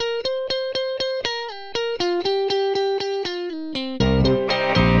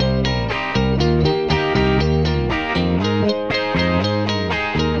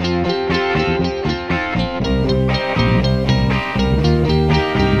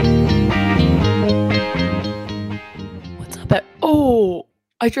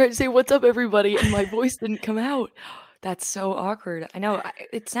I tried to say, "What's up, everybody?" and my voice didn't come out. That's so awkward. I know,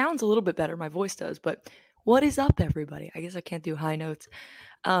 it sounds a little bit better, my voice does, but what is up, everybody? I guess I can't do high notes.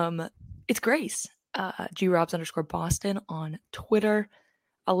 Um, it's Grace, GRobs_Boston on Twitter.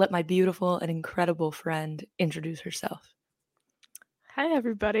 I'll let my beautiful and incredible friend introduce herself. Hi,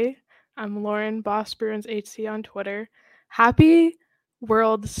 everybody. I'm Lauren Boss Bruins HC on Twitter. Happy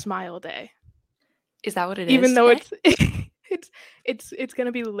World Smile Day. Is that what it is Even though today? it's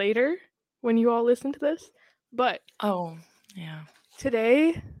gonna be later when you all listen to this, but Oh, yeah.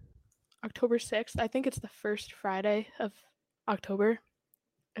 today, October 6th, I think it's the first Friday of October,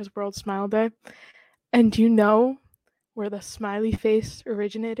 is World Smile Day. And do you know where the smiley face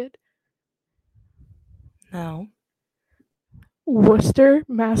originated? No. Worcester,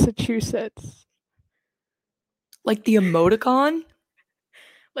 Massachusetts. Like the emoticon?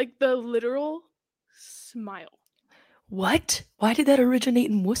 Like the literal smile. What? Why did that originate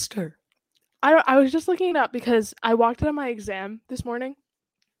in Worcester? I was just looking it up because I walked into my exam this morning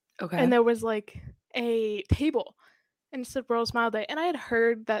Okay. and there was like a table and it said World Smile Day. And I had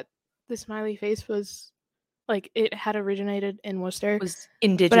heard that the smiley face was like it had originated in Worcester. Was But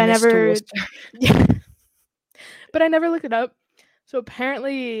I indigenous to never Worcester. yeah. But I never looked it up. So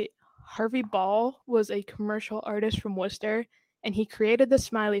apparently Harvey Ball was a commercial artist from Worcester and he created the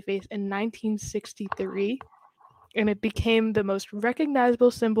smiley face in 1963. And it became the most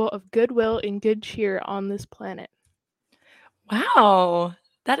recognizable symbol of goodwill and good cheer on this planet. Wow.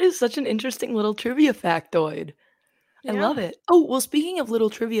 That is such an interesting little trivia factoid. I love it. Oh, well, speaking of little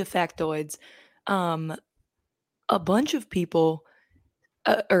trivia factoids, um, a bunch of people,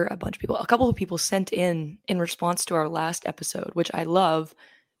 a couple of people sent in response to our last episode, which I love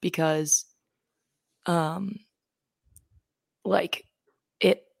because, um, like,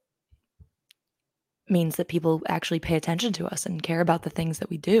 it means that people actually pay attention to us and care about the things that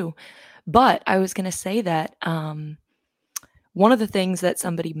we do. But I was going to say that one of the things that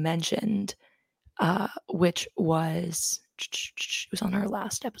somebody mentioned, which was it was on our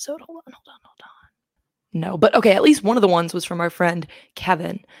last episode. Hold on. No, but okay, at least one of the ones was from our friend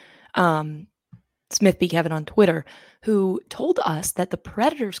Kevin, Smith B. Kevin on Twitter, who told us that the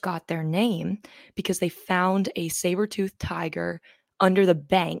Predators got their name because they found a saber-toothed tiger under the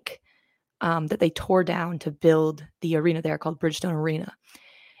bank that they tore down to build the arena there called Bridgestone Arena.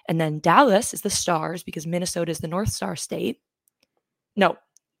 And then Dallas is the Stars because Minnesota is the North Star state. No,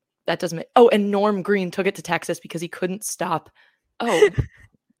 that doesn't make... Oh, and Norm Green took it to Texas because he couldn't stop. Oh,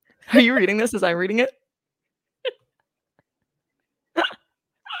 are you reading this as I'm reading it?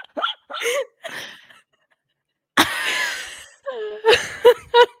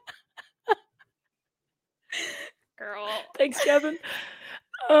 Girl. Thanks, Kevin.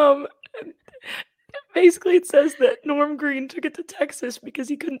 Basically, it says that Norm Green took it to Texas because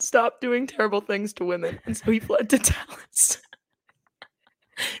he couldn't stop doing terrible things to women, and so he fled to Dallas.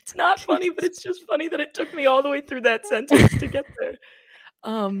 It's not funny, but it's just funny that it took me all the way through that sentence to get there.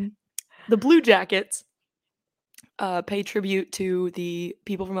 The Blue Jackets pay tribute to the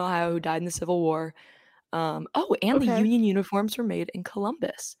people from Ohio who died in the Civil War. The Union uniforms were made in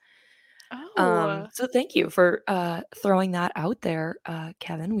Columbus. So thank you for throwing that out there,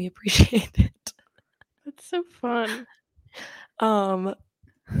 Kevin. We appreciate it. That's so fun.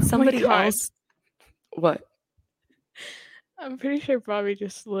 Somebody else. What? I'm pretty sure Bobby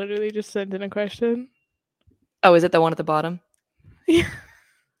just literally just sent in a question. Oh, is it the one at the bottom? Yeah.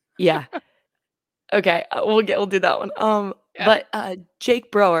 Yeah. Okay, we'll do that one. But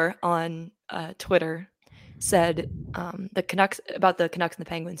Jake Brower on Twitter said the Canucks about the Canucks and the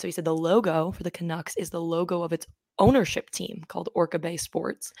Penguins. So he said the logo for the Canucks is the logo of its ownership team called Orca Bay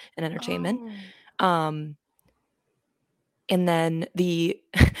Sports and Entertainment. And then this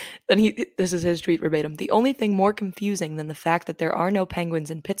is his tweet verbatim. The only thing more confusing than the fact that there are no Penguins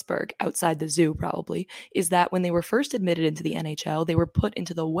in Pittsburgh, outside the zoo probably, is that when they were first admitted into the NHL, they were put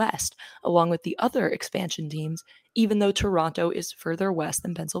into the West along with the other expansion teams, even though Toronto is further west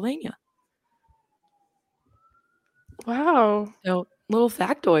than Pennsylvania. Wow. So little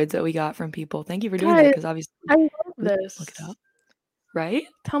factoids that we got from people. Thank you for doing that, because obviously I love this. Look it up. Right?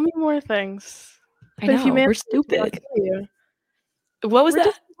 Tell me more things. I know, we're stupid. What was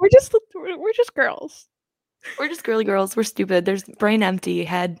that? We're just girls. We're just girly girls. We're stupid. There's brain empty,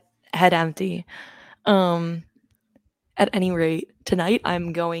 head empty. At any rate, tonight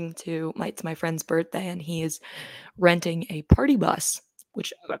I'm going to it's my friend's birthday, and he is renting a party bus,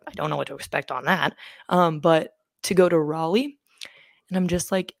 which I don't know what to expect on that. But to go to Raleigh, and I'm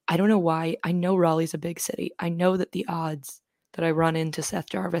just like, I don't know why. I know Raleigh's a big city. I know that the odds that I run into Seth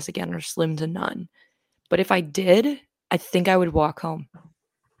Jarvis again are slim to none. But if I did, I think I would walk home.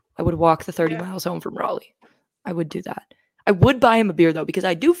 I would walk the 30 Yeah. miles home from Raleigh. I would do that. I would buy him a beer though, because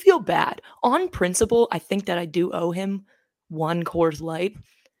I do feel bad. On principle, I think that I do owe him one Coors Light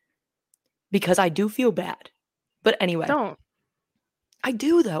because I do feel bad. But anyway, Don't. I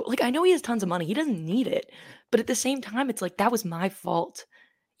do though. Like I know he has tons of money. He doesn't need it. But at the same time, it's like that was my fault.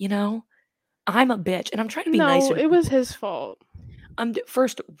 You know? I'm a bitch and I'm trying to be No, nicer to it was people. his fault.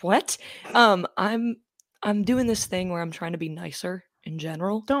 First, what? I'm doing this thing where I'm trying to be nicer in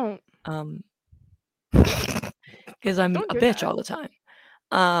general. Don't. Um because I'm Don't a do bitch that. all the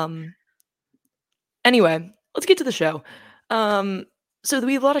time. Anyway, let's get to the show. So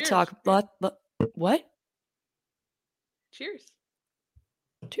we have a lot of Cheers. talk. What? Cheers.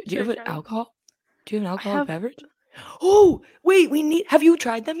 Do you have an Cheers. alcohol? Do you have an alcoholic have- beverage? Oh, wait, have you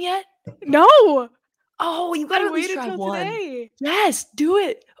tried them yet? No. Oh, you gotta I at least waited try till one. today. Yes, do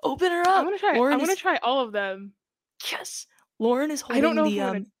it. Open her up. I'm gonna try. Lauren I'm gonna is, try all of them. yes. Lauren is I holding don't know the if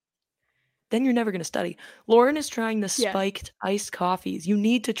I'm gonna. then you're never gonna study. Lauren is trying the Yeah. spiked iced coffees. You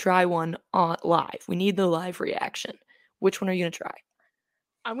need to try one on live. We need the live reaction. Which one are you gonna try?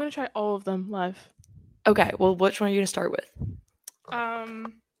 I'm gonna try all of them live. Okay, well, which one are you gonna start with?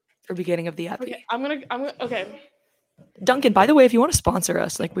 For beginning of the epi. Okay, I'm gonna. Okay. Duncan, by the way, if you want to sponsor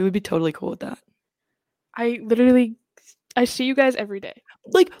us, like we would be totally cool with that. I see you guys every day.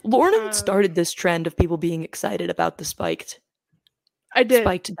 Like Lauren started this trend of people being excited about the spiked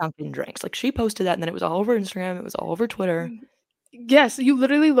Dunkin' drinks. Like she posted that, and then it was all over Instagram. It was all over Twitter. Yes, you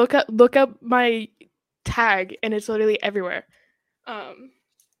literally look up my tag, and it's literally everywhere.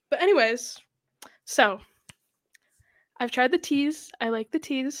 But anyways, so I've tried the teas. I like the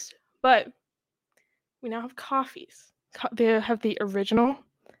teas, but we now have coffees. They have the original,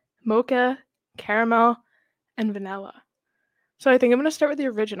 mocha, caramel, and vanilla. So I think I'm gonna start with the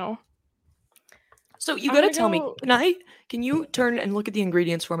original. So you gotta tell me, can you turn and look at the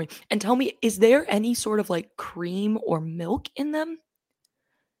ingredients for me and tell me, is there any sort of like cream or milk in them?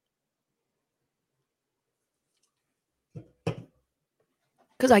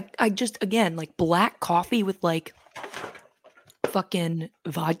 Because I just, again, like black coffee with like fucking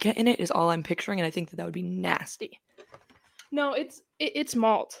vodka in it is all I'm picturing, and I think that would be nasty. No, it's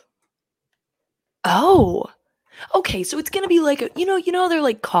malt. Oh, okay. So it's gonna be like they're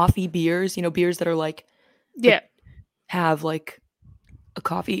like coffee beers, beers that are like have like a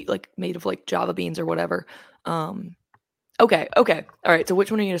coffee like made of like Java beans or whatever. Okay. All right. So which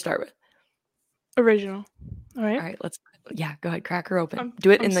one are you gonna start with? Original. All right. Let's. Yeah, go ahead. Crack her open.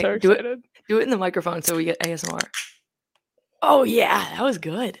 Do it in the microphone so we get ASMR. Oh yeah, that was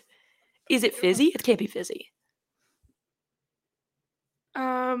good. Is it fizzy? It can't be fizzy.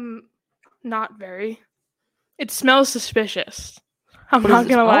 Not very. It smells suspicious. I'm not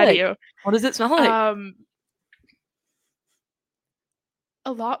gonna lie to you. What does it smell like?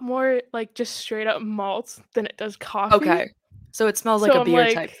 A lot more like just straight up malt than it does coffee. Okay. So it smells like a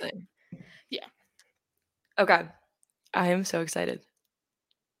beer type thing. Yeah. Okay. I am so excited.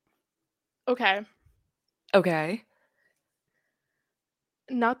 Okay.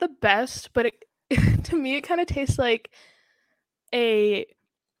 Not the best, but to me it kind of tastes like a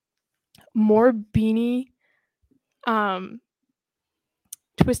more beanie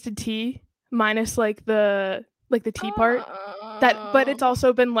twisted tea minus like the tea part. But it's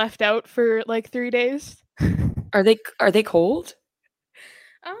also been left out for like 3 days. Are they cold?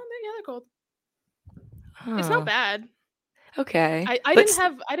 Yeah, they're cold. It's not bad. Okay. I didn't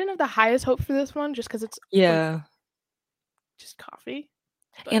have the highest hope for this one just because it's just coffee.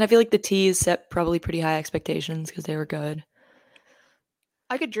 But. And I feel like the teas set probably pretty high expectations because they were good.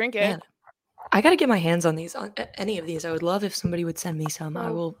 I could drink it. Man, I gotta get my hands on these. On any of these, I would love if somebody would send me some.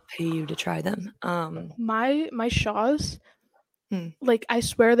 I will pay you to try them. My Shaws, like I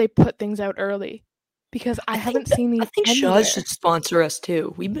swear they put things out early because I haven't seen these. I think Shaws should sponsor us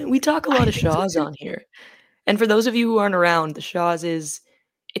too. We talk a lot of Shaws on here. And for those of you who aren't around, the Shaws it's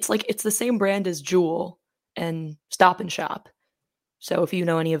the same brand as Jewel and Stop and Shop. So if you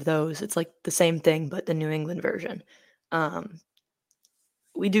know any of those, it's like the same thing, but the New England version.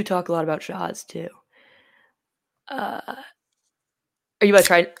 We do talk a lot about Shaws too. Are you about to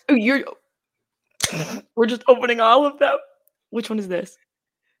try? Oh, we're just opening all of them. Which one is this?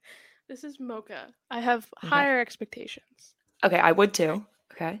 This is mocha. I have higher expectations. Okay, I would too.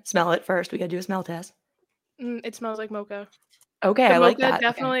 Okay, smell it first. We gotta do a smell test. It smells like mocha. Okay, I like that.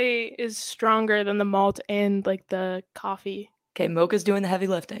 Definitely is stronger than the malt and like the coffee. Okay, mocha's doing the heavy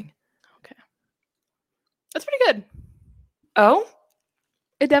lifting. Okay, that's pretty good. Oh,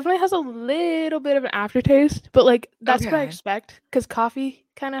 it definitely has a little bit of an aftertaste, but like that's what I expect because coffee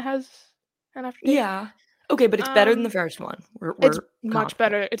kind of has an aftertaste. Yeah. Okay, but it's better than the first one. We're It's much confident.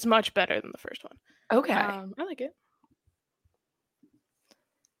 better. It's much better than the first one. Okay. I like it.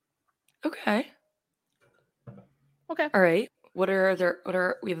 Okay. Okay. All right. What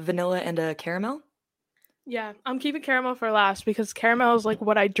are we have vanilla and a caramel? Yeah, I'm keeping caramel for last because caramel is like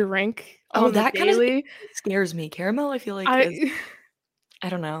what I drink Oh, on the that kind of daily. scares me. Caramel, I feel like is I I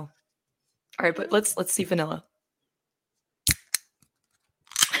don't know. All right, but let's see vanilla.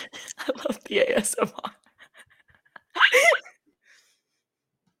 I love the ASMR.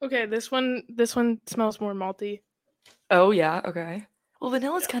 Okay, this one smells more malty. Oh yeah, okay. Well,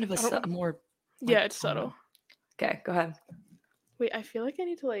 vanilla's Yeah, kind of I don't- a more Yeah, like, it's I don't know. subtle. Okay, go ahead. Wait, I feel like I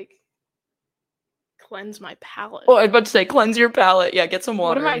need to like cleanse my palate. Oh, I was about to say cleanse your palate. Yeah, get some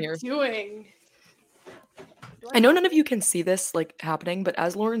What water am I in here. doing? I know none of you can see this like happening, but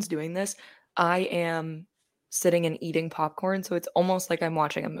as Lauren's doing this, I am sitting and eating popcorn, so it's almost like I'm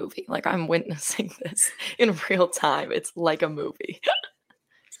watching a movie. Like I'm witnessing this in real time. It's like a movie.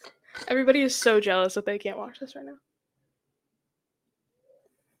 Everybody is so jealous that they can't watch this right now.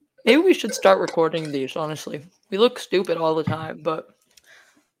 Maybe we should start recording these, honestly. We look stupid all the time, but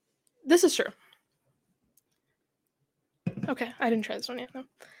This is true. Okay, I didn't try this one yet. No.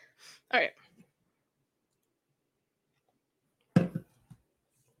 All right.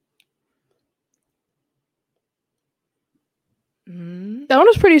 That one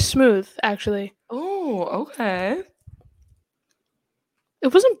was pretty smooth, actually. Oh, okay.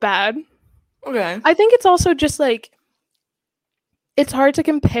 It wasn't bad. Okay. I think it's also just like it's hard to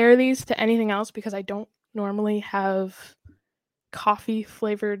compare these to anything else because I don't normally have coffee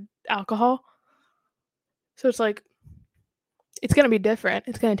flavored alcohol. So it's like it's gonna be different.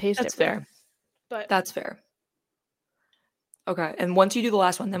 It's gonna taste That's different. fair. But That's fair. Okay, and once you do the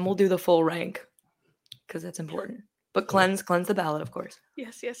last one, then we'll do the full rank because that's important. But cleanse the palate, of course.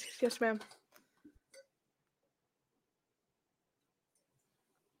 yes, ma'am.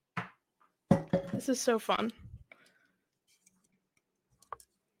 This is so fun.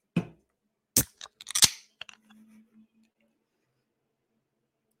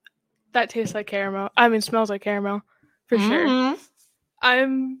 That tastes like caramel. I mean, smells like caramel, for sure.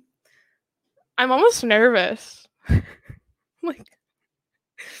 I'm almost nervous. Like,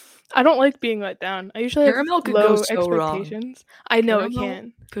 I don't like being let down. I usually Caramel have could go low so wrong. expectations. I know it Caramel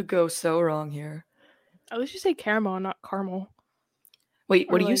can. could go so wrong here. At least you say caramel and not caramel. Wait,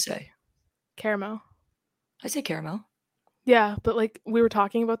 what Or do you like say? caramel. I say caramel. Yeah, but like we were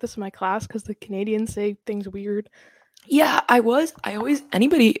talking about this in my class because the Canadians say things weird. Yeah, I always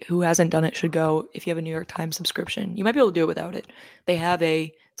anybody who hasn't done it should go if you have a New York Times subscription. You might be able to do it without it. They have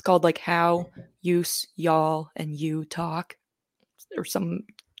it's called like How Use Y'all and You Talk or some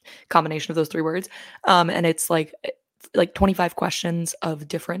combination of those three words. And it's like 25 questions of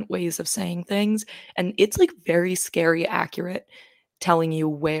different ways of saying things and it's like very scary accurate telling you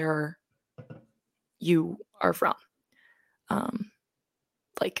where you are from.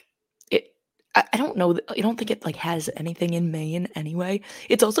 Like I don't know. I don't think it like has anything in Maine anyway.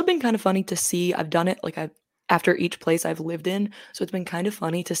 It's also been kind of funny to see. I've done it like after each place I've lived in, so it's been kind of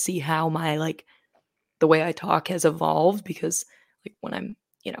funny to see how my like the way I talk has evolved because like when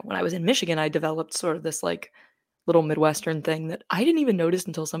I was in Michigan, I developed sort of this like little Midwestern thing that I didn't even notice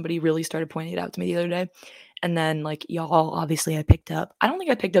until somebody really started pointing it out to me the other day. And then like y'all, obviously I picked up. I don't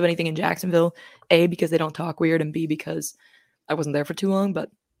think I picked up anything in Jacksonville, A, because they don't talk weird, and B, because I wasn't there for too long, but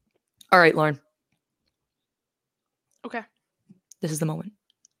all right, Lauren. Okay. This is the moment.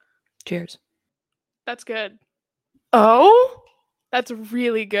 Cheers. That's good. Oh? That's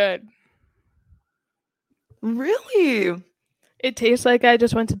really good. Really? It tastes like I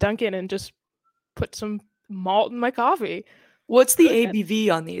just went to Dunkin' and just put some malt in my coffee. What's the Really good.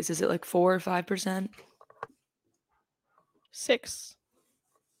 ABV on these? Is it like 4 or 5%? 6.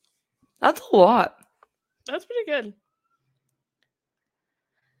 That's a lot. That's pretty good.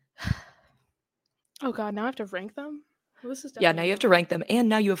 Oh god, now I have to rank them? Well, this is Yeah, now you have to rank them. And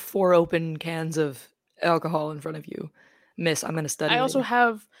now you have 4 open cans of alcohol in front of you. Miss, I'm going to study I also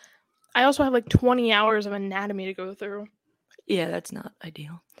have like 20 hours of anatomy to go through. Yeah, that's not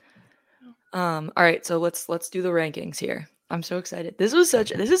ideal. All right, so let's do the rankings here. I'm so excited. This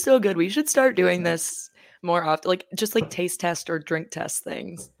is so good. We should start doing this more often. Like just like taste test or drink test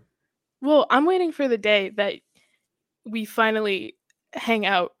things. Well, I'm waiting for the day that we finally hang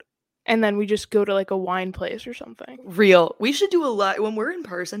out and then we just go to like a wine place or something. Real. We should do a live when we're in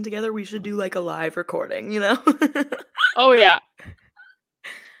person together. We should do like a live recording, you know? Oh yeah.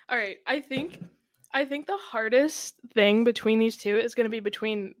 All right. I think the hardest thing between these two is going to be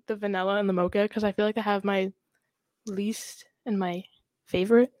between the vanilla and the mocha because I feel like I have my least and my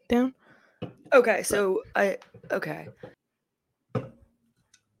favorite down. Okay, so okay.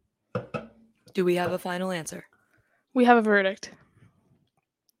 Do we have a final answer? We have a verdict.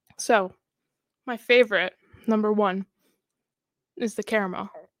 So, my favorite, number 1, is the caramel.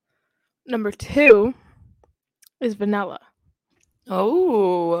 Number 2 is vanilla,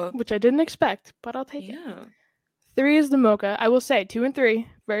 Oh, which I didn't expect, but I'll take it. yeah. 3 is the mocha. I will say 2 and 3,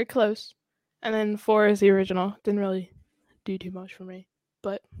 very close. And then 4 is the original. Didn't really do too much for me,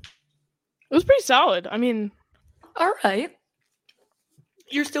 but it was pretty solid. I mean, All right.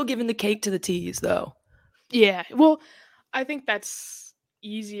 You're still giving the cake to the teas, though. yeah. Well, I think that's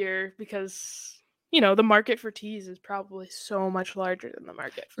easier because the market for teas is probably so much larger than the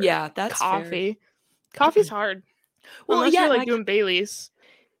market for Yeah, that's coffee. fair. Coffee's hard. Well, Unless yeah, you're like doing Baileys.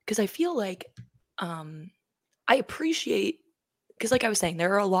 because I feel like I appreciate, because like I was saying,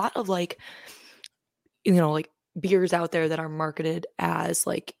 there are a lot of like like beers out there that are marketed as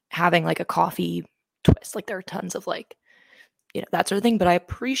like having like a coffee twist. Like there are tons of like that sort of thing. But I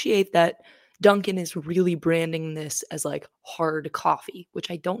appreciate that Dunkin' is really branding this as like hard coffee, which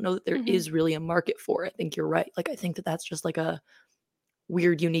I don't know that there Mhm. is really a market for. I think you're right. Like I think that that's just like a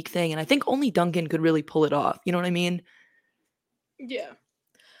weird, unique thing, and I think only Dunkin' could really pull it off. You know what I mean? Yeah.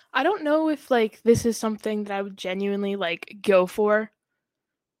 I don't know if like this is something that I would genuinely like go for.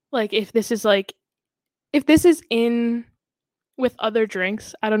 Like if this is in with other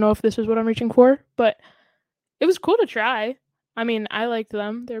drinks. I don't know if this is what I'm reaching for, but it was cool to try. I mean, I liked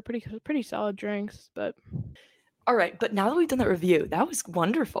them. They're pretty solid drinks, but All right, but now that we've done that review, that was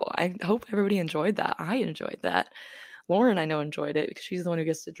wonderful. I hope everybody enjoyed that. I enjoyed that. Lauren, I know, enjoyed it because she's the one who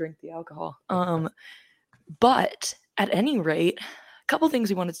gets to drink the alcohol. But at any rate, a couple things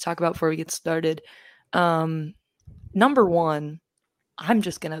we wanted to talk about before we get started. Number one, I'm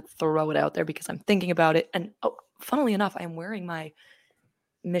just gonna throw it out there because I'm thinking about it. And funnily enough, I'm wearing my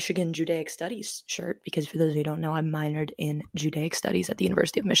Michigan Judaic Studies shirt because for those of you who don't know, I'm minored in Judaic Studies at the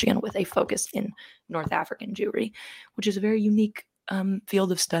University of Michigan with a focus in North African Jewry, which is a very unique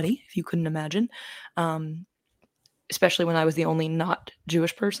field of study, if you couldn't imagine. Especially when I was the only not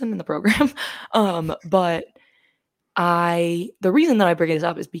Jewish person in the program. But the reason that I bring this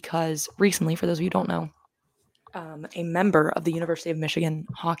up is because recently, for those of you who don't know, a member of the University of Michigan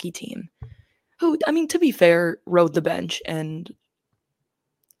hockey team, who, I mean, to be fair, rode the bench and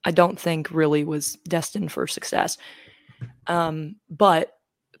I don't think really was destined for success. But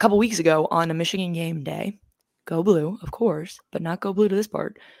a couple weeks ago on a Michigan game day, go blue, of course, but not go blue to this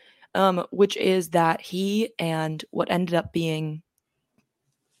part, which is that he and what ended up being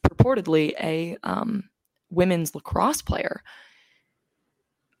purportedly a women's lacrosse player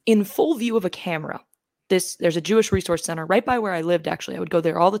in full view of a camera. There's a Jewish resource center right by where I lived. Actually, I would go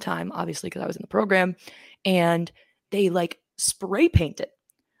there all the time, obviously, because I was in the program, and they like spray painted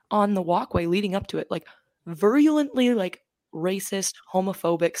on the walkway leading up to it, like virulently like racist,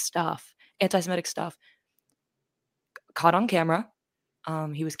 homophobic stuff, anti-Semitic stuff, caught on camera.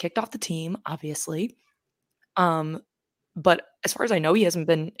 He was kicked off the team, obviously. But as far as I know, he hasn't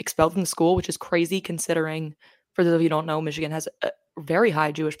been expelled from the school, which is crazy considering, for those of you who don't know, Michigan has a very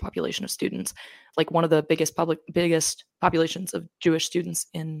high Jewish population of students, like one of the biggest populations of Jewish students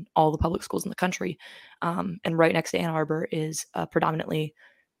in all the public schools in the country. And right next to Ann Arbor is a predominantly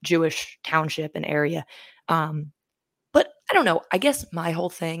Jewish township and area. But I don't know. I guess my whole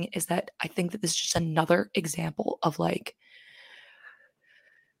thing is that I think that this is just another example of like,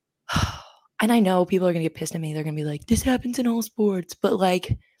 and I know people are going to get pissed at me. They're going to be like, this happens in all sports. But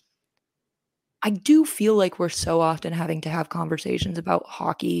like, I do feel like we're so often having to have conversations about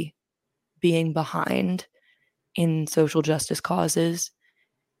hockey being behind in social justice causes.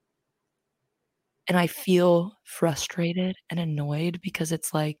 And I feel frustrated and annoyed because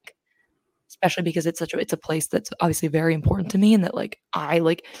it's like, especially because it's a place that's obviously very important to me and that like I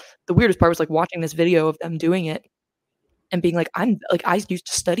like the weirdest part was like watching this video of them doing it and being like, I'm like, I used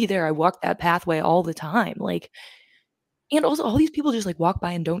to study there. I walked that pathway all the time. Like, and also all these people just like walk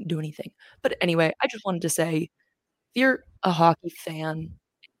by and don't do anything. But anyway, I just wanted to say, if you're a hockey fan,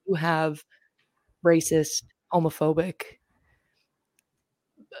 you have racist, homophobic,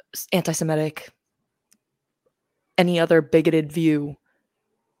 anti-Semitic, any other bigoted view,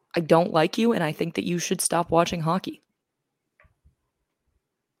 I don't like you, and I think that you should stop watching hockey.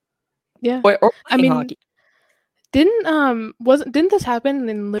 yeah. Or I playing mean, hockey. didn't this happen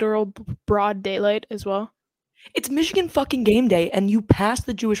in literal broad daylight as well? It's Michigan fucking game day, and you pass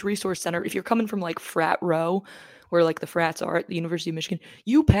the Jewish Resource Center. If you're coming from like frat row, where like the frats are at the University of Michigan,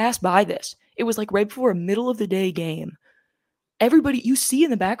 you pass by this. It was like right before a middle of the day game. Everybody, you see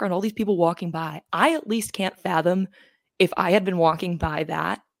in the background all these people walking by. I at least can't fathom if I had been walking by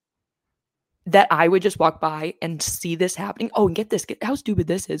that that I would just walk by and see this happening. Oh, and get this, get how stupid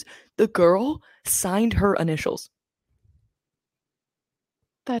this is. The girl signed her initials.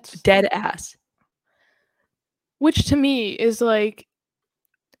 That's Dead ass. which to me is like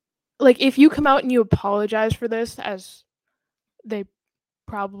if you come out and you apologize for this, as they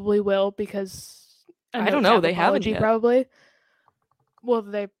probably will, because a I don't note know. tab They haven't apology yet. probably. Well,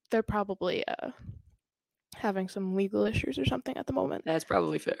 they're probably having some legal issues or something at the moment. That's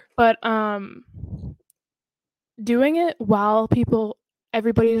probably fair. But doing it while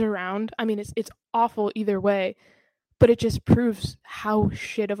everybody's around, I mean it's awful either way, but it just proves how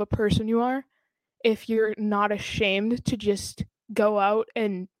shit of a person you are if you're not ashamed to just go out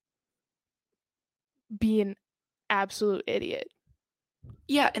and be an absolute idiot.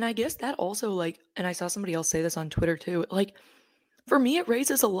 Yeah, and I guess that also, like, and I saw somebody else say this on Twitter too. Like, for me, it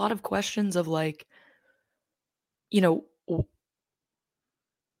raises a lot of questions of like, you know,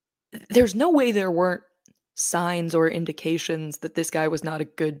 there's no way there weren't signs or indications that this guy was not a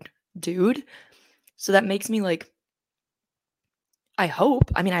good dude. So that makes me like, I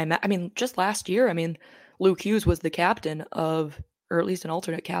hope. I mean, just last year, I mean, Luke Hughes was the captain of, or at least an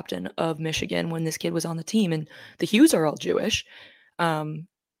alternate captain of Michigan when this kid was on the team, and the Hughes are all Jewish. Um,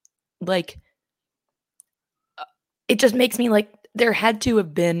 like, it just makes me like there had to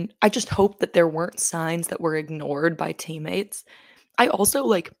have been. I just hope that there weren't signs that were ignored by teammates. I also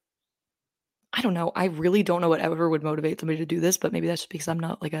like. I don't know. I really don't know whatever would motivate somebody to do this, but maybe that's just because I'm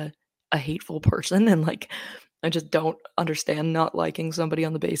not like a hateful person and like I just don't understand not liking somebody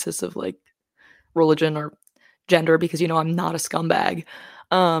on the basis of like religion or gender because I'm not a scumbag.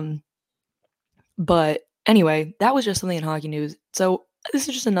 Um but anyway, that was just something in hockey news. So this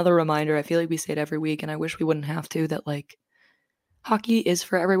is just another reminder. I feel like we say it every week and I wish we wouldn't have to, that like hockey is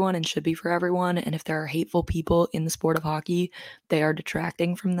for everyone and should be for everyone. And if there are hateful people in the sport of hockey, they are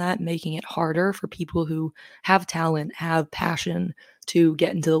detracting from that, making it harder for people who have talent, have passion to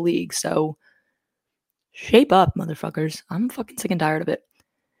get into the league. So shape up, motherfuckers. I'm fucking sick and tired of it.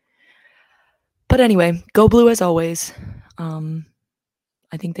 But anyway, go blue as always.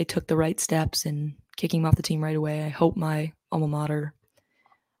 I think they took the right steps in kicking him off the team right away. I hope my alma mater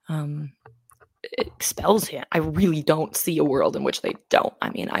expels him. I really don't see a world in which they don't. I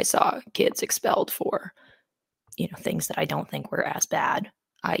mean, I saw kids expelled for, things that I don't think were as bad,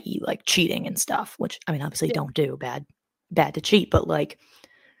 i.e., like cheating and stuff, which I mean, obviously don't do bad to cheat, but like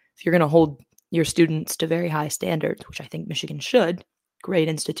if you're going to hold your students to very high standards, which I think Michigan should, great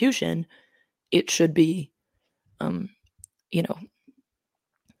institution, it should be, you know,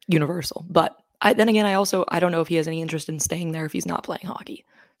 universal. But then again, I don't know if he has any interest in staying there if he's not playing hockey.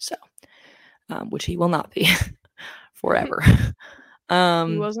 So, which he will not be forever.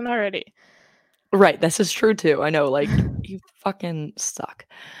 He wasn't already. Right, this is true too. I know, like you fucking suck.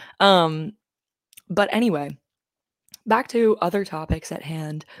 But anyway, back to other topics at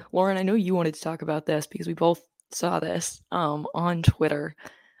hand. Lauren, I know you wanted to talk about this because we both saw this on Twitter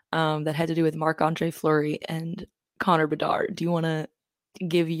that had to do with Marc-Andre Fleury and Connor Bedard. Do you want to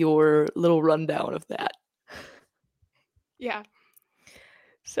give your little rundown of that? Yeah.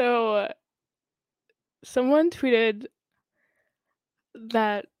 So someone tweeted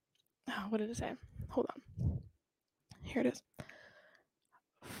that what did it say? Hold on. Here it is.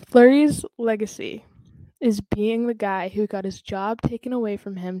 Fleury's legacy is being the guy who got his job taken away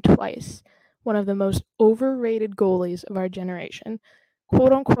from him twice, one of the most overrated goalies of our generation.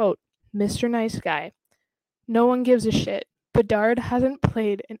 Quote unquote, Mr. Nice Guy. No one gives a shit. Bedard hasn't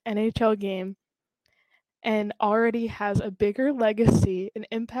played an NHL game and already has a bigger legacy and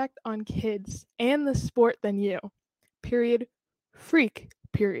impact on kids and the sport than you. Period. Freak.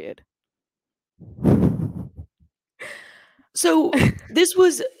 Period. So this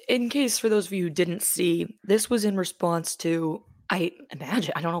was, in case for those of you who didn't see, this was in response to, I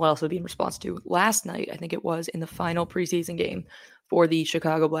imagine, I don't know what else it would be in response to, last night, I think it was, in the final preseason game for the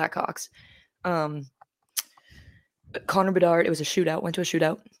Chicago Blackhawks. Connor Bedard, it was a shootout, went to a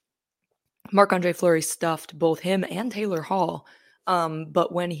shootout. Marc-Andre Fleury stuffed both him and Taylor Hall.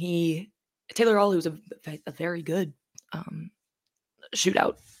 But when Taylor Hall, who's a very good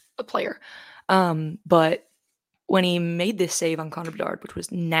shootout player, but when he made this save on Connor Bedard, which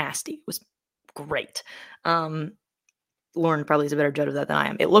was nasty, it was great. Lauren probably is a better judge of that than I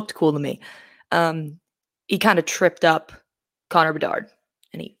am. It looked cool to me. He kind of tripped up Connor Bedard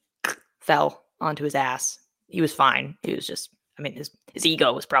and he fell onto his ass. He was fine. He was just, I mean, his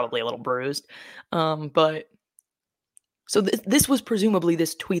ego was probably a little bruised. But so this was presumably,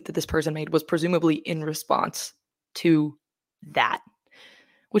 this tweet that this person made was presumably in response to that,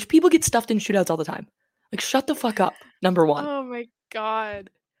 which people get stuffed in shootouts all the time. Like, shut the fuck up, number one. Oh my god.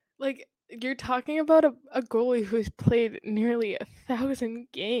 Like, You're talking about a goalie who's played nearly 1,000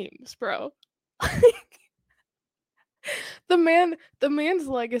 games, bro. The man's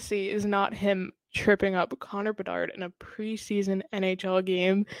legacy is not him tripping up Connor Bedard in a preseason NHL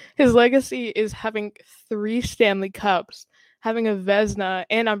game. His legacy is having 3 Stanley Cups, having a Vezina,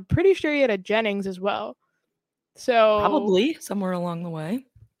 and I'm pretty sure he had a Jennings as well. So Probably somewhere along the way.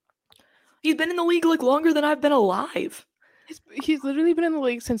 He's been in the league like longer than I've been alive. he's literally been in the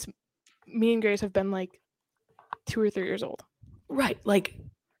league since me and Grace have been like 2 or 3 years old. Right. Like,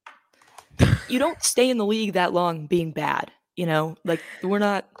 you don't stay in the league that long being bad, you know? Like, we're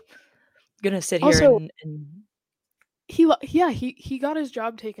not going to sit here Also, and he got his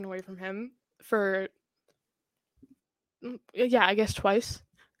job taken away from him for I guess twice.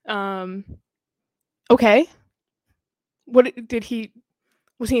 Okay. What did he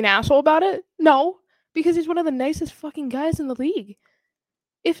was he an asshole about it? No, because he's one of the nicest fucking guys in the league.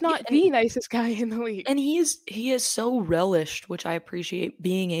 If not yeah, the nicest guy in the league. and he is so relished, which I appreciate,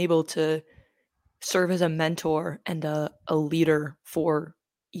 being able to serve as a mentor and a leader for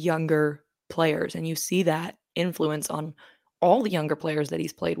younger players. And you see that influence on all the younger players that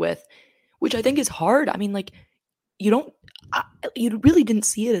he's played with, which I think is hard. I mean, like, you don't, you really didn't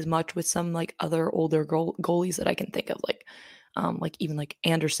see it as much with some like other older goalies that I can think of, like even like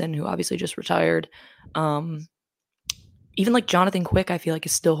Anderson, who obviously just retired. Even like Jonathan Quick, I feel like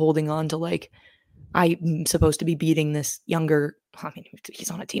is still holding on to like, I'm supposed to be beating this younger. I mean,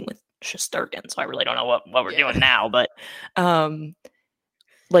 he's on a team with Shesterkin, so I really don't know what we're doing now. But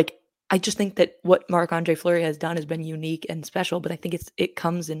like, I just think that what Marc-Andre Fleury has done has been unique and special. But I think it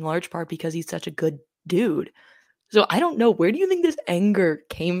comes in large part because he's such a good dude. So I don't know, where do you think this anger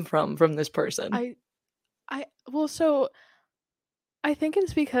came from this person? So I think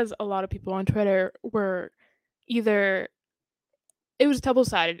it's because a lot of people on Twitter were either it was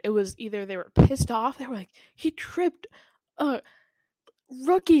double-sided. It was either they were pissed off, they were like, he tripped a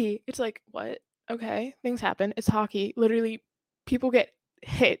rookie. It's like, what? Okay, things happen. It's hockey. Literally, people get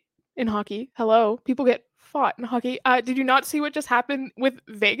hit in hockey. Hello, people get fought in hockey. Did you not see what just happened with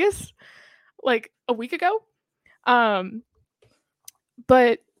Vegas like a week ago? But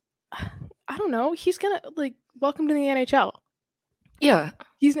I don't know. He's gonna like welcome to the NHL. Yeah,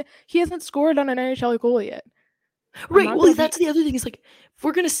 He hasn't scored on an NHL goalie yet. right. Well, that's the other thing. Is like, if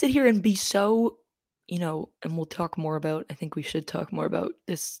we're gonna sit here and be so, you know, and we'll talk more about. I think we should talk more about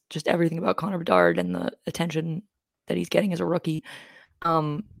this. Just everything about Connor Bedard and the attention that he's getting as a rookie.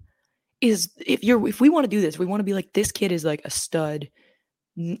 Is if we want to do this, we want to be like, this kid is like a stud.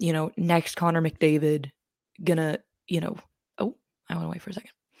 You know, next Connor McDavid, gonna, you know, oh, I want to wait for a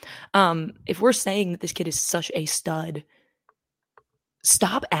second. If we're saying that this kid is such a stud,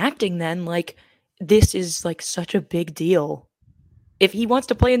 stop acting then like this is like such a big deal. If he wants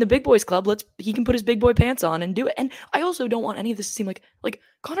to play in the big boys club, he can put his big boy pants on and do it. And I also don't want any of this to seem like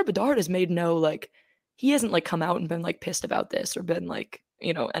Connor Bedard has made no, like, he hasn't like come out and been like pissed about this or been like,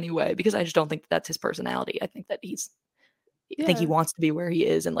 you know, anyway, because I just don't think that's his personality. I think that I think he wants to be where he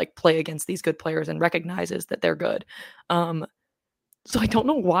is and like play against these good players and recognizes that they're good. So I don't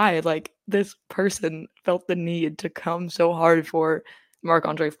know why like this person felt the need to come so hard for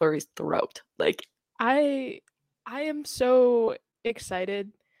Marc-Andre Fleury's throat. Like, I am so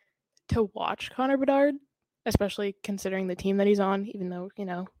excited to watch Connor Bedard, especially considering the team that he's on, even though, you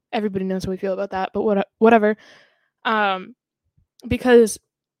know, everybody knows how we feel about that, but whatever. Because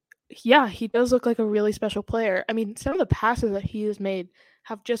yeah, he does look like a really special player. I mean, some of the passes that he has made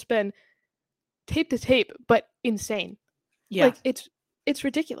have just been tape to tape, but insane. yeah. Like it's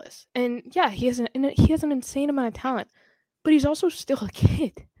ridiculous. And yeah, he has an insane amount of talent, but he's also still a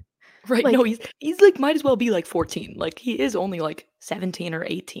kid. Right. Like, no, he's like might as well be like 14. Like, he is only like 17 or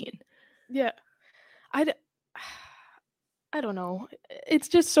 18. Yeah. I don't know. It's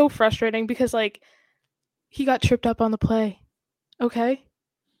just so frustrating because like he got tripped up on the play. Okay?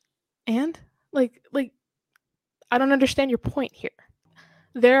 And like I don't understand your point here.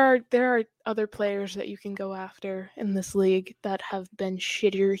 There are other players that you can go after in this league that have been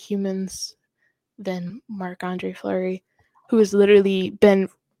shittier humans than Marc-Andre Fleury, who has literally been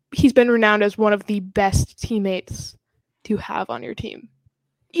renowned as one of the best teammates to have on your team.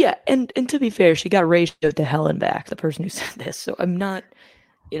 Yeah, and to be fair, she got ratioed to hell and back, the person who said this. So I'm not,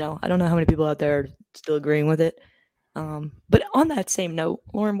 you know, I don't know how many people out there are still agreeing with it. But on that same note,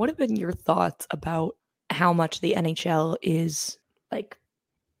 Lauren, what have been your thoughts about how much the NHL is like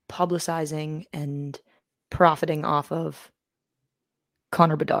publicizing and profiting off of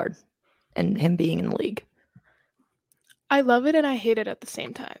Connor Bedard and him being in the league? I love it and I hate it at the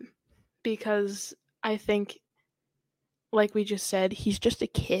same time because I think, like we just said, he's just a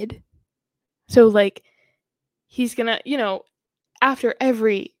kid. So like he's gonna, after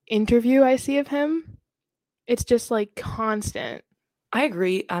every interview I see of him, it's just like constant. I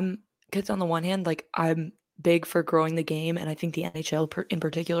agree. Because on the one hand, like I'm big for growing the game, and I think the NHL in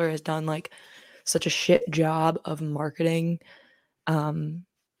particular has done like such a shit job of marketing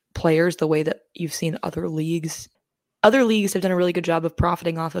players the way that you've seen other leagues. Other leagues have done a really good job of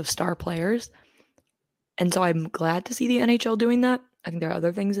profiting off of star players. And so I'm glad to see the NHL doing that. I think there are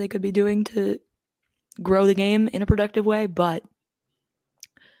other things they could be doing to grow the game in a productive way, but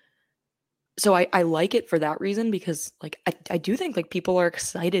so I like it for that reason because like I do think like people are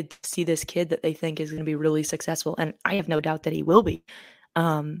excited to see this kid that they think is going to be really successful, and I have no doubt that he will be,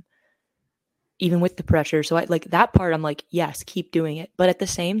 even with the pressure. So I like that part. I'm like, yes, keep doing it, but at the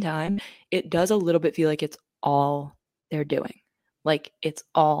same time, it does a little bit feel like it's all they're doing. Like it's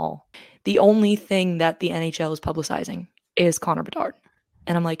all the only thing that the NHL is publicizing is Connor Bedard,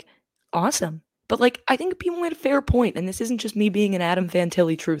 and I'm like, awesome. But like, I think people made a fair point, and this isn't just me being an Adam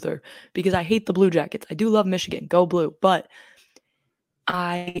Fantilli truther because I hate the Blue Jackets. I do love Michigan, go blue, but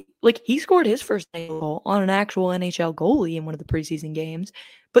he scored his first goal on an actual NHL goalie in one of the preseason games,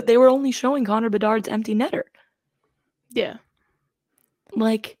 but they were only showing Connor Bedard's empty netter. Yeah.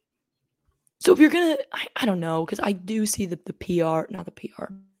 Like, so if you're gonna, I don't know, because I do see the PR, not the PR,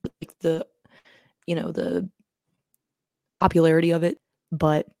 like the popularity of it,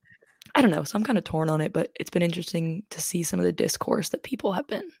 but I don't know. So I'm kind of torn on it, but it's been interesting to see some of the discourse that people have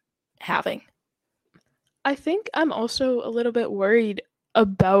been having. I think I'm also a little bit worried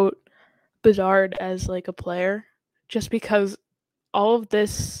about Bedard as like a player, just because all of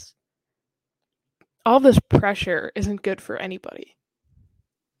this pressure isn't good for anybody.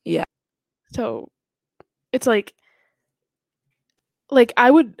 Yeah. So it's like I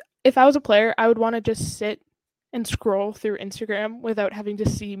would, if I was a player, I would want to just sit and scroll through Instagram without having to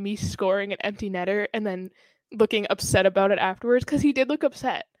see me scoring an empty netter and then looking upset about it afterwards, because he did look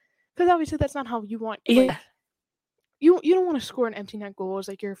upset. Because obviously that's not how you want. Like, Yeah. You don't want to score an empty net goal as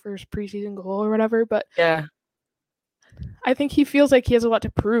like your first preseason goal or whatever, but Yeah. I think he feels like he has a lot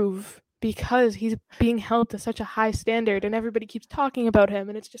to prove because he's being held to such a high standard and everybody keeps talking about him,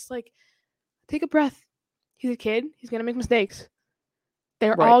 and it's just like, take a breath. He's a kid. He's going to make mistakes.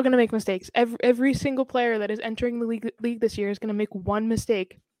 They're Right. all going to make mistakes. Every single player that is entering the league this year is going to make one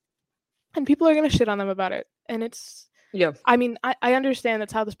mistake, and people are going to shit on them about it. And it's, Yeah. I mean, I understand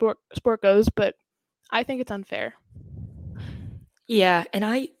that's how the sport goes, but I think it's unfair. Yeah, and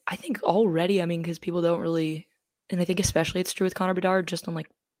I think already, I mean, because people don't really, and I think especially it's true with Connor Bedard, just on like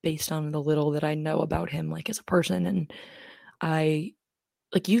based on the little that I know about him, like as a person, and I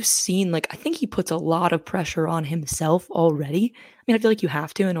like you've seen, like I think he puts a lot of pressure on himself already. I mean, I feel like you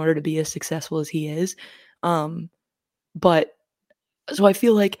have to in order to be as successful as he is. But so I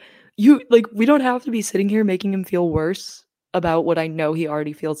feel like we don't have to be sitting here making him feel worse about what I know he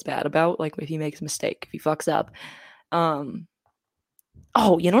already feels bad about, like if he makes a mistake, if he fucks up.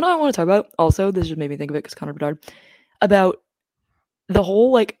 Oh, you know what I want to talk about? Also, this just made me think of it because Connor Bedard, about the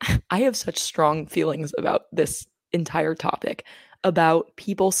whole like I have such strong feelings about this entire topic about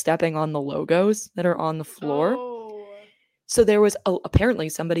people stepping on the logos that are on the floor. Oh. So there was apparently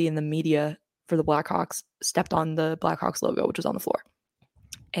somebody in the media for the Blackhawks stepped on the Blackhawks logo, which was on the floor.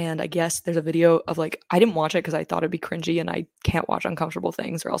 And I guess there's a video of like, I didn't watch it because I thought it'd be cringy and I can't watch uncomfortable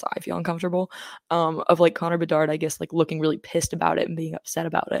things or else I feel uncomfortable. Of like Connor Bedard, I guess, like looking really pissed about it and being upset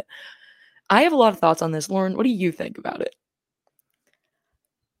about it. I have a lot of thoughts on this. Lauren, what do you think about it?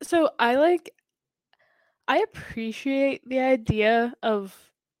 So I appreciate the idea of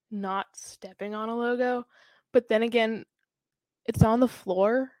not stepping on a logo, but then again, it's on the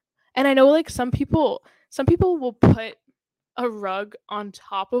floor. And I know like some people will put a rug on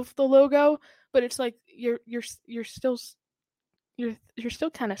top of the logo, but it's like you're still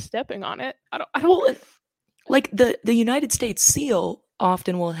kind of stepping on it. I don't Well, like the United States seal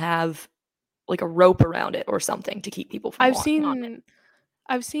often will have like a rope around it or something to keep people from walking on it.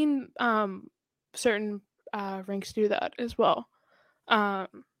 I've seen certain rinks do that as well. I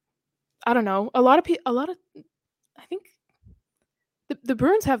don't know. A lot of I think the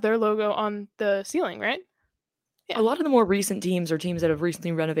Bruins have their logo on the ceiling, right? Yeah. A lot of the more recent teams or teams that have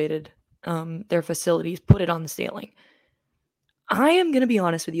recently renovated their facilities put it on the ceiling. I am going to be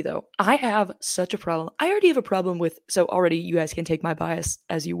honest with you, though. I have such a problem. I already have a problem with, so already you guys can take my bias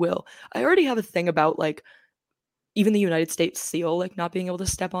as you will. I already have a thing about like even the United States seal, like not being able to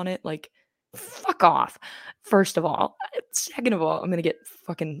step on it. Like, fuck off. First of all. Second of all, I'm going to get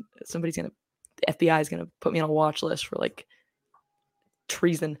fucking, the FBI is going to put me on a watch list for like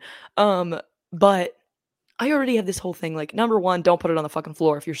treason. But I already have this whole thing, like, number one, don't put it on the fucking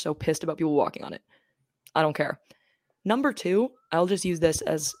floor if you're so pissed about people walking on it. I don't care. Number two, I'll just use this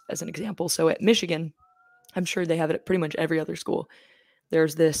as an example. So at Michigan, I'm sure they have it at pretty much every other school.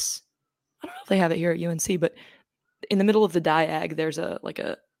 There's this, I don't know if they have it here at UNC, but in the middle of the diag, there's an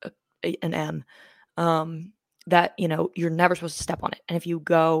M that, you know, you're never supposed to step on it. And if you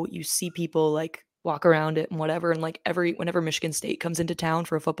go, you see people like walk around it and whatever. And like whenever Michigan State comes into town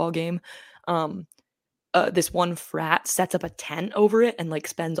for a football game, this one frat sets up a tent over it and like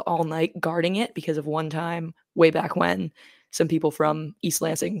spends all night guarding it because of one time way back when some people from East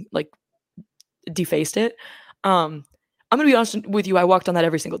Lansing like defaced it. I'm gonna be honest with you, I walked on that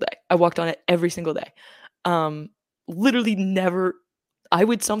every single day. I walked on it every single day. Literally never. I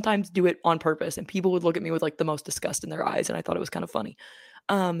would sometimes do it on purpose and people would look at me with like the most disgust in their eyes, and I thought it was kind of funny.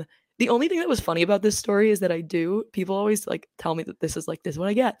 The only thing that was funny about this story is that people always like tell me that this is what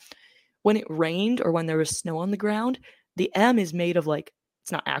I get. When it rained or when there was snow on the ground, the M is made of like,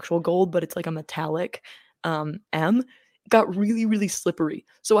 it's not actual gold, but it's like a metallic M. Got really, really slippery.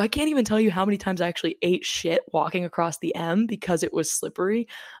 So I can't even tell you how many times I actually ate shit walking across the M because it was slippery.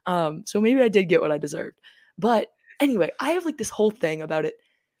 So maybe I did get what I deserved. But anyway, I have like this whole thing about it.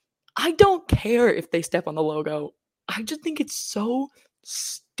 I don't care if they step on the logo. I just think it's so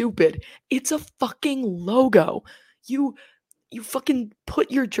stupid. It's a fucking logo. You fucking put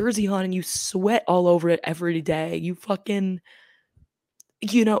your jersey on and you sweat all over it every day. You fucking,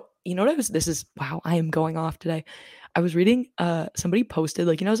 you know what wow, I am going off today. I was reading, somebody posted,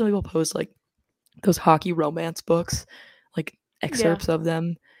 like, you know, some people post like those hockey romance books, like excerpts of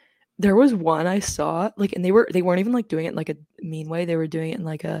them. There was one I saw, like, and they weren't even like doing it in like a mean way. They were doing it in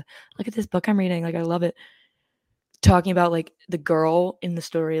like a, look at this book I'm reading, like, I love it. Talking about like the girl in the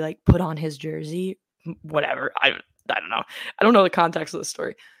story, like, put on his jersey, whatever. I don't know. I don't know the context of the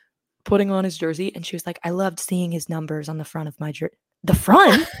story. Putting on his jersey, and she was like, I loved seeing his numbers on the front of my jersey. The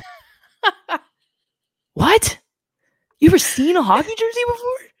front? What? You ever seen a hockey jersey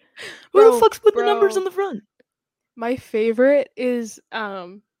before? Who the fuck's put the numbers on the front? My favorite is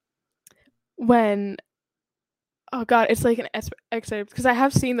when, oh god, it's like an excerpt, because I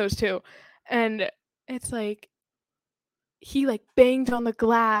have seen those too, and it's like he like banged on the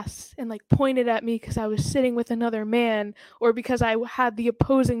glass and like pointed at me because I was sitting with another man, or because I had the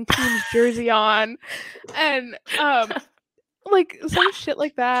opposing team's jersey on, and like some shit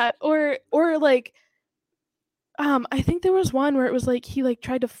like that, or like I think there was one where it was like he like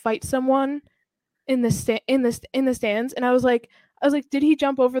tried to fight someone in the stands, and I was like, did he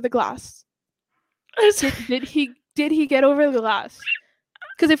jump over the glass? Did he get over the glass?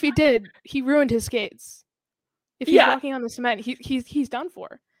 Because if he did, he ruined his skates. If he's walking on the cement, he's done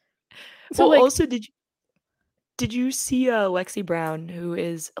for. So, well, like, also, did you see Lexi Brown, who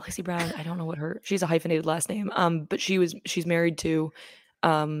is Lexi Brown? I don't know she's a hyphenated last name. But she's married to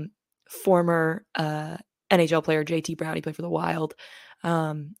former NHL player JT Brown. He played for the Wild,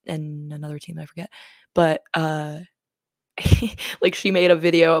 and another team I forget. But like, she made a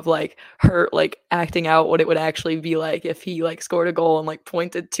video of like her like acting out what it would actually be like if he like scored a goal and like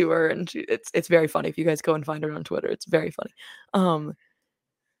pointed to her, and it's very funny. If you guys go and find her on Twitter, it's very funny.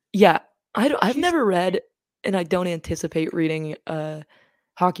 Yeah, I've never read, and I don't anticipate reading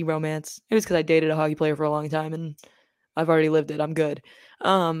hockey romance. It was because I dated a hockey player for a long time and I've already lived it. I'm good.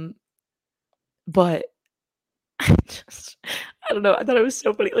 But I don't know. I thought it was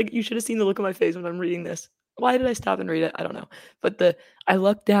so funny. Like, you should have seen the look on my face when I'm reading this. Why did I stop and read it? I don't know. But I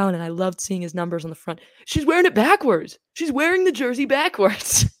looked down and I loved seeing his numbers on the front. She's wearing it backwards. She's wearing the jersey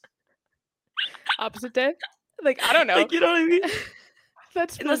backwards. Opposite day? Like, I don't know. Like, you know what I mean?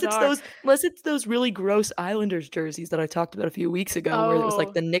 That's unless it's those really gross Islanders jerseys that I talked about a few weeks ago, where it was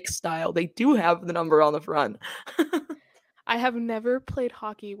like the Knicks style. They do have the number on the front. I have never played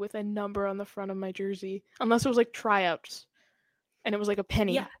hockey with a number on the front of my jersey, unless it was like tryouts, and it was like a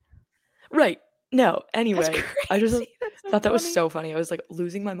penny. Yeah. Right. No. Anyway, I just thought that was so funny. I was like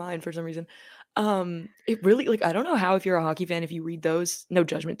losing my mind for some reason. It really, like, I don't know how, if you're a hockey fan, if you read those, no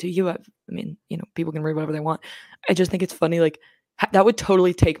judgment to you. I mean, you know, people can read whatever they want. I just think it's funny. Like, that would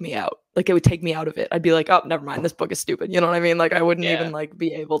totally take me out. Like, it would take me out of it. I'd be like, oh, never mind. This book is stupid. You know what I mean? Like, I wouldn't even like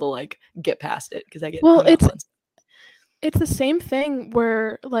be able to like get past it because I get it's the same thing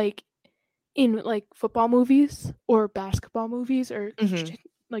where like in like football movies or basketball movies or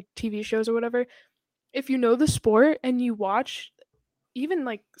like TV shows or whatever, if you know the sport and you watch, even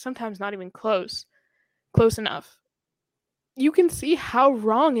like sometimes not even close enough, you can see how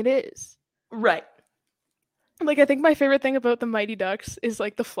wrong it is. Right. Like, I think my favorite thing about the Mighty Ducks is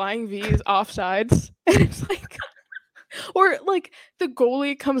like the flying V's offsides. And it's like, Or like the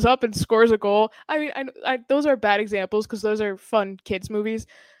goalie comes up and scores a goal. I mean, those are bad examples because those are fun kids movies.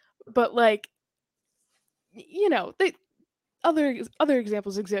 But like, they other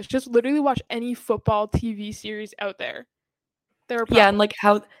examples exist. Just literally watch any football TV series out there. There are Yeah, and probably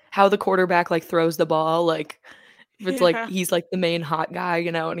like how the quarterback like throws the ball, like if it's like yeah. he's like the main hot guy,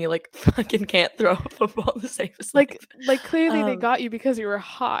 and he like fucking can't throw a football to save his life. Like clearly they Um, got you because you were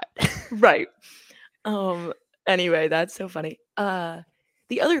hot. right. Anyway, that's so funny.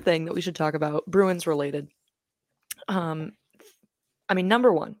 The other thing that we should talk about, Bruins related. I mean,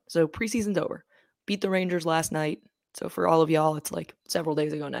 number one, so preseason's over. Beat the Rangers last night. So for all of y'all, it's like several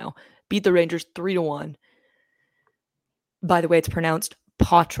days ago now. Beat the Rangers 3-1. By the way, it's pronounced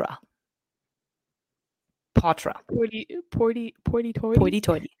Potra. Potra. Porty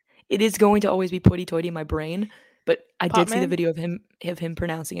Toity. It is going to always be Porty Toity in my brain, but I did see the Potman? video of him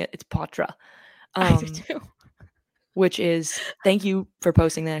pronouncing it. It's Potra. I do too. Which is, thank you for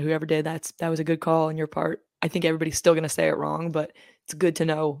posting that. Whoever did that was a good call on your part. I think everybody's still gonna say it wrong, but it's good to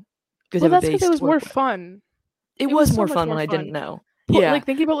know. Good to Well, have a that's because base it to was work more with. fun. It was was so more much fun more when I fun. didn't know. Yeah. Yeah,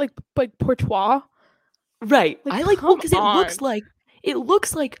 Thinking about like Portois. right. Like, I like come because it looks on.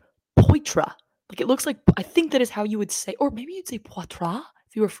 like Poitra. Like it looks like, I think that is how you would say, or maybe you'd say Poitras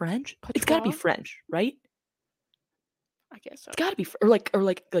if you were French. It's got to be Patois? French, right? I guess so. It's got to be or like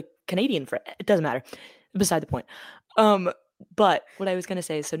Canadian French. It doesn't matter. Beside the point. But what I was gonna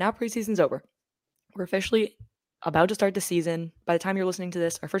say is, so now preseason's over. We're officially about to start the season. By the time you're listening to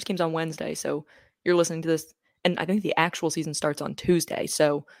this, our first game's on Wednesday, so you're listening to this, and I think the actual season starts on Tuesday.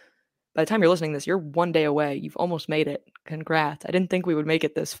 So by the time you're listening to this, you're one day away. You've almost made it. Congrats. I didn't think we would make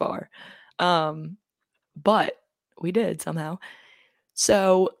it this far. But we did somehow.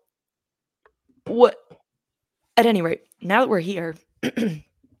 So what at any rate, now that we're here,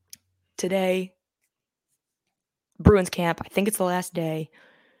 today, Bruins camp, I think it's the last day.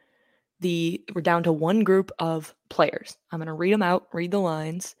 We're down to one group of players. I'm going to read them out, read the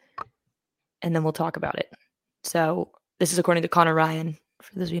lines, and then we'll talk about it. So this is according to Connor Ryan.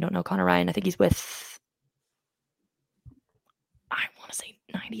 For those of you who don't know Connor Ryan, I think he's with, I want to say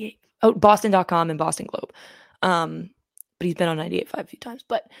 98. Oh, Boston.com and Boston Globe. But he's been on 98.5 a few times.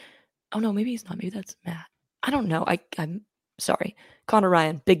 But, oh no, maybe he's not. Maybe that's Matt. I don't know. I'm sorry. Connor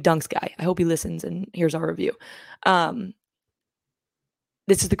Ryan, big Dunks guy. I hope he listens and here's our review.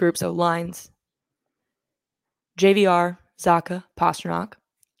 This is the group. So lines: JVR, Zacha, Pastrnak,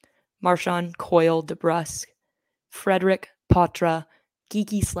 Marchand, Coyle, DeBrusk, Frederick, Potra,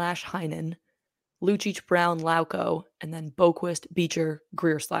 Geeky/Heinen, Lucic, Brown, Lauko, and then Boquist, Beecher,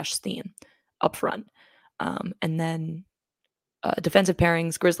 Greer/Steen up front. And then defensive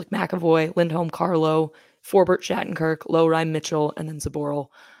pairings: Grizzly, McAvoy, Lindholm, Carlo, Forbert, Shattenkirk, Lohrheim, Mitchell, and then Zaboral.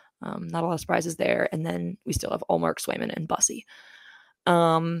 Not a lot of surprises there. And then we still have Ullmark, Swayman, and Bussy.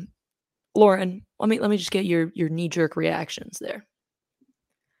 Lauren, let me just get your knee-jerk reactions there.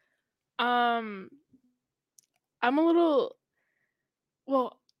 I'm a little.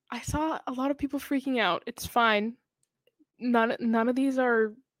 Well, I saw a lot of people freaking out. It's fine. None of these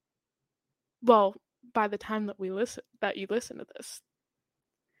are. Well, by the time that you listen to this,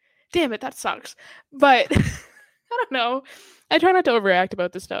 damn it, that sucks. But I don't know. I try not to overreact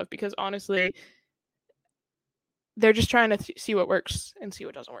about this stuff because honestly, they're just trying to see what works and see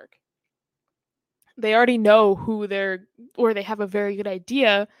what doesn't work. They already know who they have a very good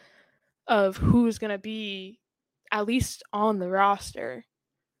idea of who's going to be at least on the roster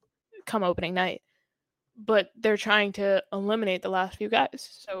come opening night. But they're trying to eliminate the last few guys.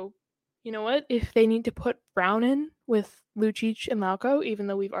 So, you know what? If they need to put Brown in with Lucic and Lauko, even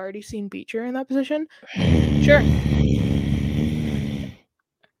though we've already seen Beecher in that position, sure.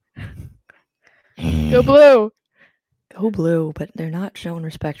 Go Blue. Go Blue, but they're not showing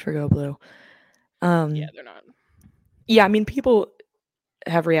respect for Go Blue. Yeah, they're not. Yeah, I mean, people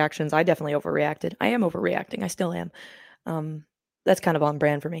have reactions. I definitely overreacted. I am overreacting. I still am. That's kind of on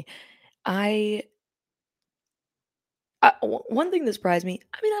brand for me. One thing that surprised me,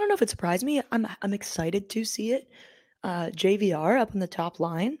 I mean, I don't know if it surprised me. I'm excited to see it. JVR up in the top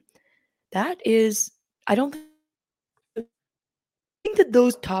line. That is, I don't think that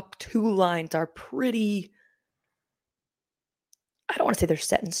those top two lines are pretty, I don't want to say they're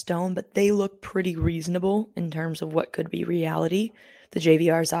set in stone, but they look pretty reasonable in terms of what could be reality. The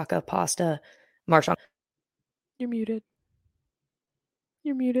JVR, Zacha, Pasta, Marchand. You're muted.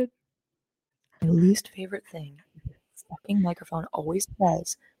 You're muted. My least favorite thing, the fucking microphone always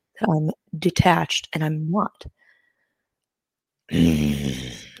says that I'm detached, and I'm not.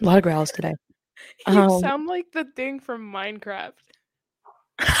 A lot of growls today. You sound like the thing from Minecraft.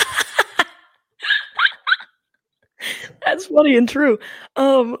 That's funny and true.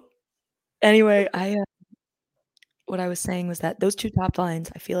 Anyway, what I was saying was that those 2 top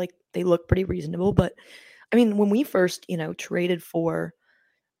lines, I feel like they look pretty reasonable, but, I mean, when we first, traded for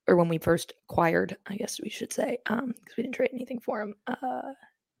or when we first acquired, I guess we should say, because we didn't trade anything for him,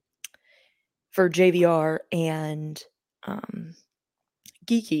 for JVR and,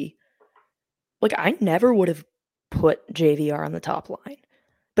 Geeky, like, I never would've put JVR on the top line,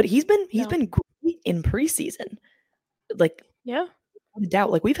 but he's No. been great in preseason. Like, Yeah. without a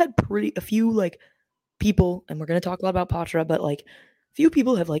doubt, like, we've had a few, like, people, and we're gonna talk a lot about Patra, but, like, few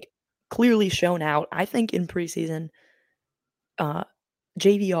people have, like, clearly shown out, I think, in preseason.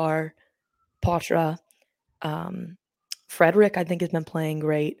 JVR, Patra, Frederick, I think, has been playing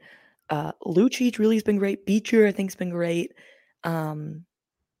great. Lucic really has been great. Beecher, I think, has been great. So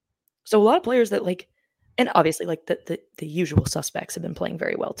a lot of players that, like, and obviously, like, the usual suspects have been playing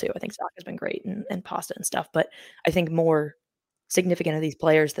very well too. I think Saka has been great and Pasta and stuff, but I think more significant are these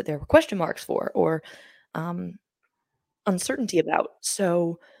players that there were question marks for or, uncertainty about.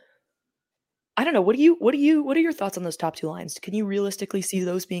 So, I don't know, what are your thoughts on those top 2 lines? Can you realistically see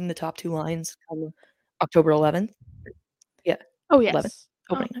those being the top 2 lines come October 11th? Yeah, Oh 11th, yes.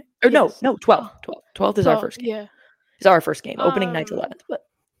 opening night. Or no, Yes. no, 12th, 12th. 12th is our 12. first game. Yeah. It's our first game. Opening night's Um, 11th, but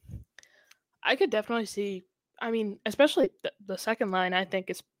I could definitely see. I mean, especially the second line. I think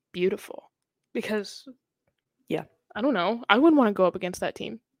is beautiful because yeah. I don't know. I wouldn't want to go up against that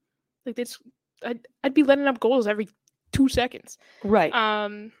team. Like it's, I'd be letting up goals every 2 seconds. Right.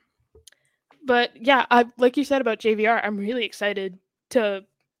 But yeah, I like you said about JVR. I'm really excited to.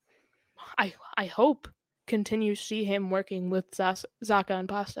 I hope continue to see him working with Zaka and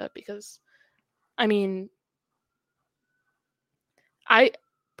Pasta because, I mean, I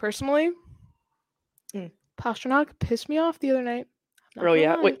personally, Pasternak pissed me off the other night. Oh,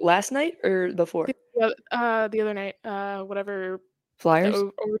 yeah? Wait, last night or before? The other night, whatever. Flyers?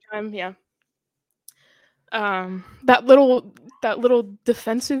 Overtime, yeah. That little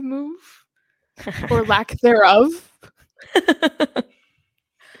defensive move or lack thereof.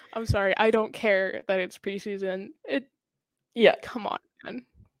 I'm sorry, I don't care that it's preseason. Yeah. Come on, man.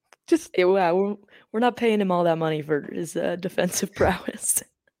 Just we're not paying him all that money for his defensive prowess.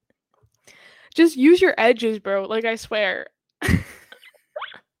 Just use your edges, bro. Like I swear.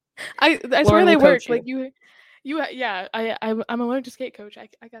 I swear they work. Like you yeah. I'm a learn to skate coach. I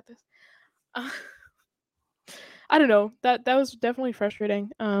got this. I don't know. That was definitely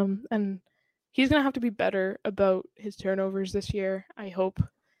frustrating. And he's gonna have to be better about his turnovers this year. I hope.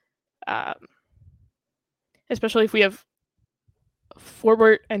 Especially if we have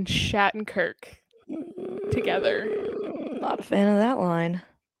Forbort and Shattenkirk together. Not a fan of that line.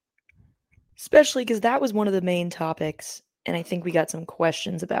 Especially because that was one of the main topics, and I think we got some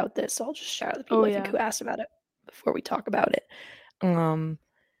questions about this. So I'll just shout out the people think who asked about it before we talk about it.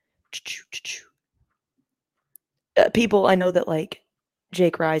 People, I know that like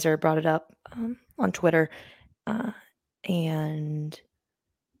Jake Reiser brought it up on Twitter, and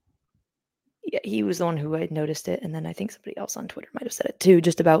yeah, he was the one who had noticed it, and then I think somebody else on Twitter might have said it too,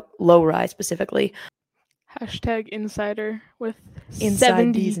 just about low rise specifically. Hashtag insider with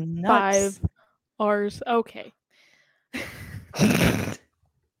Inside these 75 R's. Okay.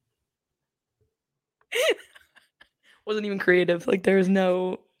 Wasn't even creative. Like there was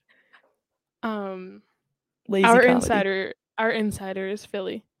no lazy comedy. Our insider is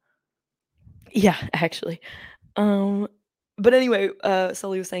Philly. Yeah, actually. But anyway,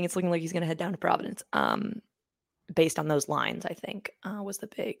 Sully was saying it's looking like he's gonna head down to Providence. Based on those lines, I think was the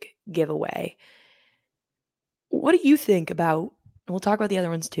big giveaway. What do you think about? We'll talk about the other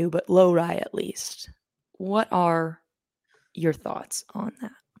ones too, but Low Rye at least. What are your thoughts on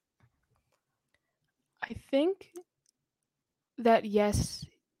that? I think that yes,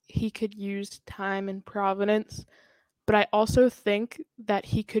 he could use time in Providence, but I also think that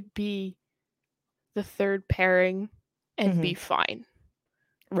he could be the third pairing and be fine.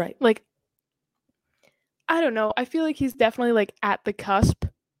 Right. Like, I don't know. I feel like he's definitely like at the cusp.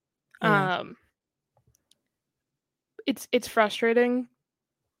 Yeah. It's frustrating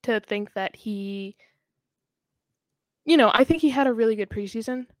to think that he, I think he had a really good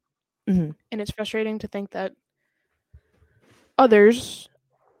preseason, and it's frustrating to think that others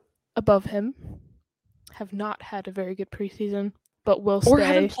above him have not had a very good preseason, but will stay. Or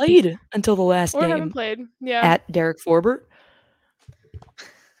haven't played until the last game. Or haven't played, yeah. At Derek Forbort.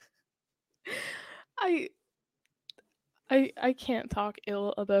 I can't talk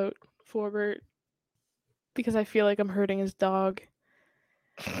ill about Forbort because I feel like I'm hurting his dog.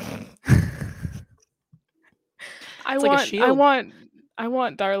 I want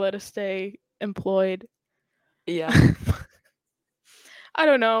Darla to stay employed. Yeah. I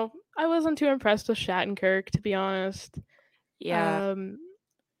don't know. I wasn't too impressed with Shattenkirk, to be honest. Yeah. Um,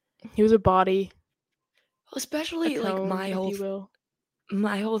 he was a body, a Especially like tone, if you will.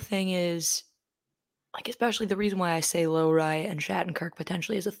 my whole thing is like especially the reason why I say Lowry and Shattenkirk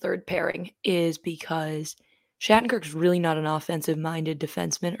potentially as a third pairing is because Shattenkirk's really not an offensive-minded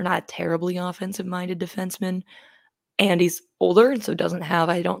defenseman, or not a terribly offensive-minded defenseman, and he's older, and so doesn't have,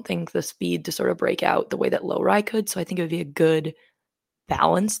 I don't think, the speed to sort of break out the way that Lowry could. So I think it would be a good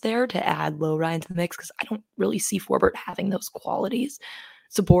balance there to add Lowry into the mix because I don't really see Forbert having those qualities.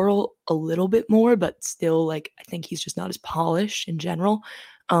 Saboral a little bit more, but still, like, I think he's just not as polished in general.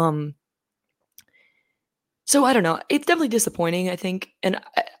 So I don't know. It's definitely disappointing, I think, and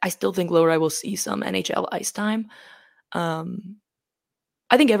I still think Lowry will see some NHL ice time. Um,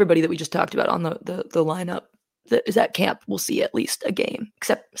 I think everybody that we just talked about on the lineup that is at camp will see at least a game,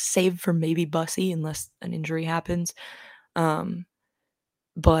 except save for maybe Bussy unless an injury happens.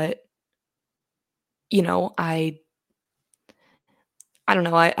 But you know, I don't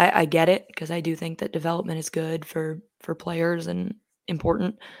know. I get it because I do think that development is good for players and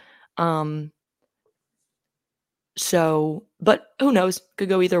important. Um, So, but who knows? Could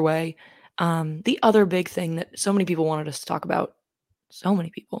go either way. The other big thing that so many people wanted us to talk about, so many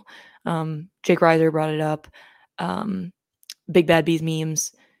people, Jake Reiser brought it up. Um, Big Bad Bees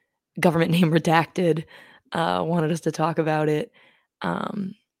memes, government name redacted, wanted us to talk about it.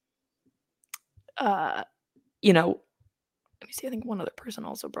 Um, uh, you know, let me see. I think one other person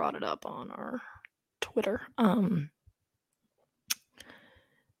also brought it up on our Twitter.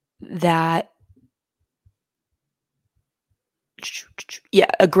 That yeah,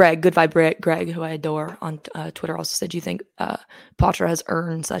 Greg, Good Vibe Greg, who I adore on Twitter, also said, "Do you think Poitras has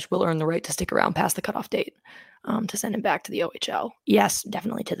earned / will earn the right to stick around past the cutoff date to send him back to the OHL?" Yes,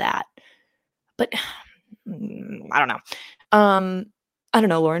 definitely to that. But I don't know. I don't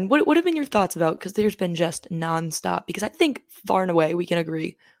know, Lauren. What have been your thoughts about? Because there's been just nonstop. Because I think far and away we can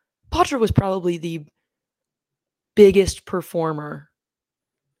agree, Poitras was probably the biggest performer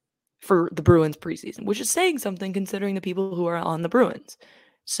for the Bruins preseason, which is saying something considering the people who are on the Bruins.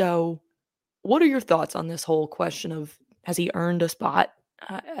 So, what are your thoughts on this whole question of has he earned a spot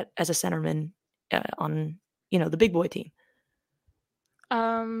as a centerman on the big boy team?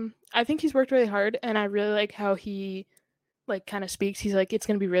 I think he's worked really hard, and I really like how he like kind of speaks. He's like, it's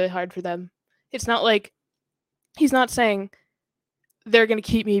gonna be really hard for them. It's not like he's not saying they're gonna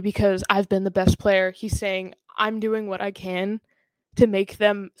keep me because I've been the best player. He's saying I'm doing what I can to make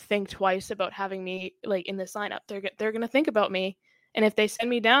them think twice about having me like in this lineup. They're gonna think about me, and if they send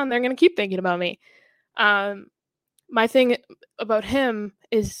me down, they're gonna keep thinking about me. Um, my thing about him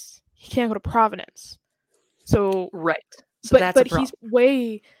is he can't go to Providence. So, Right. So that's a but problem.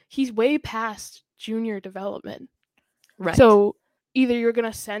 he's way past junior development. Right. So either you're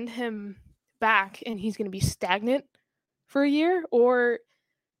gonna send him back and he's gonna be stagnant for a year, or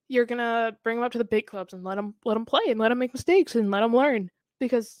you're gonna bring him up to the big clubs and let him play and let him make mistakes and let him learn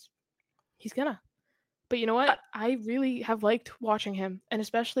because he's gonna. But you know what? I really have liked watching him, and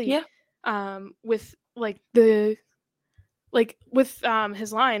especially with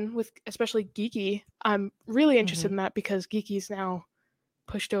his line with especially Geeky. I'm really interested in that because Geeky's now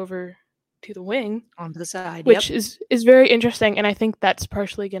pushed over to the wing onto the side, which is very interesting, and I think that's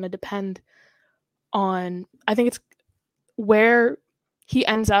partially going to depend on. I think it's where he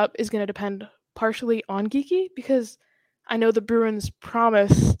ends up is going to depend partially on Geeky because I know the Bruins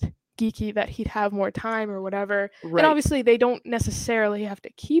promised Geeky that he'd have more time or whatever, and obviously they don't necessarily have to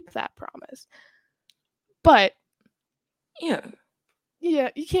keep that promise, but yeah,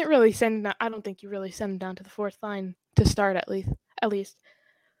 you can't really send. I don't think you really send him down to the fourth line to start at least.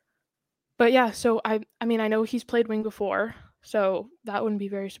 But yeah, so I mean I know he's played wing before, so that wouldn't be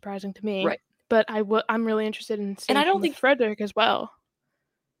very surprising to me. right. But I'm really interested in seeing And I don't him with think Frederic as well.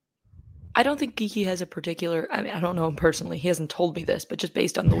 I don't think Geeky has a particular. I mean, I don't know him personally. He hasn't told me this, but just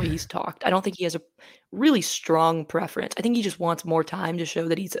based on the way he's talked, I don't think he has a really strong preference. I think he just wants more time to show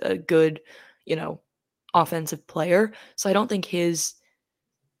that he's a good, offensive player. So I don't think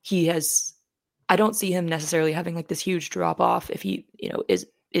he has. I don't see him necessarily having like this huge drop off if he,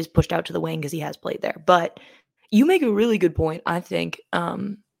 is pushed out to the wing because he has played there. But you make a really good point, I think,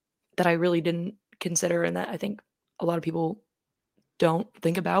 that I really didn't consider and that I think a lot of people don't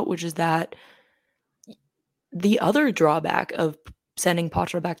think about, which is that the other drawback of sending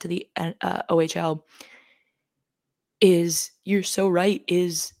Poitras back to the OHL is, you're so right,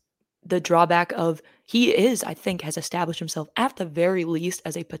 is the drawback of he is, I think, has established himself at the very least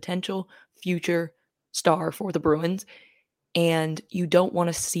as a potential future star for the Bruins. And you don't want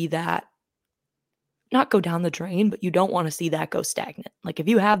to see that not go down the drain, but you don't want to see that go stagnant. Like if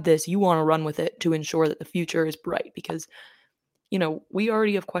you have this, you want to run with it to ensure that the future is bright because, we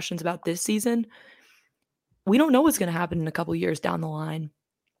already have questions about this season. We don't know what's going to happen in a couple years down the line.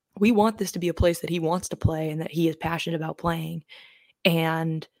 We want this to be a place that he wants to play and that he is passionate about playing.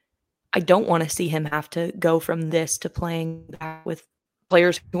 And I don't want to see him have to go from this to playing back with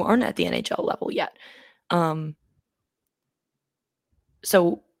players who aren't at the NHL level yet.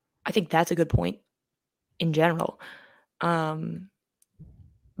 So I think that's a good point in general. But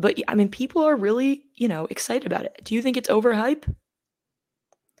I mean, people are really, excited about it. Do you think it's overhype?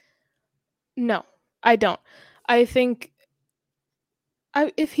 No, I don't. I think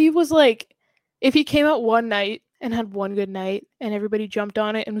if he came out one night and had one good night and everybody jumped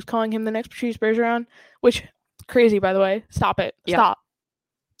on it and was calling him the next Patrice Bergeron, which crazy, by the way. Stop it. Yep.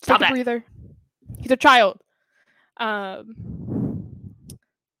 Stop Take a breather. He's a child. I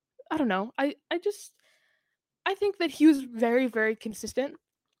don't know. I think that he was very, very consistent.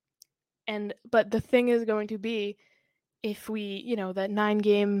 But the thing is going to be if we, that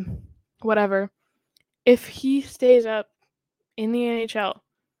 9-game whatever, if he stays up in the NHL,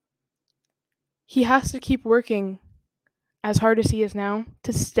 he has to keep working as hard as he is now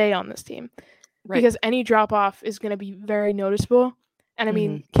to stay on this team. Right. Because any drop off is going to be very noticeable. And I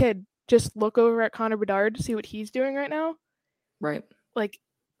mean, kid, just look over at Connor Bedard to see what he's doing right now. Right. Like,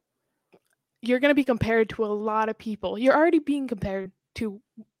 you're going to be compared to a lot of people. You're already being compared to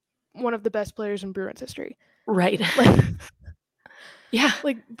one of the best players in Bruins history. Right. Like, yeah.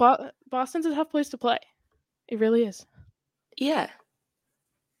 Like, Boston's a tough place to play. It really is. Yeah.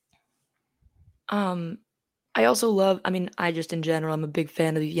 I also love, I just in general, I'm a big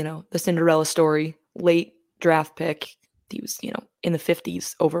fan of the Cinderella story, late draft pick. He was, in the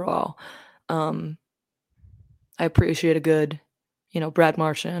 50s overall. I appreciate a good, Brad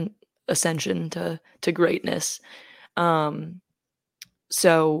Marchand ascension to greatness.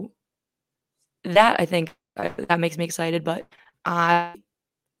 So that I think that makes me excited, but I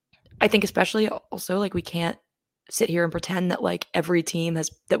think especially also like we can't sit here and pretend that like every team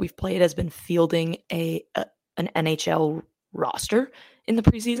that we've played has been fielding an NHL roster in the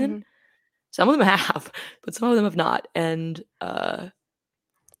preseason. Mm-hmm. Some of them have, but some of them have not. And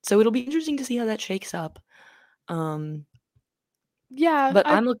so it'll be interesting to see how that shakes up. Yeah. But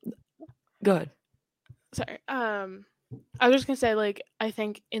I'm looking. Go ahead. Sorry. I was just going to say, like, I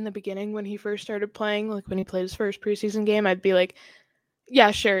think in the beginning when he first started playing, like when he played his first preseason game, I'd be like,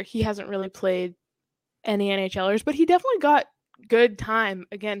 yeah, sure, he hasn't really played any NHLers, but he definitely got good time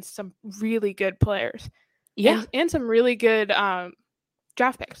against some really good players. Yeah. And some really good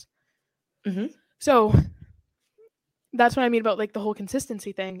draft picks. Mm-hmm. So that's what I mean about like the whole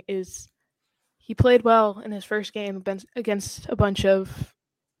consistency thing is he played well in his first game against a bunch of,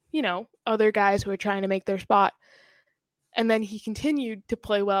 other guys who are trying to make their spot. And then he continued to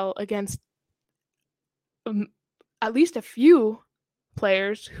play well against at least a few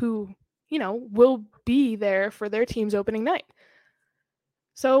players who, will be there for their team's opening night.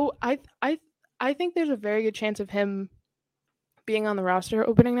 So I think there's a very good chance of him being on the roster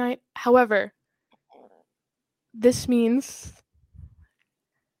opening night. However, this means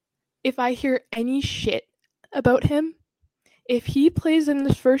if I hear any shit about him, if he plays in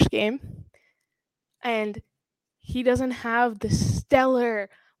this first game and he doesn't have the stellar,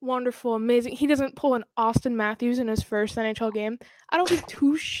 wonderful, amazing, he doesn't pull an Austin Matthews in his first NHL game, I don't give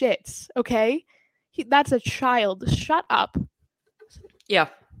two shits, okay? That's a child. Shut up. Yeah.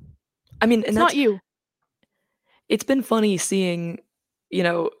 And it's not you. It's been funny seeing,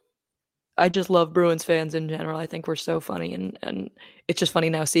 I just love Bruins fans in general. I think we're so funny, and it's just funny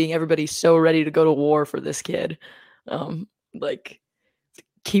now seeing everybody so ready to go to war for this kid. Like,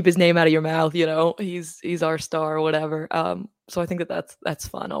 keep his name out of your mouth, he's our star or whatever. So I think that's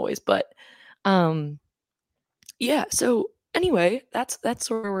fun always. But yeah, so anyway, that's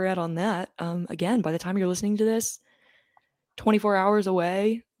sort of where we're at on that. Again, by the time you're listening to this, 24 hours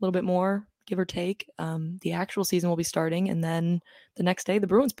away, a little bit more, give or take. The actual season will be starting, and then the next day the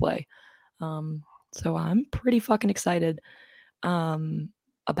Bruins play. So I'm pretty fucking excited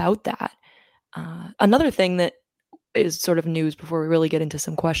about that. Another thing that is sort of news before we really get into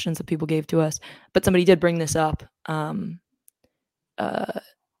some questions that people gave to us, but somebody did bring this up. Our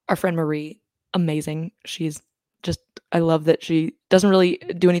friend Marie, amazing. She's just, I love that she doesn't really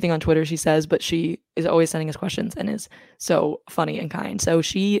do anything on Twitter, she says, but she is always sending us questions and is so funny and kind. So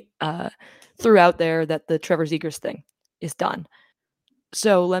she threw out there that the Trevor Zegras thing is done.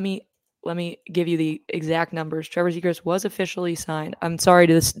 So let me give you the exact numbers. Trevor Zegras was officially signed. I'm sorry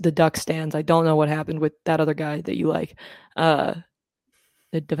to the Duck stands. I don't know what happened with that other guy that you like.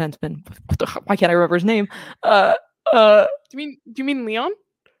 the defenseman. Why can't I remember his name? Do you mean Leon?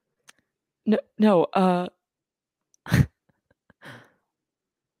 No.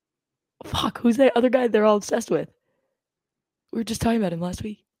 Fuck, who's that other guy they're all obsessed with? We were just talking about him last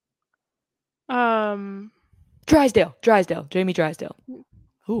week. Drysdale, Jamie Drysdale.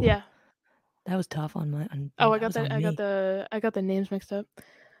 Ooh, yeah. That was tough on my. I got the names mixed up.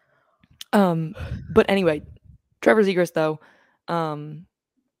 But anyway, Trevor Zegras though,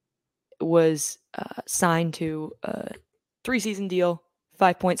 was signed to a 3-season deal,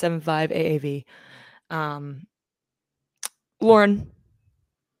 5.75 AAV. Lauren,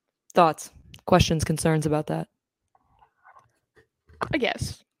 thoughts, questions, concerns about that? I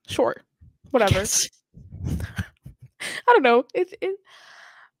guess. Sure. Whatever. I don't know.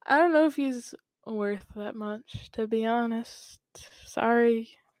 I don't know if he's worth that much, to be honest. Sorry.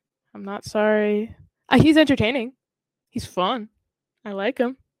 I'm not sorry. He's entertaining. He's fun. I like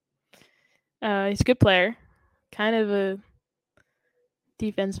him. He's a good player. Kind of a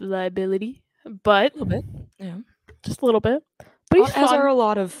defensive liability, but A little bit, yeah. Just a little bit. But he's as fun. are a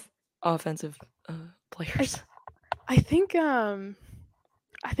lot of offensive players. I think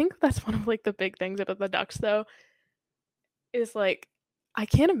that's one of like the big things about the Ducks though. Is like I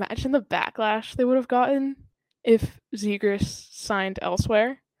can't imagine the backlash they would have gotten if Zegras signed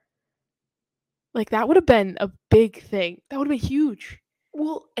elsewhere. Like that would have been a big thing. That would have been huge.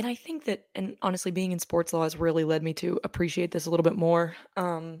 Well, and I think that, and honestly, being in sports law has really led me to appreciate this a little bit more.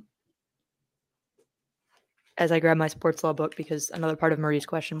 As I grab my sports law book, because another part of Marie's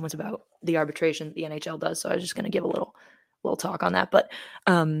question was about the arbitration the NHL does. So I was just going to give a little talk on that. But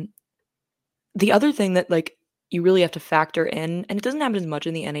the other thing that like you really have to factor in, and it doesn't happen as much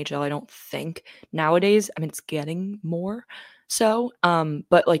in the NHL, I don't think nowadays. I mean, it's getting more so,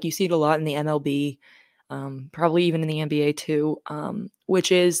 but like you see it a lot in the MLB, probably even in the NBA too,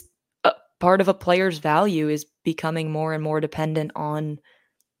 which is a part of a player's value is becoming more and more dependent on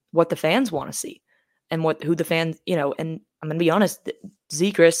what the fans want to see and who the fans, and I'm going to be honest,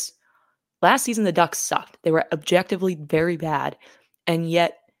 Zegras, last season the Ducks sucked. They were objectively very bad, and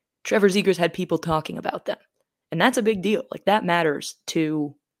yet Trevor Zegras had people talking about them. And that's a big deal. Like that matters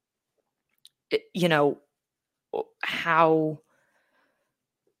to, how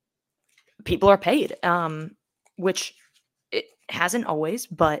people are paid, which it hasn't always,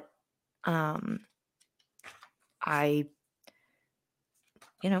 but I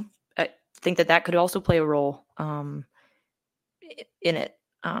think that could also play a role in it.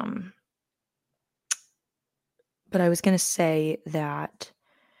 But I was going to say that.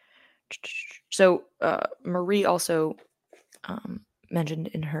 So Marie also mentioned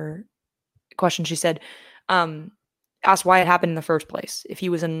in her question, she said, asked why it happened in the first place. If he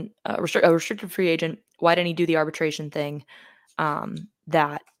was a restricted free agent, why didn't he do the arbitration thing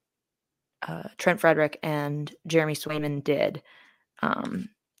that Trent Frederick and Jeremy Swayman did?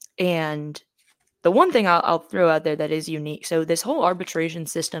 And the one thing I'll throw out there that is unique. So this whole arbitration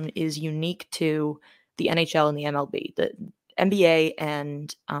system is unique to the NHL and the MLB. The NBA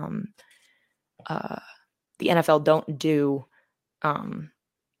and the NFL don't do an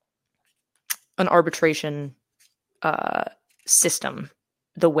arbitration system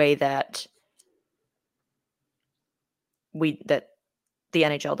the way that the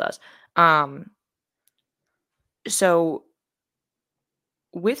NHL does. So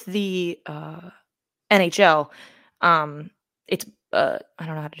with the NHL, it's I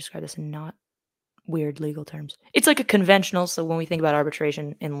don't know how to describe this in not weird legal terms. It's like a conventional. So when we think about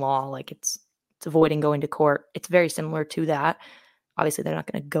arbitration in law, like it's avoiding going to court. It's very similar to that. Obviously, they're not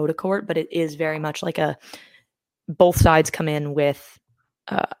going to go to court, but it is very much like both sides come in with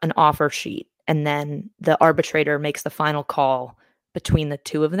an offer sheet, and then the arbitrator makes the final call between the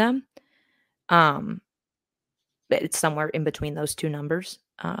two of them. It's somewhere in between those two numbers.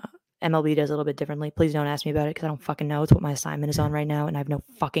 MLB does a little bit differently. Please don't ask me about it because I don't fucking know. It's what my assignment is on right now, and I have no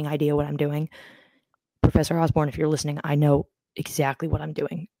fucking idea what I'm doing. Professor Osborne, if you're listening, I know exactly what I'm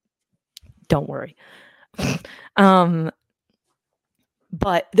doing. Don't worry.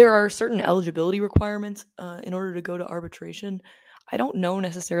 But there are certain eligibility requirements in order to go to arbitration. I don't know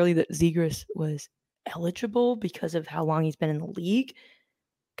necessarily that Zegras was eligible because of how long he's been in the league.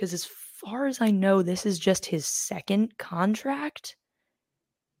 Because as far as I know, this is just his second contract.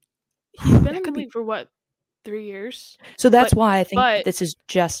 He's been in the league for what, 3 years? So that's why I think this is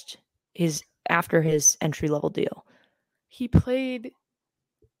just after his entry-level deal. He played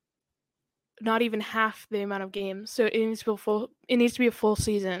not even half the amount of games, so it needs to be a full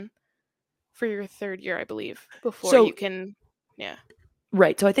season for your third year, I believe, before you can, yeah.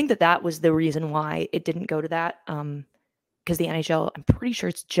 Right. So I think that was the reason why it didn't go to that. because the NHL, I'm pretty sure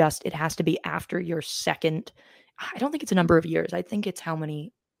it has to be after your second. I don't think it's a number of years. I think it's how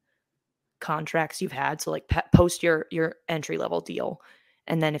many contracts you've had. So like post your entry level deal,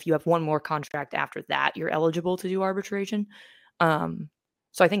 and then if you have one more contract after that, you're eligible to do arbitration.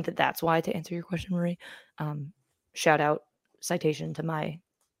 So I think that's why, to answer your question, Marie. Shout out, citation to my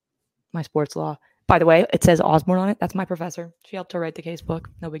sports law. By the way, it says Osborne on it. That's my professor. She helped to write the case book.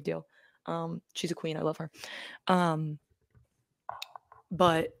 No big deal. She's a queen. I love her.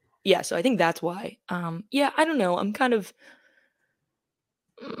 But yeah, so I think that's why. Yeah, I don't know.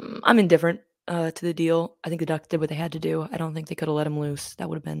 I'm indifferent to the deal. I think the Ducks did what they had to do. I don't think they could have let him loose. That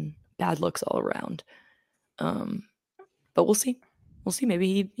would have been bad looks all around. But we'll see. We'll see.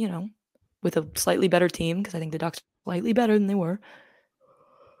 Maybe with a slightly better team, because I think the Ducks are slightly better than they were,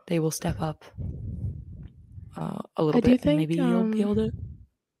 they will step up a little bit. And maybe you'll be able to.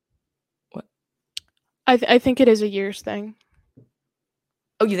 What? I think it is a year's thing.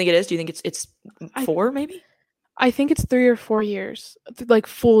 Oh, you think it is? Do you think it's 4 maybe? I think it's 3 or 4 years, like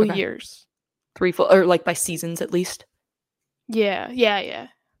full years. 3 full, or like by seasons at least. Yeah.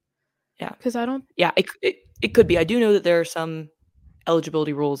 Because I don't. Yeah, it could be. I do know that there are some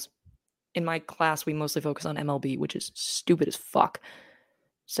eligibility rules. In my class, we mostly focus on MLB, which is stupid as fuck.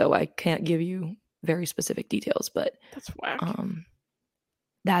 So I can't give you very specific details, but that's whack.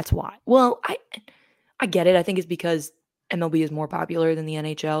 That's why. Well, I get it. I think it's because MLB is more popular than the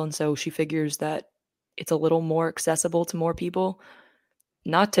NHL, and so she figures that it's a little more accessible to more people.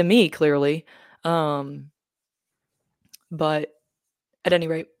 Not to me, clearly. But at any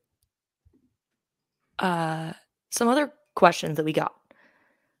rate, some other questions that we got.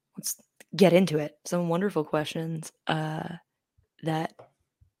 Let's get into it. Some wonderful questions that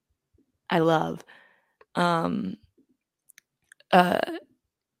I love.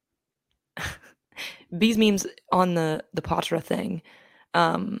 Bees memes on the Poitras thing.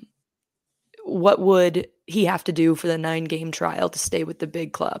 What would he have to do for the 9-game trial to stay with the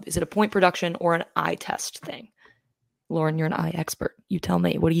big club? Is it a point production or an eye test thing? Lauren, you're an eye expert. You tell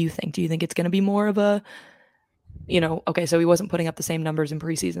me. What do you think? Do you think it's going to be more of a, okay, so he wasn't putting up the same numbers in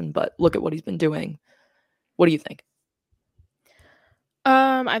preseason, but look at what he's been doing. What do you think?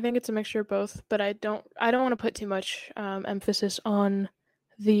 I think it's a mixture of both, but I don't want to put too much emphasis on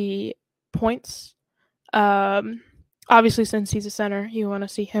the points. Obviously, since he's a center, you want to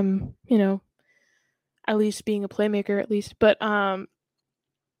see him, at least being a playmaker, at least. But I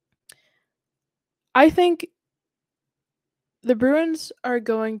think the Bruins are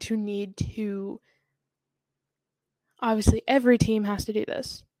going to need to. Obviously, every team has to do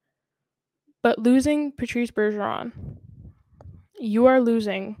this, but losing Patrice Bergeron, you are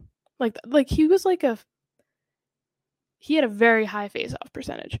losing. Like he was he had a very high face-off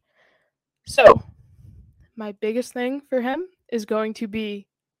percentage. So my biggest thing for him is going to be,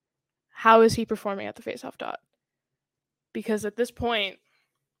 how is he performing at the face-off dot? Because at this point,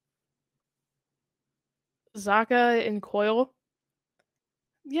 Zacha and Coyle,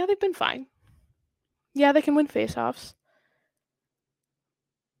 yeah, they've been fine. Yeah, they can win face-offs.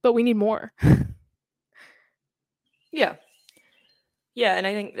 But we need more. Yeah. Yeah, and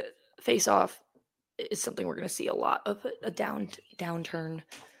I think that face-off is something we're going to see a lot of, a downturn,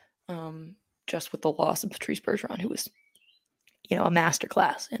 just with the loss of Patrice Bergeron, who was, a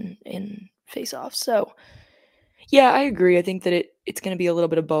masterclass in face-off. So, yeah, I agree. I think that it's going to be a little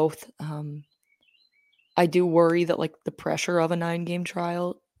bit of both. I do worry that the pressure of a 9-game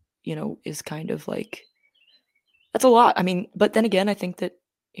trial, is kind of that's a lot. I mean, but then again, I think that,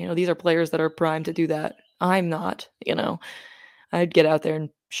 these are players that are primed to do that. I'm not, I'd get out there and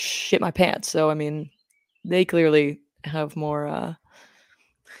shit my pants. So, I mean, they clearly have more,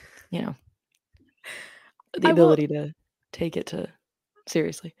 the ability to take it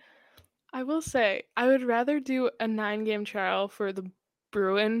seriously. I will say, I would rather do a 9-game trial for the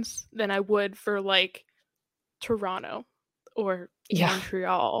Bruins than I would for Toronto or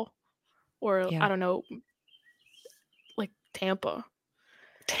Montreal or I don't know, Tampa.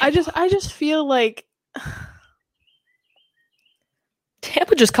 I just feel like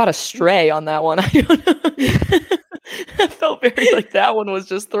Tampa just caught a stray on that one. I don't know. I felt very like that one was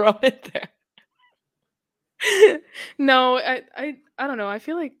just thrown in there. No, I don't know. I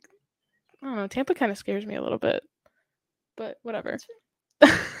feel like, I don't know, Tampa kind of scares me a little bit. But whatever.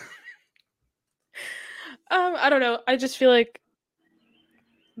 I don't know. I just feel like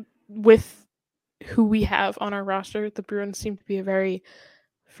with who we have on our roster, the Bruins seem to be a very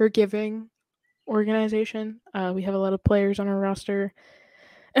forgiving organization. We have a lot of players on our roster.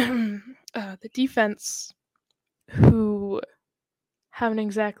 The defense, who haven't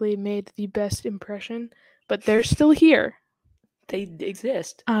exactly made the best impression, but they're still here. They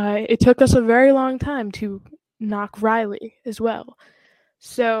exist. It took us a very long time to knock Riley as well.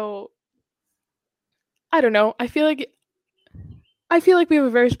 So I don't know. I feel like we have a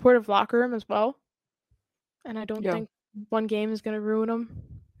very supportive locker room as well, and I don't Yeah. think one game is going to ruin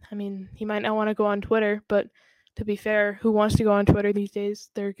him. I mean, he might not want to go on Twitter, but to be fair, who wants to go on Twitter these days?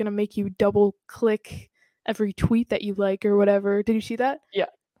 They're going to make you double click every tweet that you like or whatever. Did you see that? Yeah.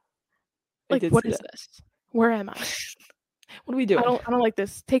 I Like, did what see is that. this? Where am I? What are we doing? I don't like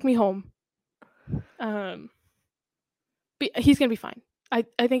this. Take me home. But he's gonna be fine. I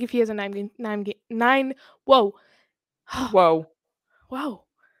think if he has a nine. Whoa, Whoa. wow.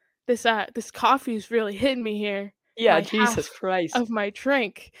 This coffee is really hitting me here. Yeah, My Jesus half Christ. of my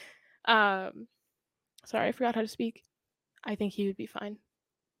drink. Sorry, I forgot how to speak. I think he would be fine,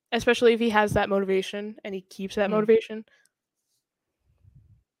 especially if he has that motivation and he keeps that motivation.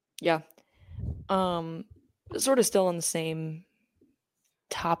 Yeah. Sort of still on the same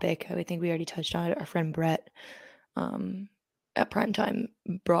topic. I think we already touched on it. Our friend Brett, at primetime,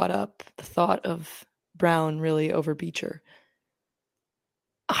 brought up the thought of Brown really over Beecher.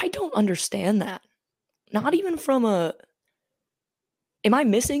 I don't understand that. Not even from a. Am I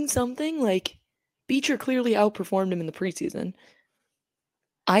missing something? Like, Beecher clearly outperformed him in the preseason.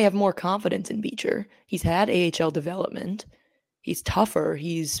 I have more confidence in Beecher. He's had AHL development. He's tougher.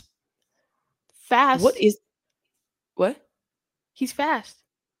 He's Fast. What? He's fast.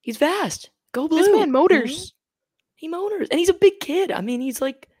 He's fast. Go Blue. This man motors. You know? He motors. And he's a big kid. I mean, he's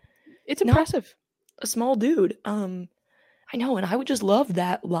like... It's impressive. A small dude. I know, and I would just love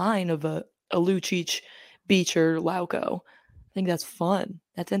that line of a Lucic, Beecher, Lauko. I think that's fun.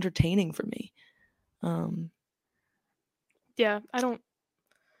 That's entertaining for me. Yeah, I know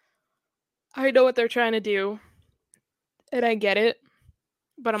what they're trying to do, and I get it,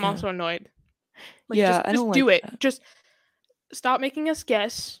 but I'm also annoyed. Like, yeah, I just don't do like it. that. Just stop making us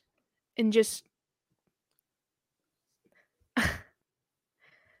guess, and just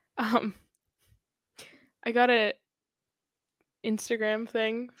I got a Instagram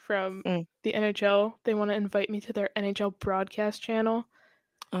thing from the NHL. They want to invite me to their NHL broadcast channel.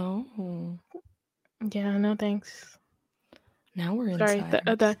 Oh. Yeah, no thanks. Now we're sorry.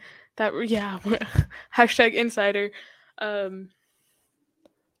 insiders. Yeah. Hashtag insider.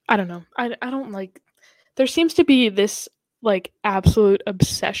 I don't know. I don't like. There seems to be this like absolute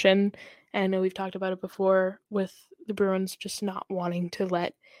obsession, and I know we've talked about it before with the Bruins just not wanting to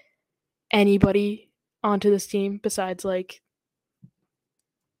let anybody onto this team besides like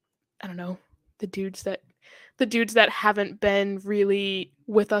I don't know, the dudes that haven't been really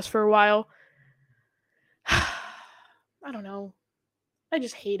with us for a while. I don't know. I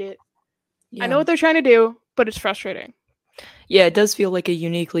just hate it. Yeah. I know what they're trying to do, but it's frustrating. Yeah, it does feel like a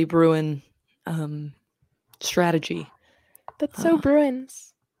uniquely Bruin strategy. That's so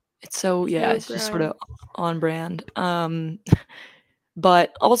Bruins. It's so it's just sort of on brand.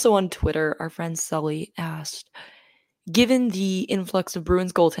 But also on Twitter, our friend Sully asked, given the influx of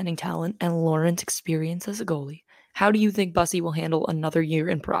Bruins goaltending talent and Laurent's experience as a goalie, how do you think Bussy will handle another year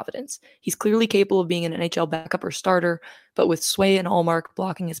in Providence? He's clearly capable of being an NHL backup or starter, but with Sway and Allmark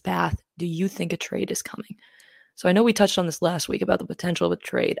blocking his path, do you think a trade is coming? So I know we touched on this last week about the potential of a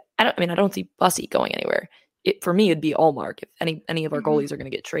trade. I don't see Bussy going anywhere. For me, it'd be Allmark if any of our goalies are going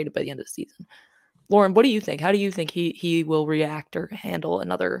to get traded by the end of the season. Lauren, what do you think? How do you think he will react or handle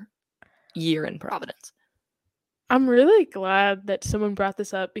another year in Providence? I'm really glad that someone brought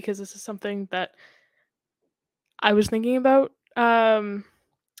this up because this is something that I was thinking about when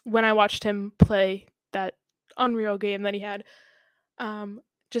I watched him play that unreal game that he had.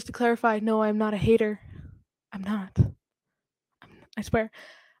 Just to clarify, no, I'm not a hater. I'm not. I swear.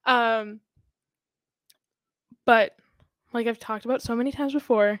 But like I've talked about so many times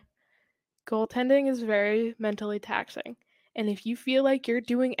before, goaltending is very mentally taxing. And if you feel like you're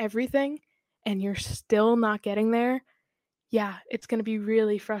doing everything and you're still not getting there, yeah, it's going to be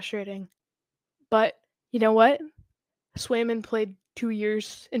really frustrating. But you know what? Swayman played 2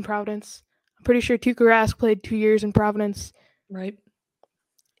 years in Providence. I'm pretty sure Tuukka Rask played 2 years in Providence. Right.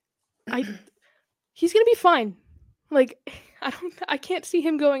 He's going to be fine. Like, I can't see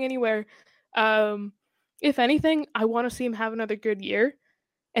him going anywhere. If anything, I want to see him have another good year.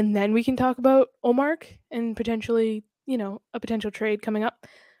 And then we can talk about Allmark and potentially, a potential trade coming up.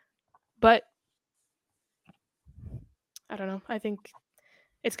 But I don't know. I think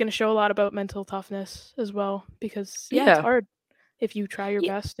it's going to show a lot about mental toughness as well because, it's hard if you try your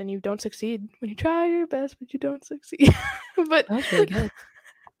best and you don't succeed. When you try your best, but you don't succeed. But that's really good.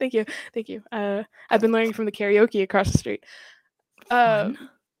 Thank you. I've been learning from the karaoke across the street. Fun.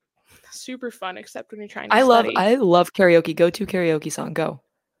 super fun, except when you're trying to study. I love karaoke. Go-to karaoke song. Go.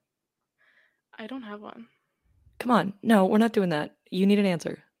 I don't have one. Come on. No, we're not doing that. You need an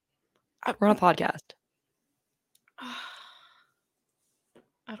answer. We're on a podcast.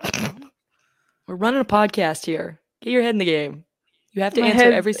 I don't know. We're running a podcast here. Get your head in the game. You have to My answer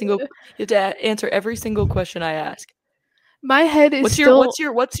head- every single. You have to answer every single question I ask. My head is What's still.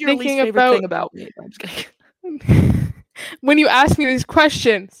 your least thinking favorite about- thing about me? I'm just kidding. When you ask me these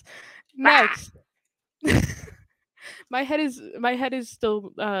questions, next. my head is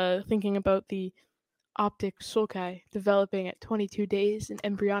still thinking about the optic sulci developing at 22 days in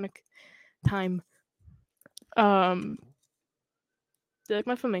embryonic time. Do you like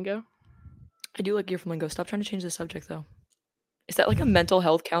my flamingo? I do like your flamingo. Stop trying to change the subject, though. Is that like a mental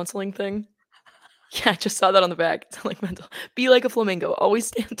health counseling thing? Yeah, I just saw that on the back. It's like mental. Be like a flamingo. Always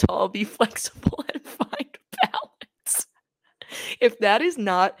stand tall. Be flexible and find balance. If that is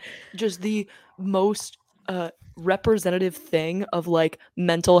not just the most representative thing of like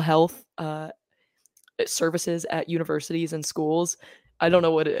mental health services at universities and schools, I don't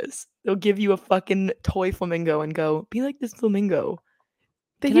know what it is. They'll give you a fucking toy flamingo and go, be like this flamingo.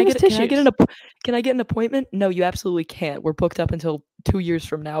 Can I get an appointment? No, you absolutely can't. We're booked up until 2 years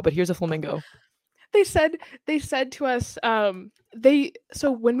from now, but here's a flamingo. They said to us,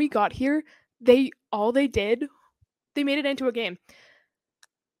 so when we got here, they made it into a game.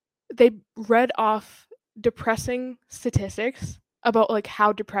 They read off depressing statistics about like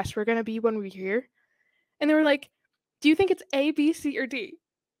how depressed we're gonna be when we're here. And they were like, do you think it's A, B, C, or D?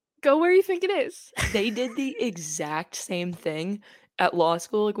 Go where you think it is. They did the exact same thing at law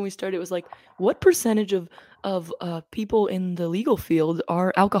school. Like when we started, it was like, what percentage of people in the legal field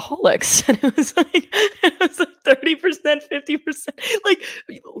are alcoholics? And it was like 30%, 50%. Like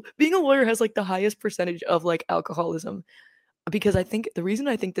being a lawyer has like the highest percentage of like alcoholism. Because I think the reason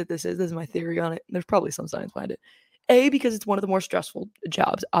I think that this is my theory on it. There's probably some science behind it. A, because it's one of the more stressful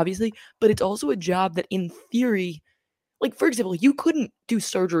jobs, obviously, but it's also a job that in theory, like, for example, you couldn't do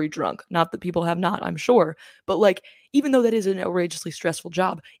surgery drunk. Not that people have not, I'm sure. But, like, even though that is an outrageously stressful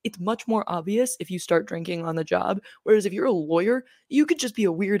job, it's much more obvious if you start drinking on the job. Whereas if you're a lawyer, you could just be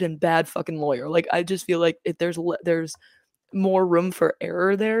a weird and bad fucking lawyer. Like, I just feel like there's more room for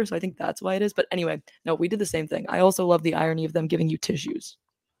error there. So I think that's why it is. But anyway, no, we did the same thing. I also love the irony of them giving you tissues.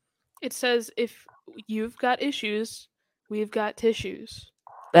 It says if you've got issues, we've got tissues.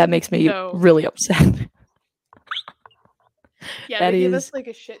 That makes me really upset. Yeah, that they gave us like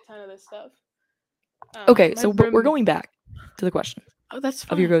a shit ton of this stuff. Okay, so we're going back to the question. Oh, that's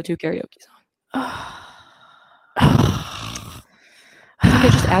fine. Of your go-to karaoke song. I think I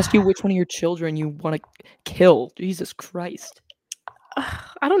just asked you which one of your children you want to kill. Jesus Christ.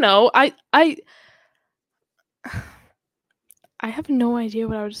 I don't know. I have no idea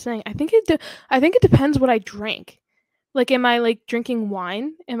what I was saying. I think it depends what I drink. Like, am I like drinking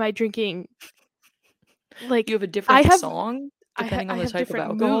wine? Am I drinking like you have a different song depending on the type of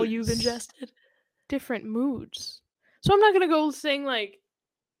alcohol you've ingested? Different moods. So I'm not gonna go sing like,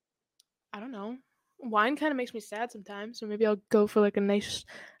 I don't know. Wine kind of makes me sad sometimes, so maybe I'll go for like a nice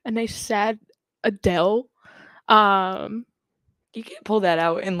sad Adele. You can't pull that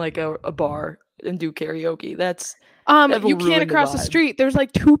out in like a bar and do karaoke. That's you can't across the street. There's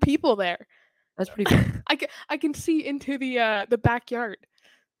like 2 people there. That's pretty fun. I can see into the backyard.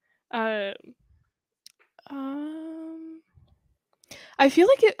 I feel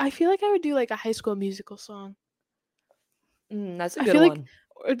like I would do like a High School Musical song. That's a good one.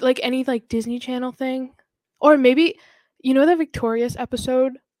 Like any like Disney Channel thing, or maybe the Victorious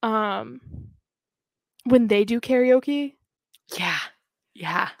episode when they do karaoke.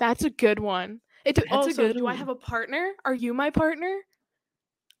 Yeah, that's a good one. Do I have a partner? Are you my partner?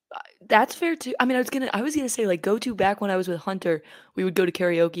 That's fair too. I mean, I was gonna say like go to back when I was with Hunter, we would go to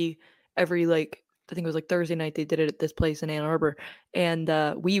karaoke every like I think it was like Thursday night. They did it at this place in Ann Arbor, and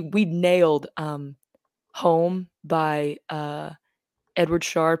we nailed "Home" by Edward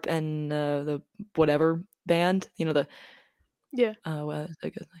Sharpe and the whatever band, the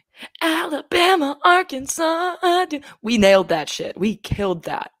Alabama, Arkansas. We nailed that shit. We killed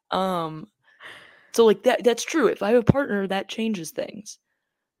that. So like that's true. If I have a partner, that changes things.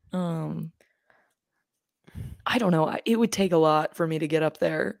 I don't know. It would take a lot for me to get up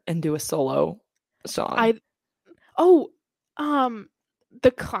there and do a solo song.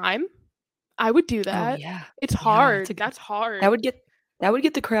 The Climb. I would do that. Oh, yeah. It's hard. That's hard. That would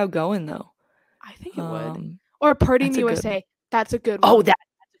get the crowd going though. I think it would. Or Party in USA. That's a good one. Oh,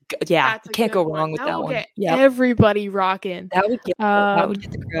 you can't go wrong with that one. Yeah. Everybody rocking. That would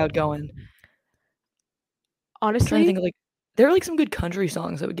get the crowd going. Honestly, I'm trying to think of like There are like some good country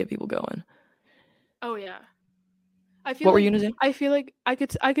songs that would get people going. Oh yeah. I feel What were you like gonna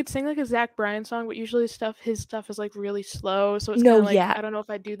say? I could sing like a Zach Bryan song, but usually his stuff is like really slow, so it's kind No, of like yeah. I don't know if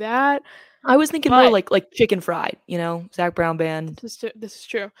I do that. I was thinking more But like Chicken Fried, Zach Brown Band. this is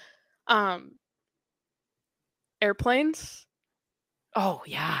true. Um, Airplanes. Oh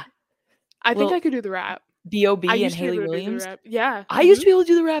yeah. I think I Well, could do the rap. I B.O.B. and used to be Haley able to do the Williams. rap. Yeah. I used to be able to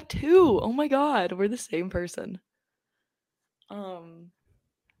do the rap too. Oh my god, we're the same person. Um,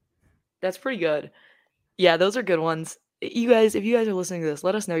 that's pretty good. Yeah, those are good ones. You guys, if you guys are listening to this,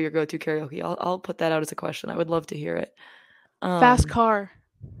 let us know your go-to karaoke. I'll put that out as a question. I would love to hear it. Fast Um, car.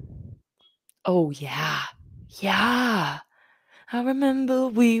 oh yeah. Yeah. I remember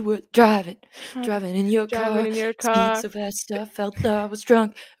we were driving in your Driving car, in your speed car. so fast I felt I was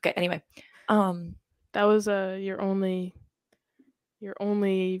drunk. Okay, anyway. That was your only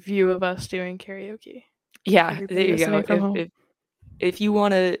view of us doing karaoke. Yeah, there Everybody you go. listening from home. If you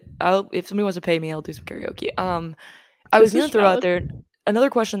want to, if somebody wants to pay me, I'll do some karaoke. I was This gonna is throw out valid. there another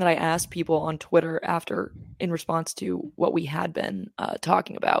question that I asked people on Twitter after in response to what we had been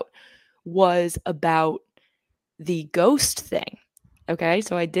talking about was about the ghost thing. Okay,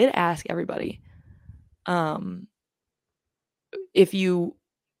 so I did ask everybody if you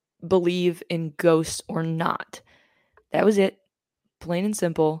believe in ghosts or not. That was it, plain and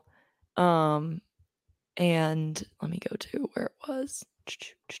simple. And let me go to where it was.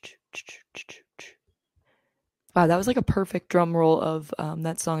 Wow, that was like a perfect drum roll of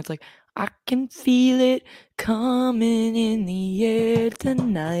that song. It's like, I can feel it coming in the air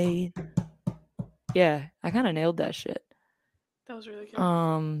tonight. Yeah, I kind of nailed that shit. That was really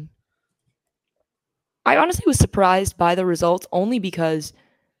good. I honestly was surprised by the results only because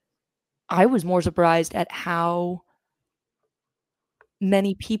I was more surprised at how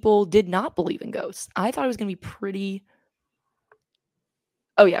many people did not believe in ghosts. I thought it was going to be pretty.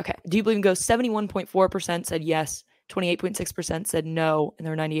 Oh, yeah, okay. Do you believe in ghosts? 71.4% said yes, 28.6% said no, and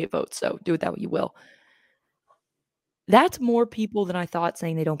there were 98 votes. So do with that what you will. That's more people than I thought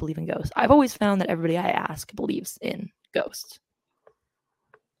saying they don't believe in ghosts. I've always found that everybody I ask believes in ghosts.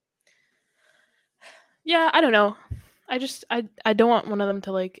 Yeah, I don't know. I don't want one of them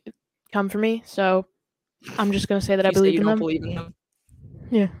to like come for me, so I'm just gonna say that I You say believe you in don't them. believe in them.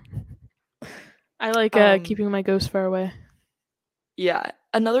 Yeah. I like Um, keeping my ghosts far away. yeah.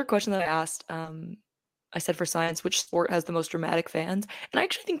 Another question that I asked, I said for science, which sport has the most dramatic fans? And I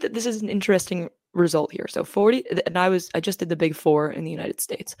actually think that this is an interesting result here. So 40, and I just did the big four in the United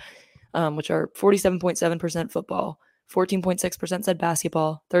States, which are 47.7% football, 14.6% said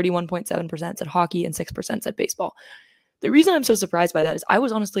basketball, 31.7% said hockey, and 6% said baseball. The reason I'm so surprised by that is I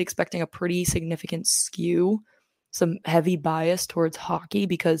was honestly expecting a pretty significant skew, some heavy bias towards hockey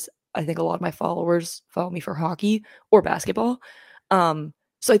because I think a lot of my followers follow me for hockey or basketball.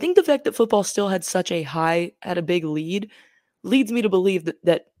 So I think the fact that football still had a big lead, leads me to believe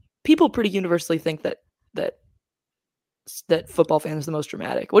that people pretty universally think that that football fan is the most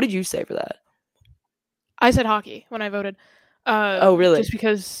dramatic. What did you say for that? I said hockey when I voted. Oh, really? Just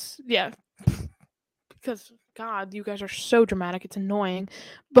because, yeah, because God, you guys are so dramatic. It's annoying,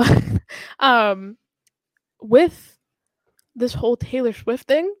 but um, with this whole Taylor Swift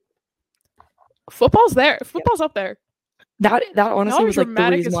thing, football's there. Yeah. Football's up there. That honestly Y'all are was like the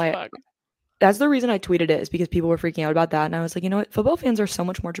dramatic reason as why. fuck. That's the reason I tweeted it, is because people were freaking out about that, and I was like, you know what, football fans are so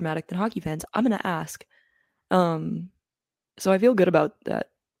much more dramatic than hockey fans. I'm gonna ask. So I feel good about that.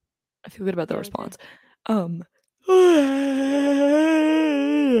 I feel good about the response.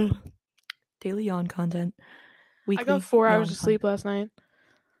 Daily yawn content. I got Weekly 4 hours yawn of sleep content. last night.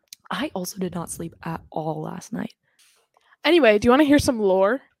 I also did not sleep at all last night. Anyway, do you want to hear some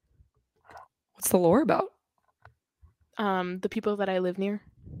lore? What's the lore about? The people that I live near.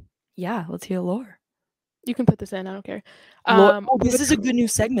 Yeah, let's hear lore. You can put this in. I don't care. This is a good new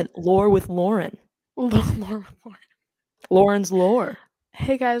segment. Lore with Lauren. Lore. Lauren's lore.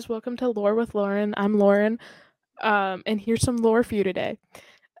 Hey guys, welcome to Lore with Lauren. I'm Lauren. And here's some lore for you today.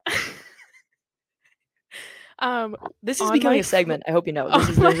 This is becoming a segment. I hope you know. This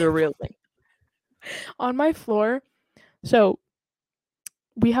is a real thing. On my floor, so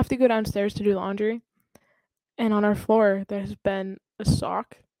we have to go downstairs to do laundry, and on our floor there's been a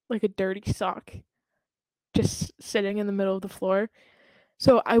sock, like a dirty sock, just sitting in the middle of the floor.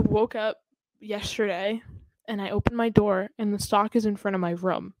 So I woke up yesterday and I opened my door and the sock is in front of my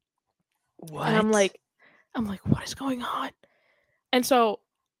room. What? And I'm like, what is going on? And so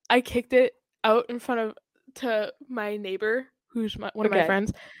I kicked it out in front of to my neighbor, who's one of my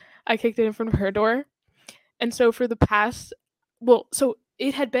friends. I kicked it in front of her door. And so for the past, so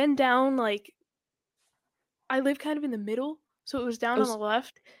it had been down like, I live kind of in the middle, so it was down Oh, on the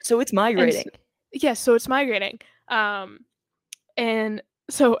left. so it's And migrating. yes, so it's migrating. And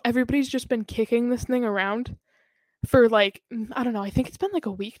so everybody's just been kicking this thing around for like I don't know. I think it's been like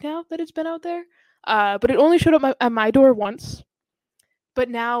a week now that it's been out there. But it only showed up at my door once. But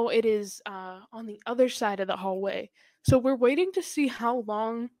now it is on the other side of the hallway. So we're waiting to see how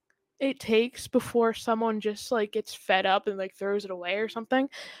long it takes before someone just like gets fed up and like throws it away or something.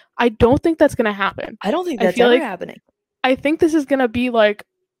 I don't think that's gonna happen. I don't think I that's feel ever like happening. I think this is gonna be like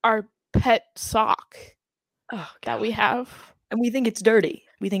our pet sock Oh, that God. we have. And we think it's dirty.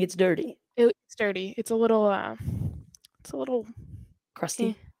 We think it's dirty. It's dirty. It's a little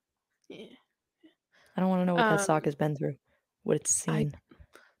Crusty. yeah. I don't want to know what that sock Um has been through. What it's I seen.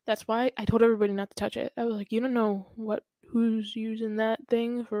 That's why I told everybody not to touch it. I was like, you don't know who's using that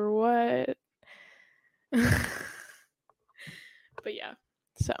thing for what. But yeah,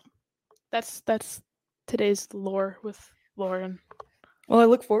 so that's today's lore with Lauren. Well, I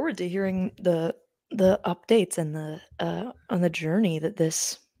look forward to hearing the updates and the on the journey that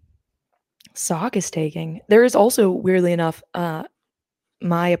this sock is taking. There is also, weirdly enough,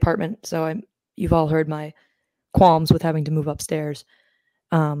 my apartment. So you've all heard my qualms with having to move upstairs.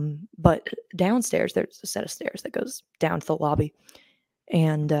 But downstairs, there's a set of stairs that goes down to the lobby,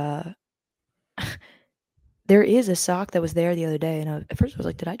 and there is a sock that was there the other day. And at first I was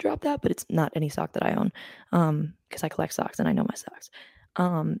like, "Did I drop that?" But it's not any sock that I own, because I collect socks and I know my socks.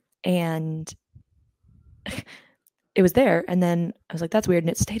 And it was there, and then I was like, "That's weird," and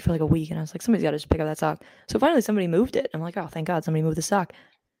it stayed for like a week. And I was like, "Somebody's got to just pick up that sock." So finally, somebody moved it. I'm like, "Oh, thank God, somebody moved the sock."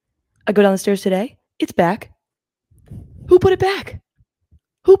 I go down the stairs today. It's back. Who put it back?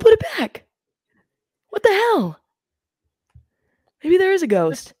 Who put it back? What the hell? Maybe there is a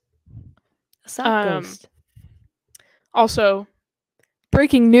ghost. A sock ghost. Also,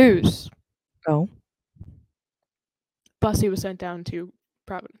 breaking news. Oh. Bussy was sent down to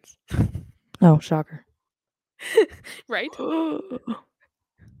Providence. Oh, shocker. Right? Who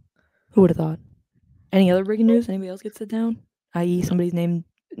would have thought? Any other breaking news? Anybody else get sit down? I.e.,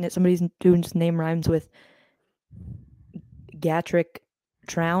 somebody's dude's name rhymes with Gatrick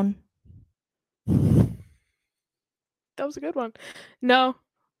Trown. That was a good one. No,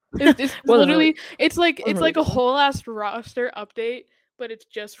 it's Wasn't literally really- it's like wasn't it's really like a good one. whole ass roster update, but it's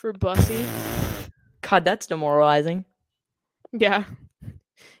just for Bussy. God, that's demoralizing. Yeah,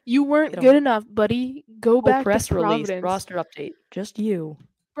 you weren't Get a good enough, buddy. Go Whole back press to release, Providence, roster update. Just you.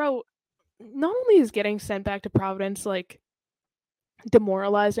 bro. Not only is getting sent back to Providence like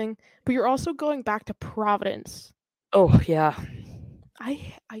demoralizing, but you're also going back to Providence. Oh yeah.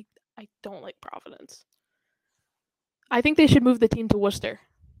 I don't like Providence. I think they should move the team to Worcester.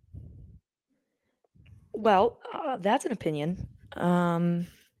 Well, that's an opinion.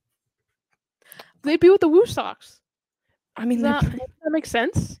 They'd be with the Woo Sox. I mean, Does that make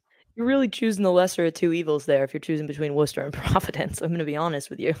sense? you're really choosing the lesser of two evils there if you're choosing between Worcester and Providence. I'm going to be honest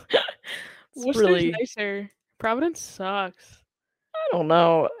with you. Worcester's really nicer. Providence sucks. I don't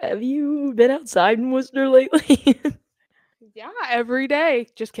know. Have you been outside in Worcester lately? Yeah, every day.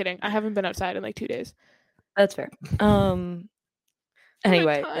 Just kidding. I haven't been outside in like 2 days. That's fair.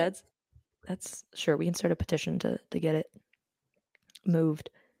 Anyway, time. that's sure we can start a petition to get it moved.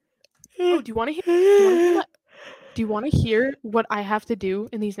 Oh, do you want to hear? Do you want to hear what I have to do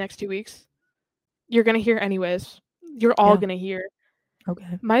in these next 2 weeks? You're gonna hear anyways. You're all Yeah. gonna hear.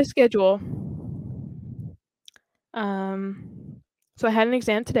 Okay. My schedule. So I had an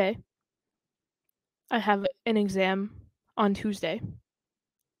exam today. I have an exam on Tuesday.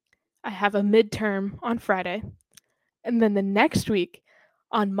 I have a midterm on Friday. And then the next week,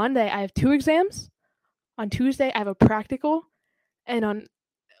 on Monday, I have 2 exams. On Tuesday, I have a practical. And on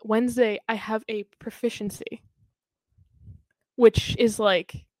Wednesday, I have a proficiency, which is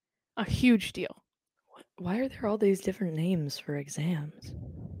like a huge deal. Why are there all these different names for exams?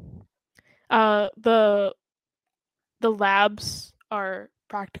 The labs are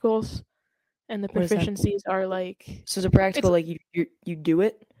practicals, and the proficiencies are like. So it's a practical, like you do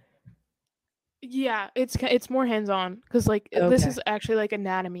it. Yeah, it's more hands on because like this is actually like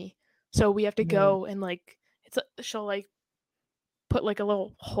anatomy, so we have to go and like she'll like put like a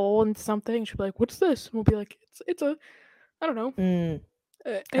little hole in something. She'll be like, "What's this?" And we'll be like, "It's a I don't know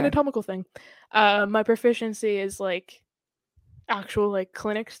anatomical thing." My proficiency is like actual like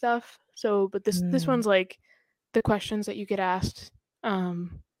clinic stuff. So, but this one's like the questions that you get asked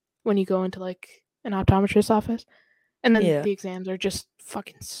when you go into like an optometrist's office, and then the exams are just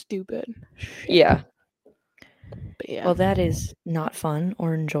fucking stupid. Yeah. But yeah. Well, that is not fun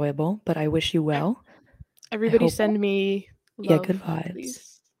or enjoyable, but I wish you well. Everybody send me love, good vibes.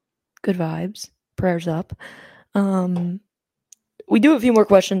 please. Good vibes. prayers up. We do have a few more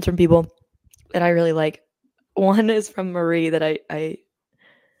questions from people that I really like. One is from Marie that I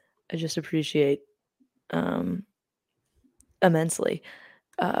just appreciate immensely,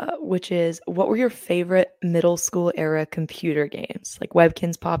 which is, what were your favorite middle school era computer games? Like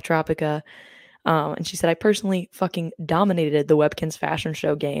Webkinz, Pop Tropica. And she said, I personally fucking dominated the Webkinz fashion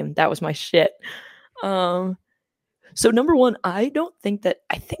show game. That was my shit. So number one, I think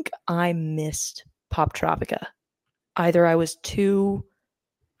I missed Pop Tropica. Either I must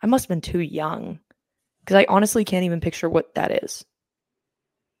have been too young, because I honestly can't even picture what that is.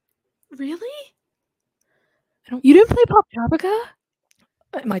 Really? You didn't play Pop Tropica?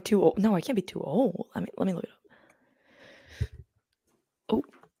 Am I too old? No, I can't be too old. Let me look it up. Oh,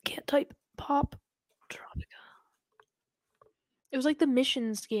 can't type Pop Tropica. It was like the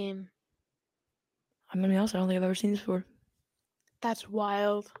missions game. I mean, honest, I don't think I've ever seen this before. That's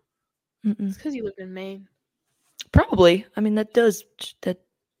wild. Mm-mm. It's because you lived in Maine. Probably. I mean, that does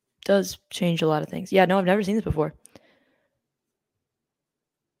change a lot of things. Yeah, no, I've never seen this before.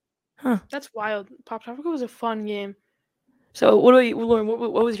 Huh. That's wild. Pop Tropica was a fun game. So, what about you, Lauren?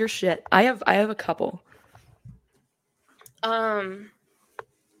 What was your shit? I have a couple.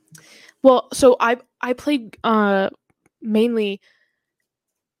 Well, so I played mainly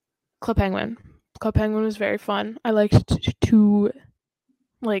Club Penguin. Club Penguin was very fun. I liked to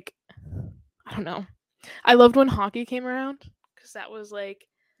like, I don't know. I loved when hockey came around, because that was like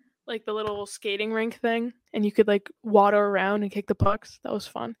the little skating rink thing, and you could like waddle around and kick the pucks. That was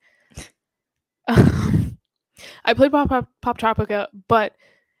fun. I played Pop Tropica, but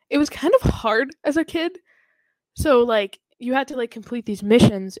it was kind of hard as a kid. So like you had to like complete these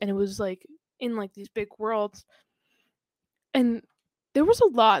missions, and it was like in like these big worlds, and there was a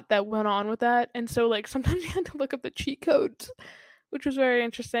lot that went on with that. And so like sometimes you had to look up the cheat codes, which was very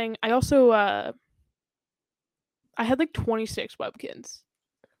interesting. I also I had like 26 Webkinz.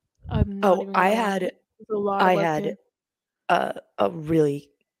 I had a really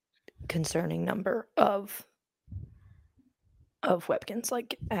concerning number of Webkinz.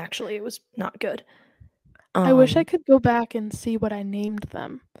 Like, actually, it was not good. I wish I could go back and see what I named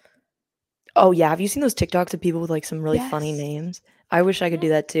them. Oh yeah, have you seen those TikToks of people with like some really funny names? I wish I could do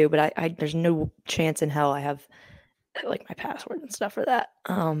that too, but I there's no chance in hell I have like my password and stuff for that.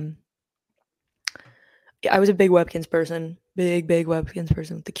 Yeah, I was a big Webkinz person, big Webkinz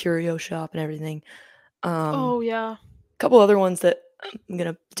person with the curio shop and everything. Oh yeah. A couple other ones that I'm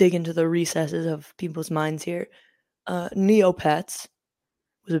gonna dig into the recesses of people's minds here. Neopets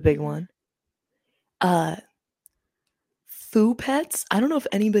was a big one. Foo Pets. I don't know if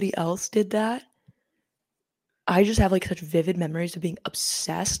anybody else did that. I just have like such vivid memories of being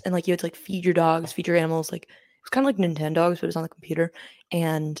obsessed, and like you had to like feed your dogs, feed your animals. Like, it was kind of like Nintendogs, but it was on the computer.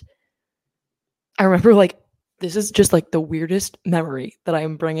 And I remember, like, this is just like the weirdest memory that I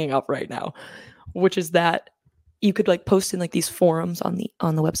am bringing up right now, which is that you could like post in like these forums on the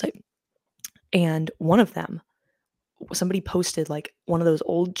website, and one of them, somebody posted like one of those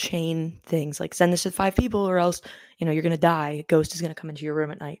old chain things, like, send this to 5 people or else, you're gonna die. A ghost is gonna come into your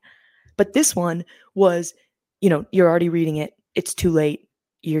room at night. But this one was, you're already reading it. It's too late.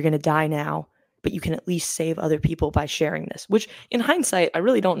 You're gonna die now, but you can at least save other people by sharing this. Which, in hindsight, I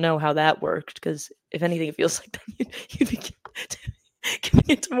really don't know how that worked, because if anything, it feels like you'd be giving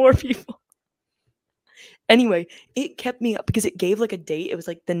it to more people. Anyway, it kept me up because it gave like a date. It was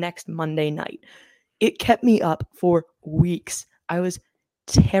like the next Monday night. It kept me up for weeks. I was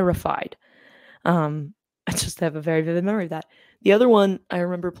terrified. I just have a very vivid memory of that. The other one I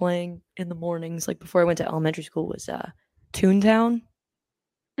remember playing in the mornings, like before I went to elementary school, was Toontown.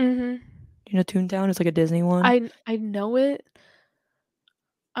 Mm-hmm. You know Toontown? It's like a Disney one. I know it.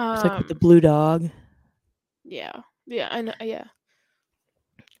 It's like with the blue dog. Yeah. Yeah, I know. Yeah.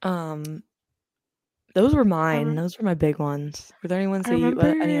 Those were mine. Those were my big ones. Were there any ones any other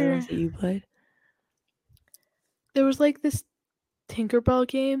ones that you played? There was like this Tinkerbell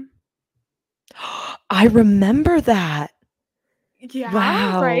game. I remember that. Yeah.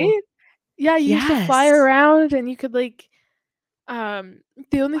 Wow. Right? Yeah, you used to fly around, and you could like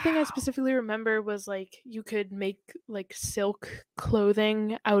the only thing I specifically remember was like you could make like silk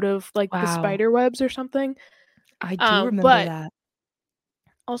clothing out of like the spider webs or something. I do remember that.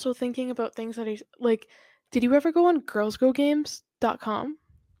 Also thinking about things that like, did you ever go on girlsgogames.com?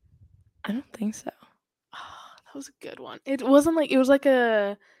 I don't think so. Oh, that was a good one. It wasn't like, it was like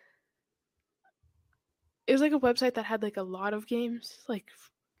a website that had like a lot of games, like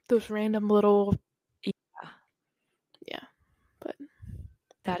those random little but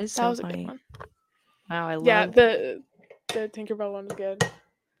that is so funny. A good one. Wow, I love. Yeah, the Tinkerbell one is good.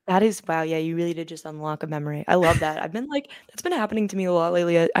 That is wow, yeah, you really did just unlock a memory. I love that. I've been like that's been happening to me a lot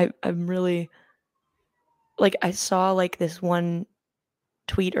lately. I'm really like I saw like this one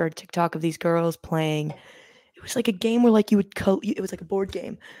tweet or TikTok of these girls playing. It was like a game where like you would it was like a board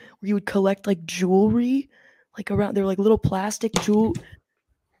game where you would collect like jewelry, like around they were like little plastic jewel.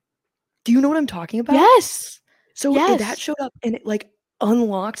 Do you know what I'm talking about? Yes. So that Yes. showed up and it like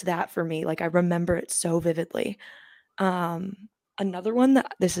unlocked that for me. Like I remember it so vividly. Um, Another one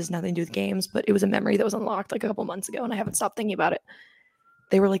that this has nothing to do with games, but it was a memory that was unlocked like a couple months ago, and I haven't stopped thinking about it.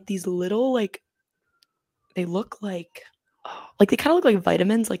 They were like these little like they look like they kind of look like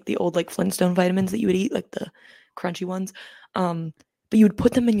vitamins, like the old like Flintstone vitamins that you would eat, like the crunchy ones. But you would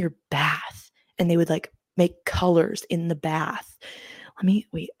put them in your bath, and they would like make colors in the bath. Let me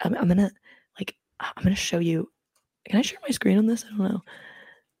wait. I'm gonna like I'm gonna show you. Can I share my screen on this? I don't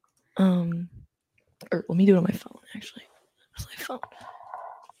know. Or let me do it on my phone actually. Where's my phone?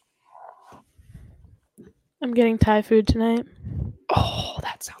 I'm getting Thai food tonight. Oh,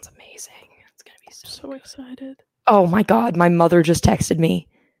 that sounds amazing. It's gonna be So excited. Oh my god, my mother just texted me.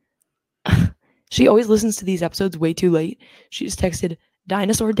 She always listens to these episodes way too late. She just texted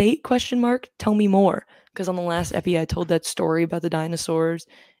dinosaur date question mark tell me more because on the last epi I told that story about the dinosaurs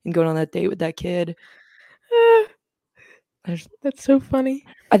and going on that date with that kid. That's so funny.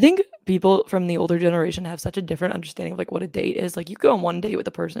 I think people from the older generation have such a different understanding of like what a date is. Like you go on one date with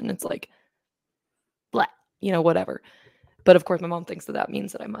a person, it's like, blah, whatever. But of course, my mom thinks that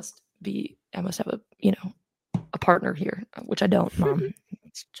means that I must have a partner here, which I don't, Mom.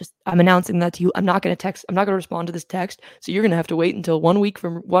 It's just I'm announcing that to you. I'm not going to respond to this text. So you're going to have to wait until 1 week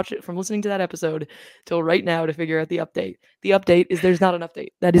from listening to that episode till right now to figure out the update. The update is there's not an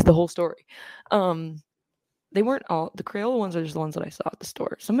update. That is the whole story. They weren't all the Crayola ones are just the ones that I saw at the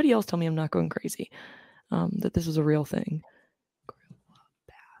store. Somebody else tell me I'm not going crazy. That this was a real thing.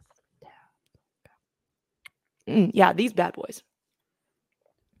 Yeah, these bad boys.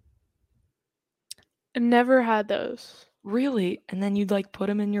 I never had those. Really? And then you'd like put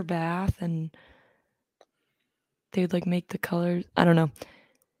them in your bath and they would like make the colors. I don't know.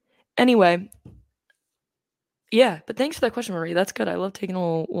 Anyway, yeah, but thanks for that question, Marie. That's good. I love taking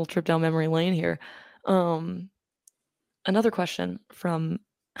a little trip down memory lane here. Another question from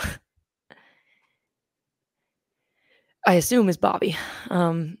I assume is Bobby.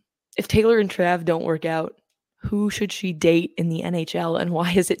 If Taylor and Trav don't work out, who should she date in the NHL and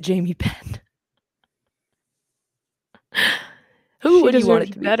why is it Jamie Benn? Who would you want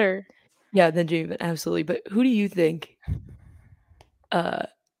it to be? Better. Yeah, than Jamie Benn, absolutely. But who do you think?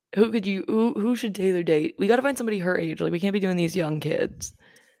 Who should Taylor date? We got to find somebody her age. Like we can't be doing these young kids.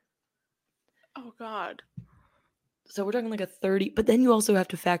 Oh God. So we're talking like a 30, but then you also have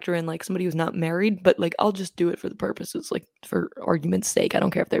to factor in like somebody who's not married, but like I'll just do it for the purposes, like for argument's sake. I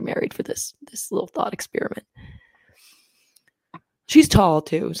don't care if they're married for this little thought experiment. She's tall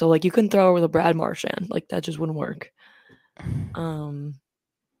too, so like you couldn't throw her with a Brad Marchand. Like that just wouldn't work.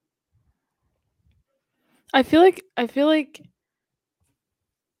 I feel like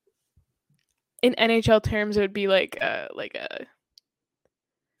in NHL terms it would be like a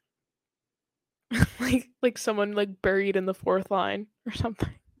like someone like buried in the fourth line or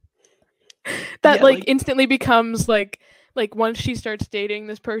something. That Yeah, like instantly becomes like once she starts dating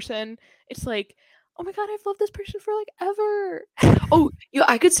this person, it's like, oh my God, I've loved this person for like ever. Oh, yeah,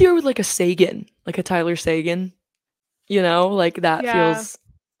 I could see her with like a Sagan, like a Tyler Sagan. Like that feels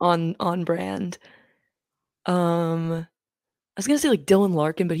on brand. I was gonna say like Dylan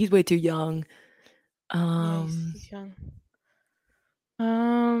Larkin, but he's way too young. Yeah, he's young.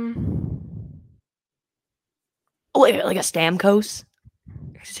 Like a Stamkos.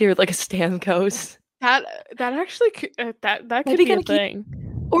 See her like a Stamkos. That actually that could be a thing.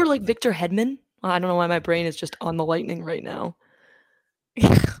 Or like Victor Hedman. I don't know why my brain is just on the Lightning right now.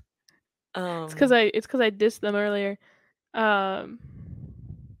 It's because I dissed them earlier. Ryan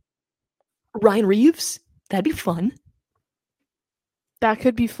Reeves. That'd be fun. That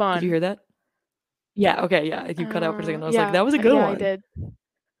could be fun. Did you hear that? Yeah. Okay. Yeah. You cut out for a second. I was like, that was a good one. I did.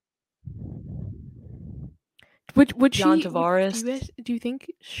 Would John she? Tavares. Do you think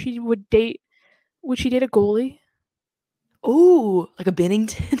she would date? Would she date a goalie? Oh, like a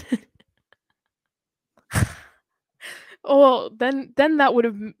Binnington. Oh, then that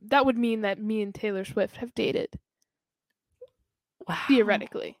would mean that me and Taylor Swift have dated. Wow.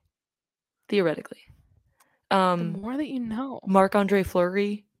 Theoretically. The more that you know. Marc-Andre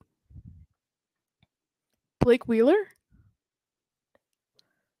Fleury. Blake Wheeler?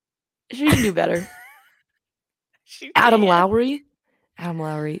 She can do better. Adam Lowry. Adam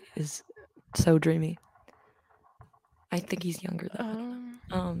Lowry is so dreamy. I think he's younger though.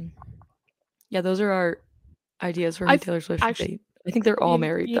 Um, Yeah, those are our ideas for who I've Taylor Swift should actually date. I think they're all in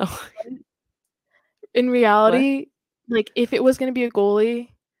married though. in What? reality, like if it was gonna be a goalie,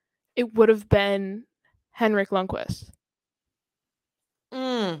 it would have been Henrik Lundqvist.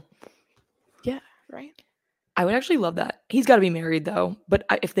 Mm. Yeah, right. I would actually love that. He's got to be married though, but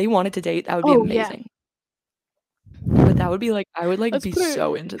if they wanted to date, that would be Oh yeah, amazing. But that would be like I would like let's be put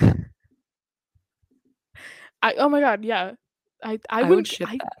so it. into that. Oh my god, yeah. I I would wouldn't. ship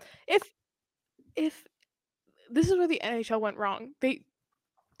I that, if if this is where the NHL went wrong.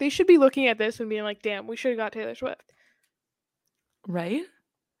 They should be looking at this and being like, damn, we should have got Taylor Swift. right?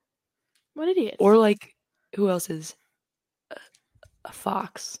 What idiots. Or like who else is a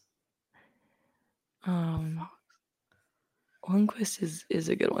Fox? Lundqvist is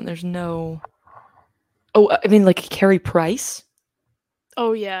a good one. There's no. Oh, I mean like Carey Price.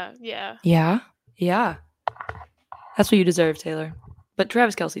 Oh yeah, yeah. Yeah, yeah. That's what you deserve, Taylor. But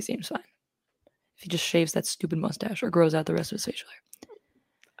Travis Kelce seems fine if he just shaves that stupid mustache or grows out the rest of his facial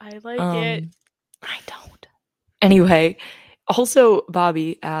I like hair. it. I don't. Anyway, also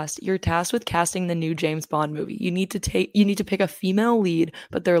Bobby asked, "You're tasked with casting the new James Bond movie. You need to pick a female lead,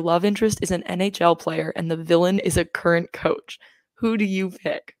 but their love interest is an NHL player and the villain is a current coach. Who do you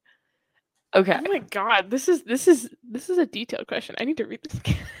pick?" Okay. Oh my god, this is a detailed question. I need to read this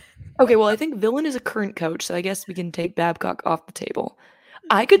again. Okay, well, I think villain is a current coach, so I guess we can take Babcock off the table.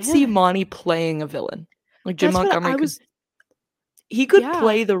 I could see Yeah, Monty playing a villain. Like Jim that's what Montgomery I could was. he could Yeah.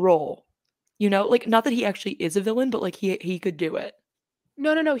 play the role. Like not that he actually is a villain, but like he could do it.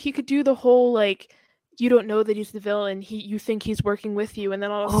 No. He could do the whole like, you don't know that he's the villain. You think he's working with you, and then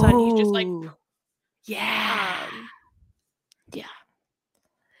all of a sudden he's just like, Oh. Yeah. yeah.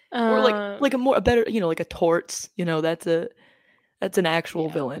 Or like a better, like a Torts, that's an actual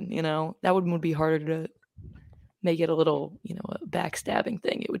Yeah. villain. That would be harder to make it a little, a backstabbing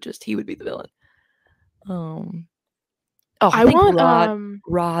thing. He would be the villain. I think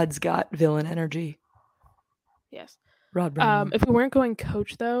Rod's got villain energy. Yes. Rod Brown. If we weren't going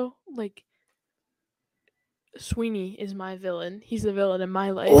coach though, like Sweeney is my villain. He's the villain in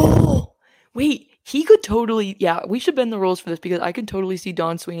my life. Oh, wait, he could totally. Yeah, we should bend the rules for this because I could totally see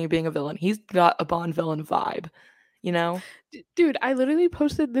Don Sweeney being a villain. He's got a Bond villain vibe, Dude, I literally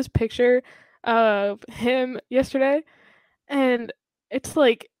posted this picture of him yesterday, and it's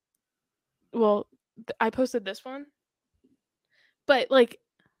like, well, I posted this one, but like,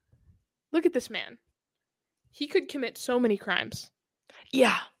 look at this man. He could commit so many crimes.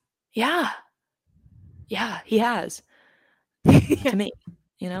 Yeah, yeah, yeah. He has Yeah, to me,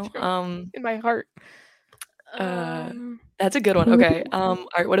 in my heart. That's a good one. Okay. All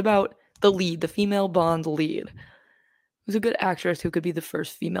right. What about the lead, the female Bond lead? Who's a good actress who could be the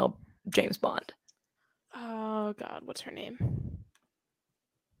first female James Bond? Oh God, what's her name?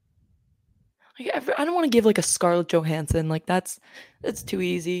 Like, I don't want to give like a Scarlett Johansson. Like that's too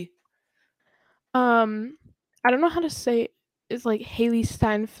easy. I don't know how to say. It's like Haley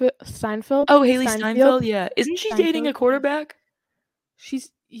Steinfeld. Oh, Haley Steinfeld. Yeah, isn't she dating a quarterback?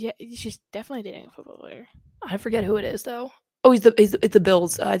 She's definitely dating a football player. I forget who it is though. Oh, it's the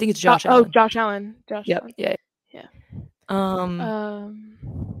Bills. I think it's Josh Allen. Oh, Josh Allen. Yep. Allen. Yeah.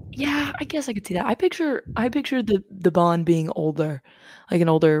 Yeah, I guess I could see that. I picture the Bond being older, like an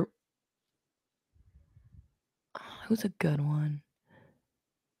older. Who's a good one?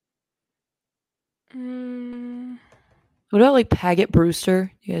 What about like Paget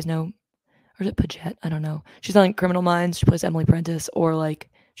Brewster? You guys know, or is it Paget? I don't know. She's on like Criminal Minds. She plays Emily Prentice, or like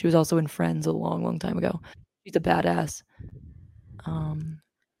she was also in Friends a long, long time ago. She's a badass.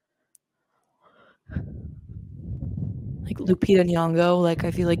 Like Lupita Nyong'o. Like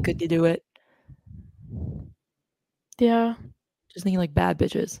I feel like good to do it. Yeah. Just thinking like bad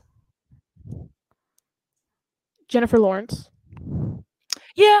bitches. Jennifer Lawrence.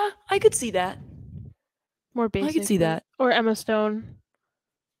 Yeah, I could see that. More basic. I could see that. Or Emma Stone.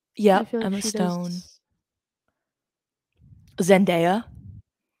 Yeah, like Emma Stone. Zendaya,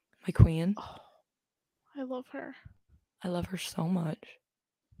 my queen. Oh, I love her. I love her so much.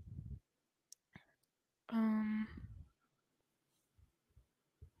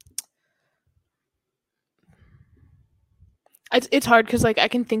 It's hard because like I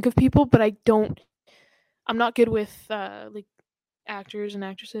can think of people, but I'm not good with like actors and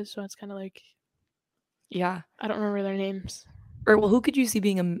actresses, so it's kind of like, yeah, I don't remember their names. Or well, who could you see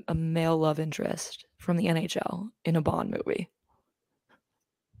being a male love interest from the NHL in a Bond movie?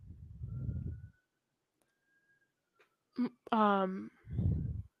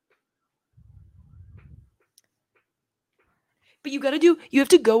 But you have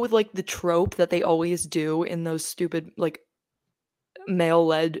to go with like the trope that they always do in those stupid like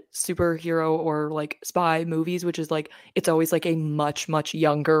male-led superhero or like spy movies, which is like it's always like a much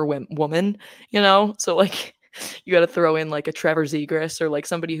younger woman, you know? So like you got to throw in like a Trevor Zegras or like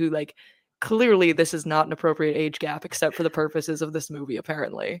somebody who like clearly this is not an appropriate age gap except for the purposes of this movie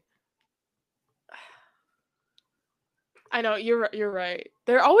apparently. I know you're right.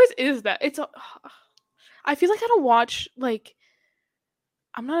 There always is that. I feel like I don't watch like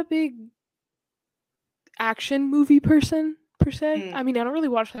I'm not a big action movie person per se. Mm. I mean, I don't really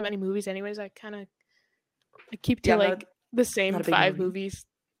watch that many movies anyways. I keep to Yeah, like the same not a big 5 movie. movies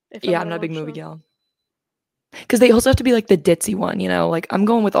if I'm Yeah, I'm gonna not a big watch movie them. gal. Because they also have to be like the ditzy one, you know? Like I'm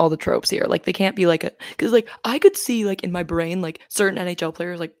going with all the tropes here. Like they can't be like a because like I could see like in my brain like certain NHL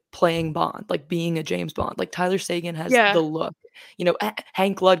players like playing Bond, like being a James Bond. Like Tyler Sagan has the Yeah. look. You know,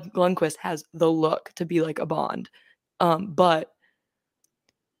 Hank Lundqvist has the look to be like a Bond. But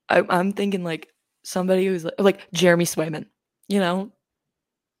I'm thinking like somebody who's like Jeremy Swayman, you know,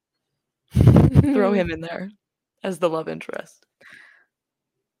 throw him in there as the love interest.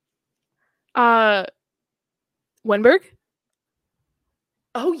 uh Wenberg?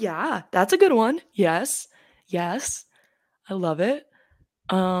 Oh yeah, that's a good one. Yes. Yes. I love it.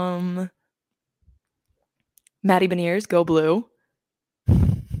 Um Maddie Beniers, go blue.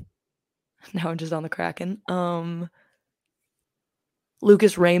 Now I'm just on the Kraken.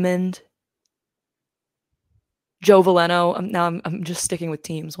 Lucas Raymond, Joe Valeno. I'm just sticking with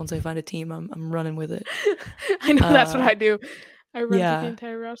teams. Once I find a team, I'm running with it. I know that's what I do. I run through the Yeah.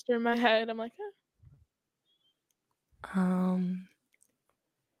 entire roster in my head. I'm like, Um.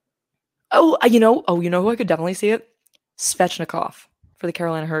 You know who I could definitely see it? Svechnikov for the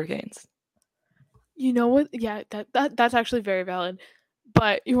Carolina Hurricanes. you know what? Yeah, that's actually very valid.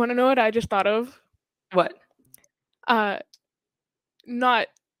 But you want to know what I just thought of? What? Uh, not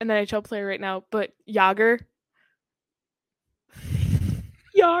an NHL player right now, but Yager.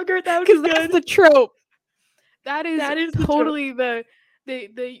 Yager, that would Because be that's good. the trope. That is That is totally the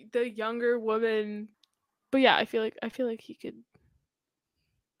younger woman. But yeah, I feel like he could.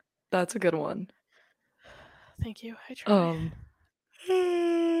 That's a good one. Thank you. I try.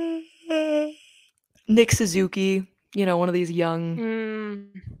 Nick Suzuki, you know, one of these young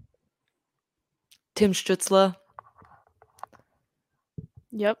Tim Stutzla,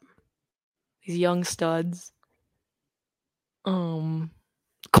 Yep. these young studs. Cole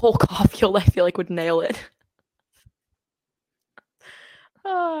Caulfield, I feel like would nail it.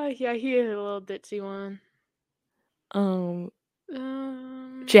 Yeah, he is a little ditzy one.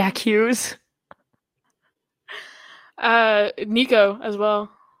 Jack Hughes. Nico as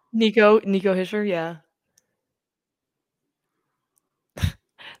well. Nico Hischier, yeah.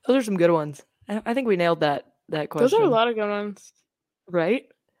 Those are some good ones. I think we nailed that question. Those are a lot of good ones. Right?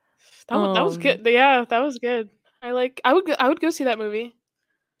 That was good. Yeah, that was good. I would go see that movie.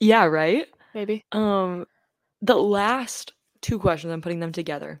 Yeah, right? Maybe. The last 2 questions, I'm putting them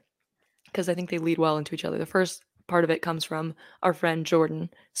together because I think they lead well into each other. The first part of it comes from our friend Jordan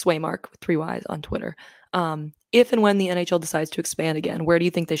Swaymark with 3 Ys on Twitter. If and when the NHL decides to expand again, where do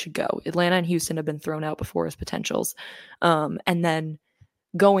you think they should go? Atlanta and Houston have been thrown out before as potentials. And then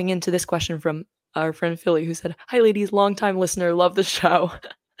going into this question from our friend Philly, who said, "Hi, ladies, longtime listener, love the show."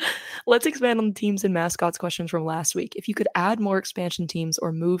 Let's expand on the teams and mascots questions from last week. If you could add more expansion teams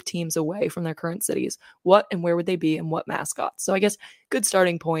or move teams away from their current cities, what and where would they be and what mascots? So I guess good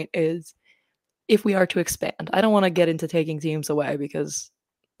starting point is if we are to expand. I don't want to get into taking teams away because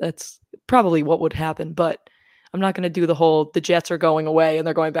that's probably what would happen, but I'm not going to do the Jets are going away and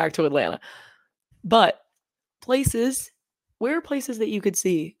they're going back to Atlanta. But where are places that you could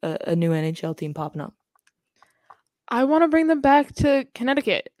see a new NHL team popping up? I want to bring them back to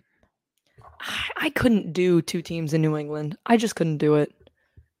Connecticut. I couldn't do 2 teams in New England. I just couldn't do it.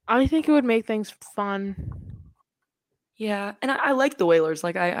 I think it would make things fun. Yeah, and I like the Whalers.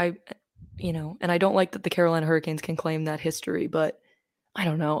 Like I and I don't like that the Carolina Hurricanes can claim that history, but I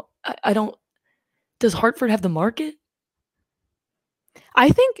don't know. I don't. Does Hartford have the market? I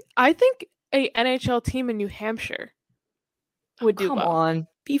think a NHL team in New Hampshire would do Come well. on,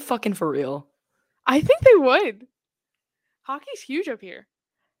 be fucking for real. I think they would. Hockey's huge up here.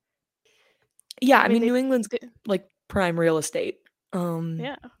 Yeah, I mean New England's like prime real estate.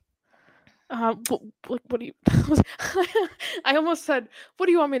 Yeah. What do you? I almost said, "What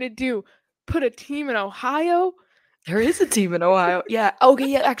do you want me to do? Put a team in Ohio?" There is a team in Ohio. Yeah. Okay.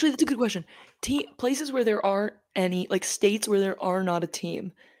 Yeah. Actually, that's a good question. Places where there aren't any, like states where there are not a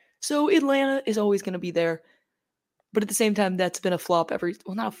team. So Atlanta is always going to be there, but at the same time, that's been a flop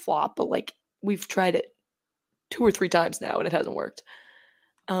well, not a flop, but like we've tried it 2 or 3 times now, and it hasn't worked.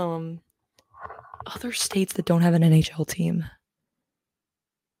 Other states that don't have an NHL team.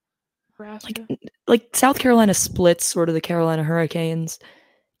 Nebraska. Like South Carolina splits sort of the Carolina Hurricanes,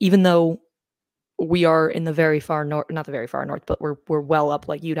 even though we are in the very far north, not the very far north, but we're well up.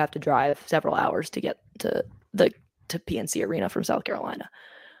 Like you'd have to drive several hours to get to PNC Arena from South Carolina.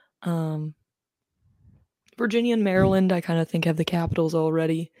 Virginia and Maryland, I kind of think have the Capitals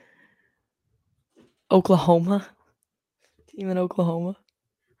already. Oklahoma, team in Oklahoma.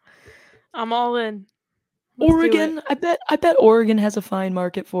 I'm all in. Let's Oregon, I bet Oregon has a fine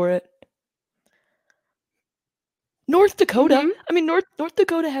market for it. North Dakota, Mhm. I mean North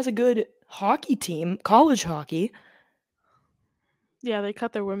Dakota has a good hockey team, college hockey. Yeah, they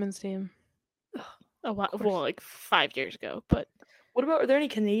cut their women's team a lot. course. Well, like 5 years ago. But What about, are there any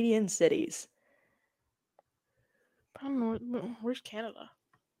Canadian cities? I don't know. Where's Canada?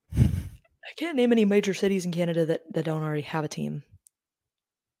 I can't name any major cities in Canada that don't already have a team.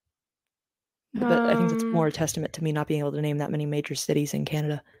 But I think that's more a testament to me not being able to name that many major cities in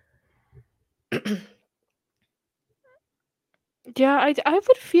Canada. Yeah, I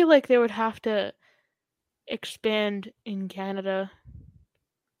would feel like they would have to expand in Canada.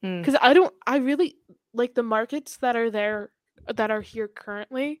 Because I really like the markets that are there, that are here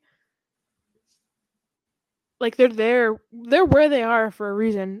currently. Like they're where they are for a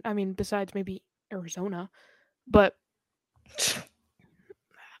reason. I mean, besides maybe Arizona, but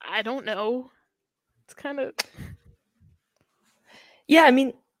I don't know. It's kind of, yeah. I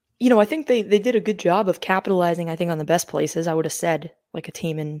mean, I think they did a good job of capitalizing. I think on the best places. I would have said like a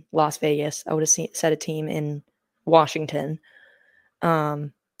team in Las Vegas. I would have said a team in Washington.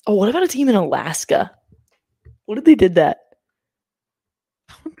 What about a team in Alaska? What if they did that?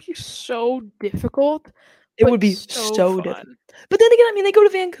 that would be so difficult. It would be so difficult. But then again, I mean, they go to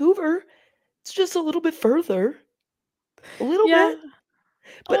Vancouver. It's just a little bit further. A little bit.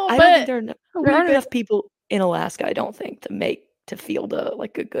 But I don't think there aren't enough people in Alaska, I don't think, to field a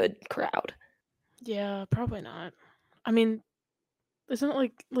good crowd. Yeah, probably not. I mean, isn't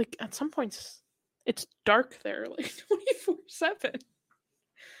it like at some points it's dark there like 24/7?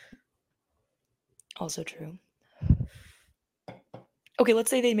 Also true. Okay,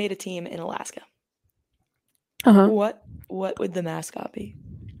 let's say they made a team in Alaska. What would the mascot be?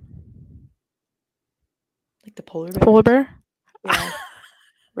 Like the polar bear? Polar bear? Yeah.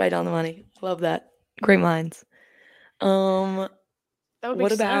 Right on the money. Love that. Great minds. That would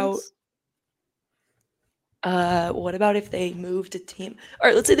make sense. What about if they moved a team? All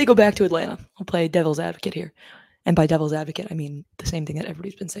right, let's say they go back to Atlanta. I'll play devil's advocate here. And by devil's advocate, I mean the same thing that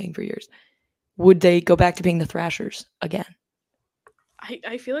everybody's been saying for years. Would they go back to being the Thrashers again?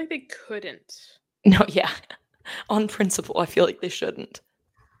 I feel like they couldn't. No, yeah. On principle, I feel like they shouldn't.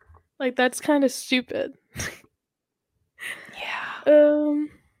 Like, that's kind of stupid. Yeah.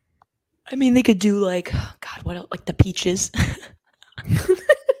 I mean, they could do like, God, what else? Like the Peaches.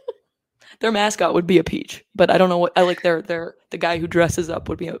 Their mascot would be a peach, but I don't know what. I like the guy who dresses up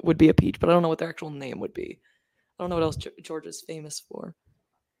would be a peach, but I don't know what their actual name would be. I don't know what else Georgia's famous for.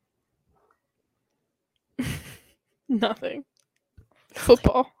 Nothing.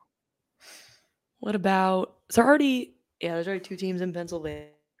 Football. What about? There's already 2 teams in Pennsylvania.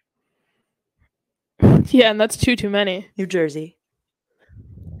 Yeah, and that's too many. New Jersey.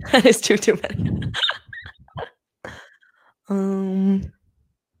 That is too many.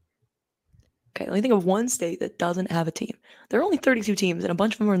 Okay, let me think of one state that doesn't have a team. There are only 32 teams, and a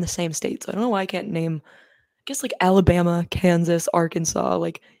bunch of them are in the same state. So I don't know why I can't name. I guess like Alabama, Kansas, Arkansas.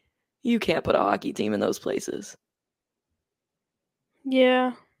 Like, you can't put a hockey team in those places.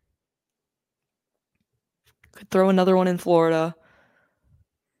 Yeah. Could throw another one in Florida.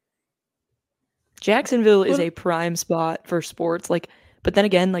 Jacksonville is a prime spot for sports. Like, but then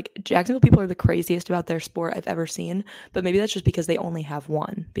again, like Jacksonville people are the craziest about their sport I've ever seen. But maybe that's just because they only have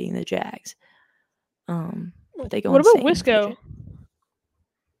one, being the Jags. But they go. What about Wisco?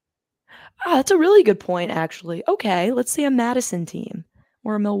 That's a really good point, actually. Okay, let's say a Madison team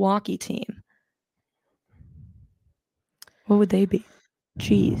or a Milwaukee team. What would they be?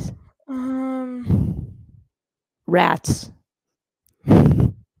 Cheese. Rats.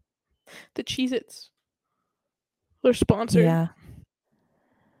 The Cheez-Its. They're sponsored. Yeah.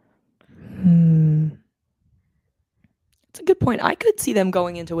 That's a good point. I could see them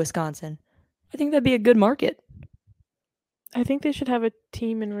going into Wisconsin. I think that'd be a good market. I think they should have a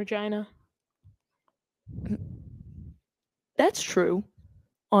team in Regina. That's true,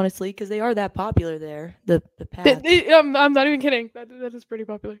 honestly, because they are that popular there. The Pats. I'm not even kidding. That is pretty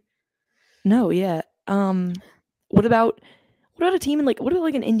popular. No, yeah. What about a team in what about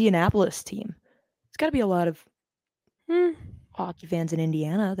like an Indianapolis team? It's got to be a lot of Hmm. Hockey fans in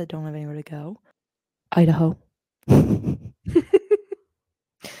Indiana that don't have anywhere to go. Idaho.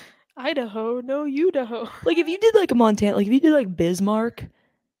 Idaho, no Idaho. Like if you did like a Montana, like if you did like Bismarck,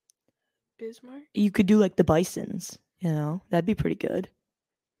 Bismarck. you could do like the Bisons. You know, that'd be pretty good.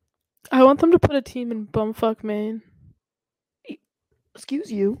 I want them to put a team in bumfuck Maine.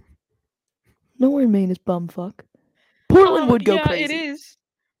 Excuse you. Nowhere in Maine is bumfuck. Portland would go yeah, crazy. it is.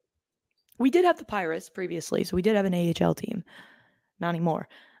 We did have the Pirates previously, so we did have an AHL team. Not anymore.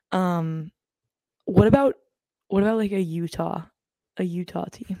 What about like a Utah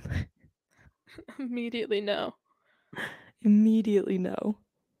team? Immediately no. Immediately no.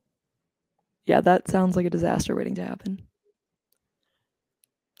 Yeah, that sounds like a disaster waiting to happen.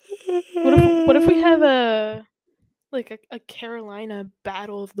 What if we have a Carolina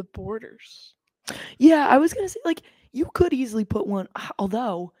battle of the borders? Yeah, I was gonna say like you could easily put one.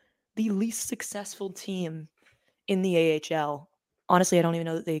 Although the least successful team in the AHL, honestly, I don't even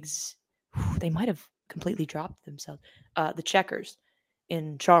know that they might have completely dropped themselves. The Checkers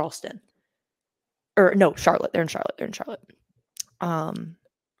in Charleston, or no, Charlotte. They're in Charlotte.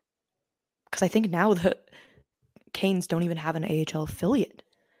 Because I think now the Canes don't even have an AHL affiliate.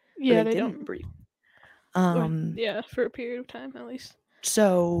 Yeah, they don't. brief. Yeah, for a period of time at least.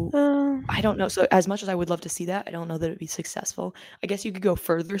 So I don't know. So as much as I would love to see that, I don't know that it'd be successful. I guess you could go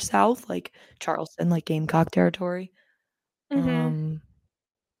further south, like Charleston, like Gamecock territory. Mm-hmm.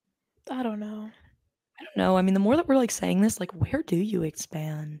 I don't know. I don't know. I mean, the more that we're like saying this, like, where do you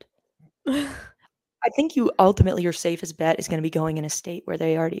expand? I think you ultimately your safest bet is going to be going in a state where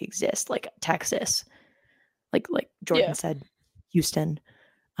they already exist, like Texas, like Jordan said, Houston,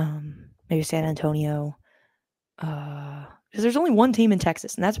 maybe San Antonio. Because there's only one team in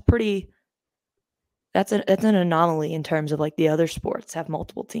Texas, and that's an anomaly in terms of like the other sports have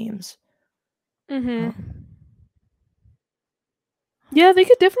multiple teams. Yeah, they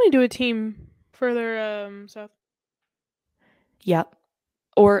could definitely do a team further south. Yep.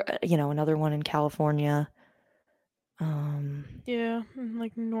 Or another one in California. Yeah,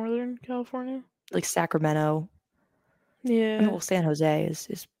 like Northern California. Like Sacramento. Yeah. I mean, well, San Jose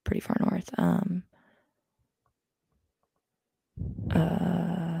is pretty far north.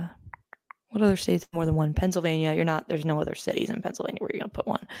 What other states more than one? Pennsylvania. There's no other cities in Pennsylvania where you're gonna put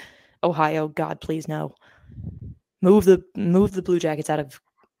one. Ohio, God please no. Move the Blue Jackets out of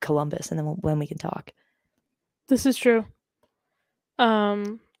Columbus, and then we can talk. This is true.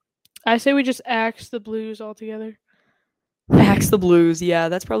 I say we just axe the Blues altogether. Axe the Blues, yeah,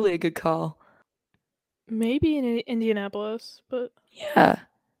 that's probably a good call. Maybe in Indianapolis, but yeah,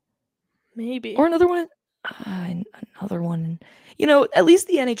 maybe or another one. Another one. At least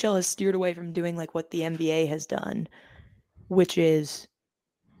the NHL has steered away from doing like what the NBA has done, which is.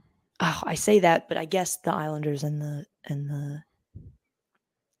 I say that, but I guess the Islanders and the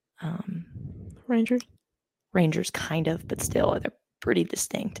Rangers kind of, but still they're pretty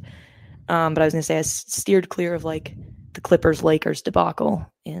distinct. But I was gonna say I steered clear of like the Clippers Lakers debacle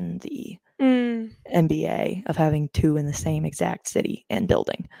in the NBA of having two in the same exact city and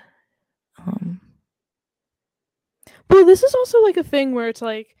building. Well, this is also like a thing where it's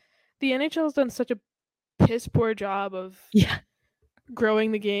like the NHL has done such a piss poor job of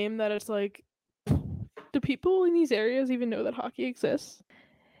growing the game that it's like, do people in these areas even know that hockey exists?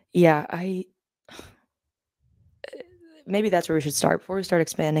 Yeah, maybe that's where we should start. Before we start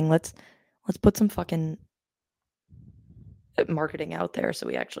expanding, let's put some fucking marketing out there so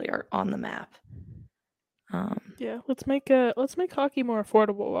we actually are on the map. Yeah, let's make hockey more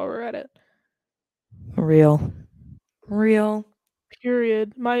affordable while we're at it. Real.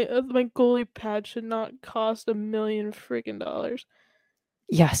 Period. My goalie pad should not cost $1 million freaking dollars.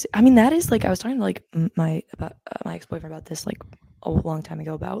 Yes, I mean that is like I was talking to like my ex-boyfriend about this like a long time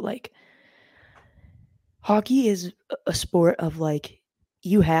ago about like hockey is a sport of like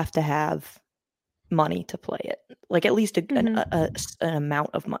you have to have money to play it, like at least an amount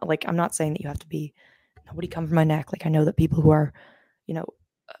of money. Like I'm not saying that you have to be nobody come from my neck. Like I know that people who are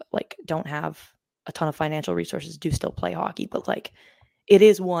like don't have a ton of financial resources do still play hockey, but like it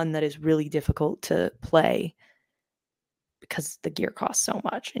is one that is really difficult to play because the gear costs so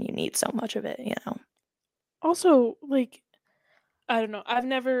much and you need so much of it, Also, like, I don't know. I've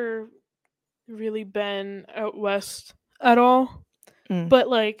never really been out west at all. But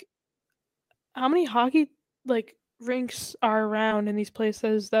like how many hockey like rinks are around in these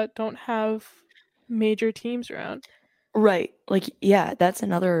places that don't have major teams around? Right. Like yeah, that's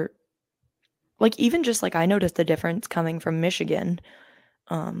another like even just like I noticed the difference coming from Michigan,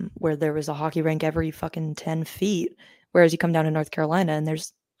 where there was a hockey rink every fucking 10 feet, whereas you come down to North Carolina and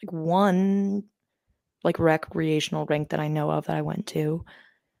there's like one like recreational rink that I know of that I went to.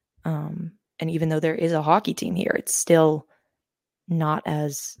 And even though there is a hockey team here, it's still not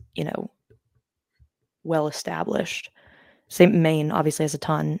as, well established. Same Maine obviously has a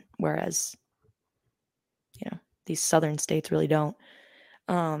ton, whereas, these southern states really don't.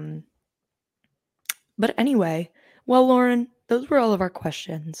 But anyway, well, Lauren, those were all of our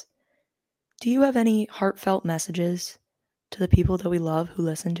questions. Do you have any heartfelt messages to the people that we love who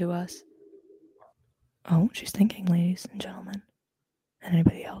listen to us? Oh, she's thinking, ladies and gentlemen. And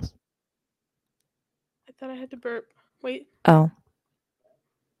anybody else? I thought I had to burp. Wait. Oh.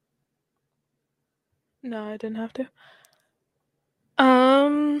 No, I didn't have to.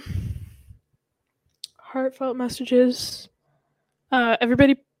 Heartfelt messages.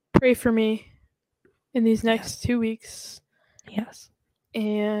 Everybody pray for me in these next 2 weeks. Yes.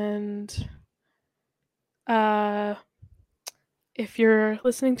 And if you're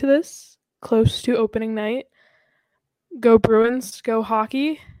listening to this close to opening night, go Bruins, go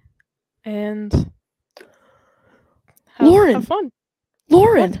hockey, and have fun.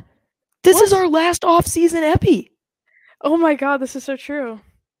 Lauren, what? This is our last off-season epi. Oh my god, this is so true.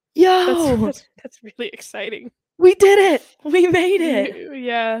 Yo! That's really exciting. We did it! We made it!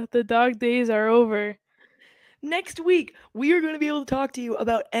 Yeah, the dog days are over. Next week, we are going to be able to talk to you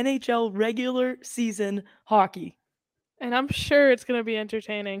about NHL regular season hockey. And I'm sure it's going to be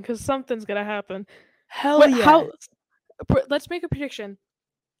entertaining because something's going to happen. Hell yes. Let's make a prediction.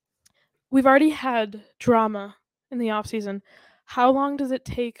 We've already had drama in the offseason. How long does it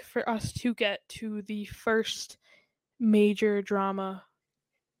take for us to get to the first major drama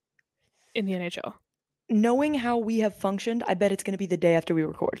in the NHL? Knowing how we have functioned, I bet it's going to be the day after we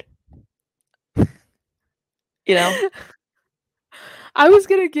record. I was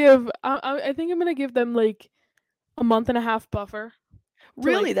going to give, I think I'm going to give them like a month and a half buffer.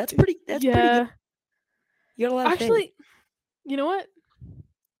 Really? That's pretty good. You got a lot of Actually, you know what?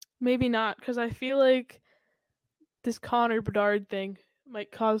 Maybe not, because I feel like this Connor Bedard thing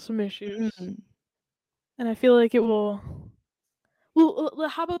might cause some issues. Mm-hmm. And I feel like it will... Well,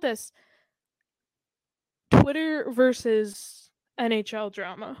 how about this? Twitter versus NHL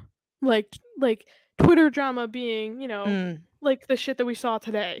drama. Like Twitter drama being, like the shit that we saw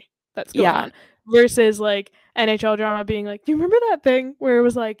today that's going on. Versus like NHL drama being like, do you remember that thing where it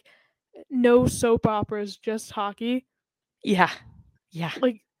was like no soap operas, just hockey? Yeah.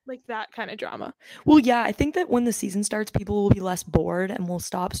 Like that kind of drama. Well, yeah, I think that when the season starts, people will be less bored and will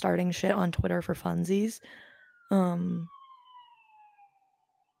stop starting shit on Twitter for funsies.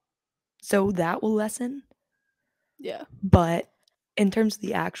 So that will lessen. Yeah. But in terms of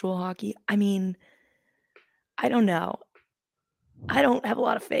the actual hockey, I mean, I don't know. I don't have a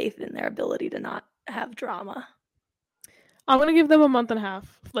lot of faith in their ability to not have drama. I'm gonna give them a month and a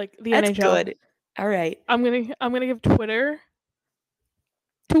half, like the That's NHL. Good. All right. I'm gonna give Twitter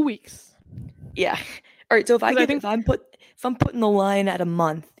 2 weeks. Yeah. All right. So if I'm putting the line at a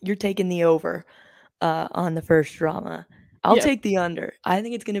month, you're taking the over on the first drama. I'll take the under. I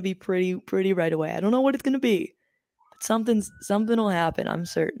think it's gonna be pretty right away. I don't know what it's gonna be, but something will happen. I'm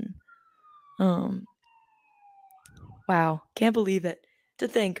certain. Wow, can't believe it. To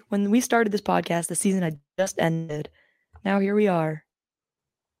think when we started this podcast, the season had just ended. Now here we are.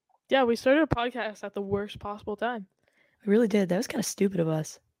 Yeah, we started a podcast at the worst possible time. We really did. That was kind of stupid of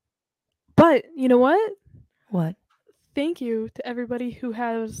us. But you know what? What? Thank you to everybody who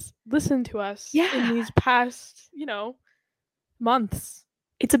has listened to us in these past, months.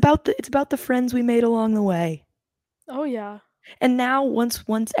 It's about the friends we made along the way. Oh yeah. And now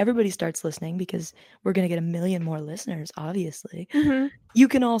once everybody starts listening, because we're going to get 1 million more listeners, obviously, you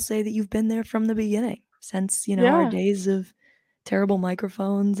can all say that you've been there from the beginning since, our days of terrible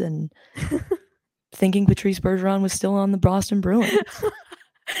microphones and thinking Patrice Bergeron was still on the Boston Bruins.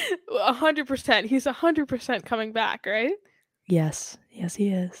 100%. He's 100% coming back, right? Yes, he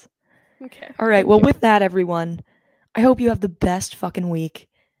is. Okay. All right. Well, with that, everyone, I hope you have the best fucking week.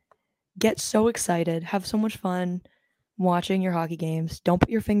 Get so excited. Have so much fun watching your hockey games. Don't put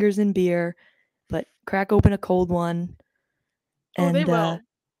your fingers in beer, but crack open a cold one. And they will.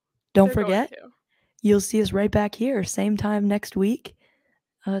 Don't forget, you'll see us right back here, same time next week,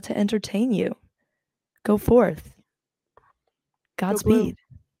 to entertain you. Go forth. Godspeed.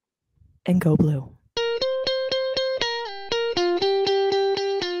 And go blue.